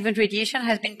 neoadjuvant radiation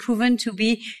has been proven to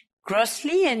be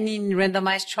grossly and in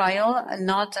randomized trial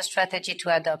not a strategy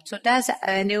to adopt. So does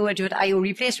neoadjuvant IO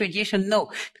replace radiation?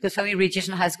 No, because for me,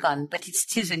 radiation has gone, but it's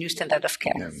still the new standard of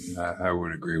care. Yeah, I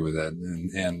would agree with that.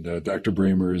 And Dr.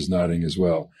 Bramer is nodding as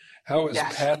well. How is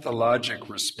pathologic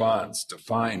response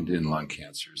defined in lung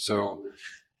cancer? So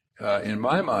in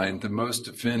my mind, the most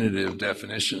definitive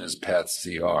definition is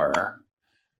PathCR,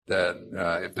 that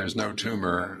if there's no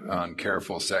tumor on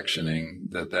careful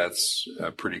sectioning, that's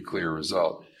a pretty clear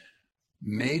result.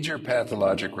 Major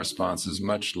pathologic response is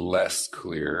much less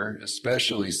clear,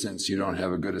 especially since you don't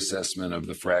have a good assessment of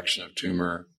the fraction of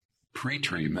tumor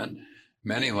pre-treatment.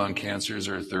 Many lung cancers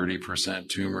are 30%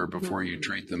 tumor before you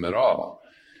treat them at all.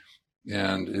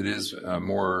 And it is a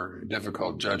more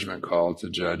difficult judgment call to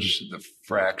judge the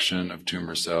fraction of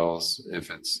tumor cells if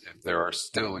there are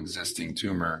still existing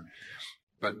tumor.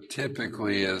 But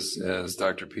typically, as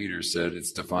Dr. Peters said,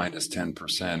 it's defined as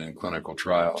 10% in clinical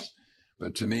trials.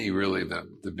 But to me, really,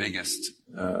 the biggest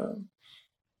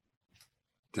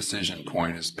decision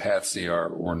point is PathCR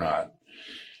or not.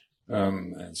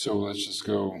 And so let's just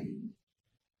go.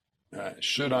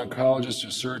 Should oncologists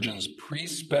or surgeons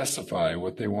pre-specify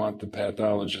what they want the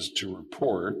pathologist to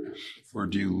report, or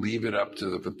do you leave it up to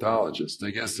the pathologist?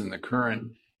 I guess in the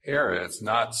current era, it's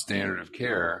not standard of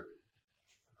care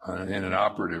in an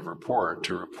operative report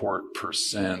to report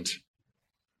percent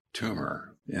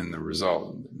tumor. in the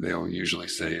result. They'll usually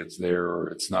say it's there or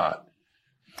it's not.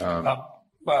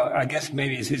 Well, I guess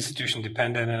maybe it's institution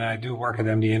dependent, and I do work at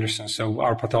MD Anderson, so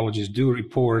our pathologists do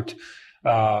report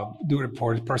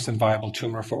percent viable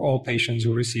tumor for all patients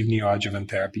who receive neoadjuvant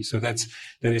therapy. So that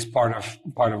is part of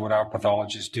what our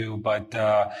pathologists do. But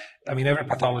every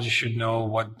pathologist should know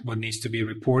what needs to be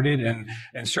reported,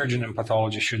 and surgeon and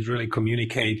pathologist should really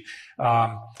communicate.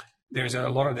 There's a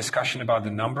lot of discussion about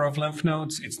the number of lymph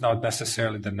nodes. It's not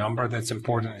necessarily the number that's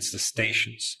important, it's the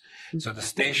stations. So the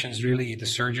stations, really, the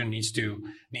surgeon needs to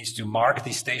mark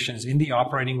these stations in the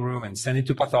operating room and send it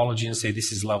to pathology and say,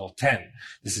 this is level 10,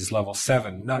 this is level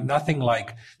 7. Nothing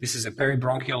like this is a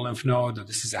peribronchial lymph node or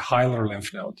this is a hilar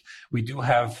lymph node. We do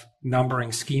have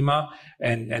numbering schema,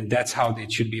 and that's how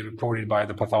it should be reported by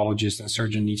the pathologist, and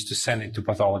surgeon needs to send it to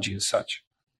pathology as such.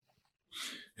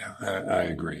 Yeah, I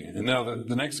agree. And now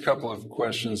the next couple of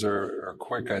questions are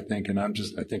quick, I think, and I'm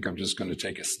just going to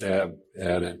take a stab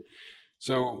at it.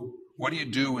 So, what do you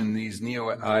do when these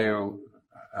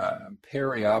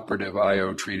perioperative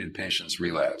IO treated patients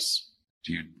relapse?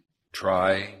 Do you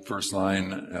try first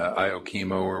line IO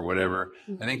chemo or whatever?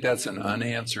 I think that's an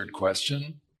unanswered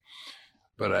question.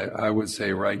 But I would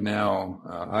say right now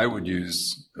I would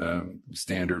use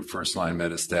standard first line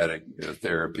metastatic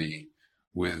therapy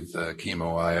with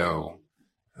chemo IO.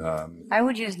 I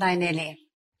would use 9LA.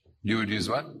 You would use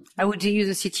what? I would use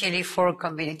a CTLA-4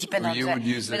 combination. Depend you on would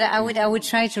use it. But I would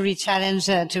try to re-challenge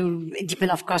to depend,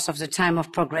 of course, of the time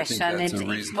of progression and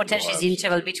potentially the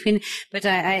interval between. But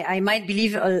I might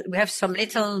believe we have some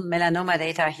little melanoma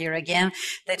data here again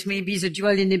that maybe the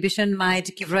dual inhibition might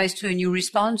give rise to a new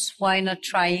response. Why not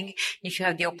trying if you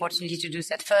have the opportunity to do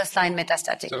that first line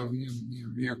metastatic? So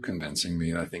you're convincing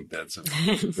me. I think that's a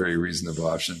very reasonable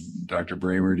option. Dr.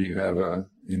 Bramer, do you have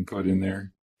input in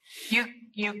there?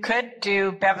 You could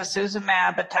do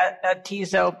bevacizumab,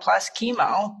 atezo plus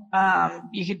chemo.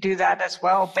 You could do that as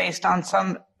well based on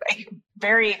some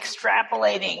very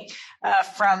extrapolating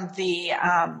from the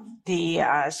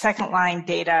second line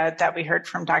data that we heard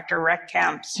from Dr.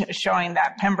 Reckkamp showing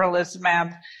that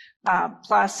pembrolizumab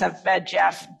plus of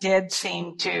VEGF did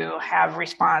seem to have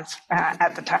response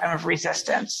at the time of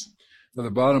resistance. Well,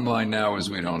 the bottom line now is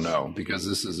we don't know, because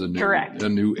this is a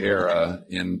new era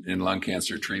in lung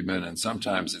cancer treatment, and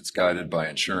sometimes it's guided by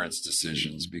insurance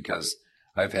decisions, because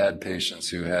I've had patients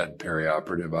who had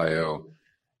perioperative IO,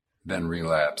 then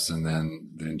relapse, and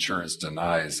then the insurance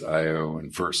denies IO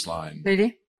in first line.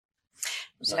 Really?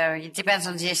 So it depends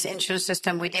on this insurance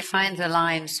system. We define the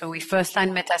line, so we first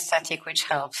line metastatic, which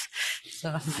helps.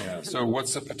 So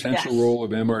what's the potential role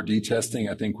of MRD testing?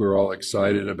 I think we're all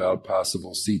excited about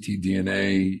possible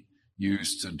ctDNA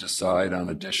use to decide on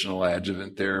additional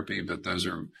adjuvant therapy, but those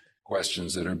are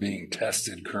questions that are being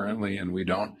tested currently, and we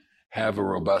don't have a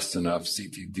robust enough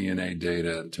ctDNA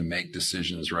data to make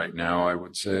decisions right now, I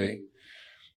would say.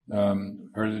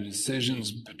 Are the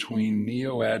decisions between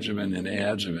neoadjuvant and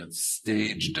adjuvant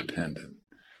stage dependent?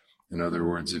 In other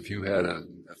words, if you had a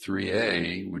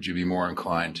 3A, would you be more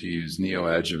inclined to use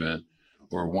neoadjuvant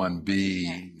or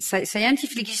 1B?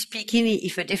 Scientifically speaking,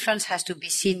 if a difference has to be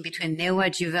seen between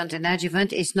neoadjuvant and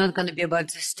adjuvant, it's not going to be about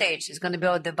the stage. It's going to be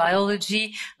about the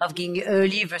biology of getting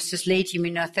early versus late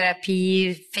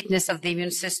immunotherapy, fitness of the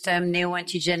immune system,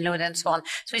 neoantigen load, and so on.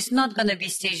 So it's not going to be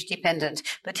stage dependent.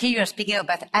 But here you're speaking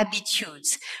about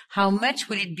habitudes. How much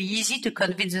will it be easy to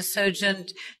convince a surgeon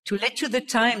to let you the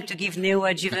time to give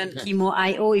neoadjuvant chemo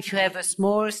IO if you have a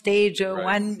small stage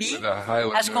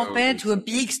 1B as compared to a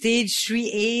big stage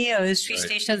 3A, 3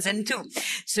 stations and 2.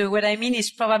 So what I mean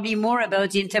is probably more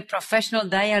about the interprofessional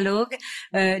dialogue,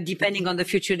 depending on the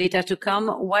future data to come,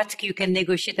 what you can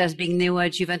negotiate as being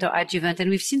neoadjuvant or adjuvant. And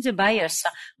we've seen the bias,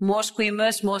 more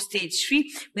squamous, more stage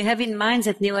 3. We have in mind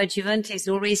that neoadjuvant is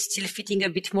always still fitting a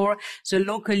bit more the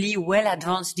locally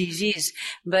well-advanced disease.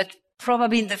 But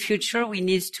probably in the future, we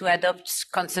need to adopt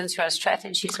consensual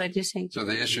strategies. What do you think? So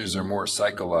the issues are more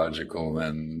psychological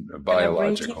than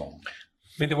biological.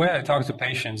 The way I talk to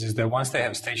patients is that once they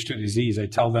have stage 2 disease, I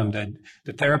tell them that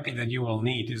the therapy that you will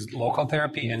need is local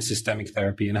therapy and systemic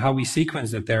therapy. And how we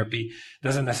sequence the therapy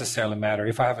doesn't necessarily matter.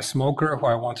 If I have a smoker who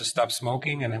I want to stop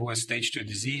smoking and who has stage 2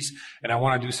 disease and I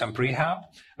want to do some prehab,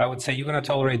 I would say, you're going to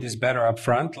tolerate this better up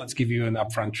front. Let's give you an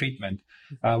upfront treatment.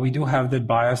 We do have that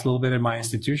bias a little bit in my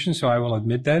institution, so I will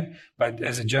admit that. But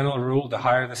as a general rule, the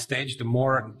higher the stage, the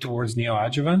more towards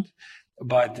neoadjuvant.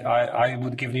 But I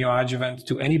would give neoadjuvant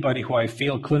to anybody who I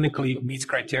feel clinically meets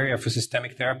criteria for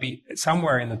systemic therapy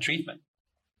somewhere in the treatment.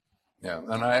 Yeah,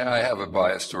 and I have a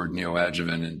bias toward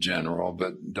neoadjuvant in general,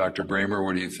 but Dr. Bramer,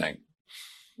 what do you think?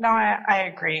 No,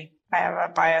 I agree. I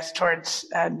have a bias towards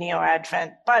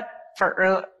neoadjuvant, but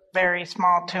for very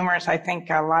small tumors, I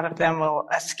think a lot of them will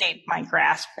escape my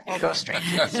grasp and go straight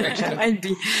to the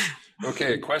surgeon.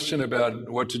 Okay, a question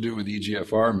about what to do with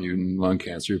EGFR mutant lung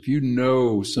cancer. If you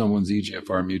know someone's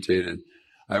EGFR mutated,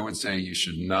 I would say you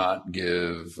should not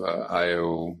give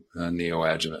IO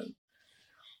neoadjuvant.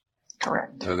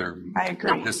 Correct. I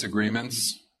agree.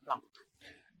 Disagreements? No.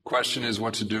 Question is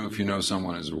what to do if you know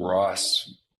someone is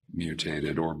ROS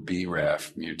mutated or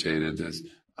BRAF mutated. There's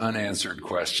unanswered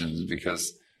questions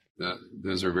because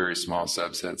those are very small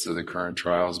subsets of the current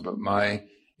trials, but my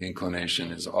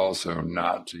inclination is also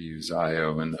not to use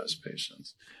IO in those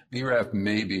patients. BRAF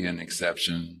may be an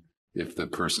exception if the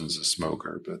person's a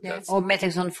smoker, but that's... Or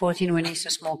Metaxon 14 when he's a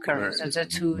smoker. Right. So the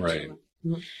two. Right.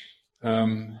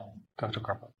 Dr.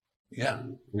 Carbo. Yeah.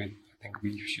 I think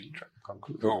we should try to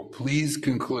conclude. Oh, please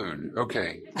conclude.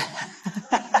 Okay.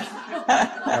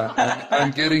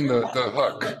 I'm getting the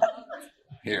hook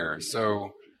here.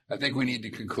 So I think we need to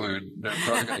conclude. They're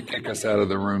probably going to kick us out of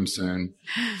the room soon.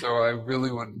 So I really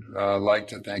would like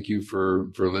to thank you for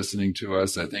listening to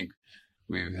us. I think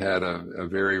we've had a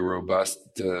very robust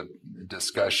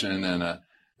discussion and a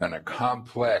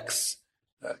complex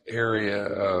area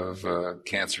of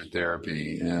cancer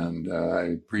therapy. And I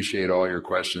appreciate all your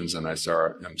questions, and I'm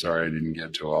sorry I didn't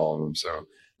get to all of them. So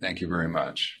thank you very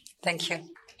much. Thank you.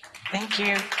 Thank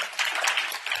you.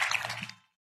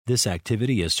 This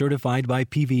activity is certified by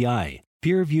PVI,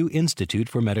 Peer Review Institute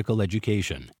for Medical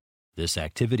Education. This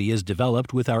activity is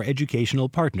developed with our educational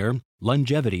partner,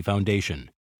 Longevity Foundation.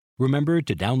 Remember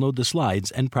to download the slides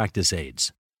and practice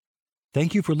aids.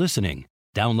 Thank you for listening.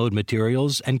 Download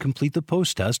materials and complete the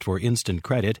post test for instant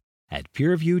credit at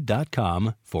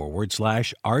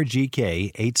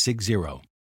peerreview.com/RGK860.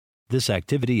 This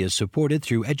activity is supported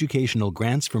through educational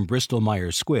grants from Bristol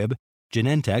Myers Squibb,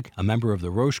 Genentech, a member of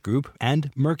the Roche Group,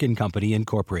 and Merck & Company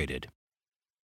Incorporated.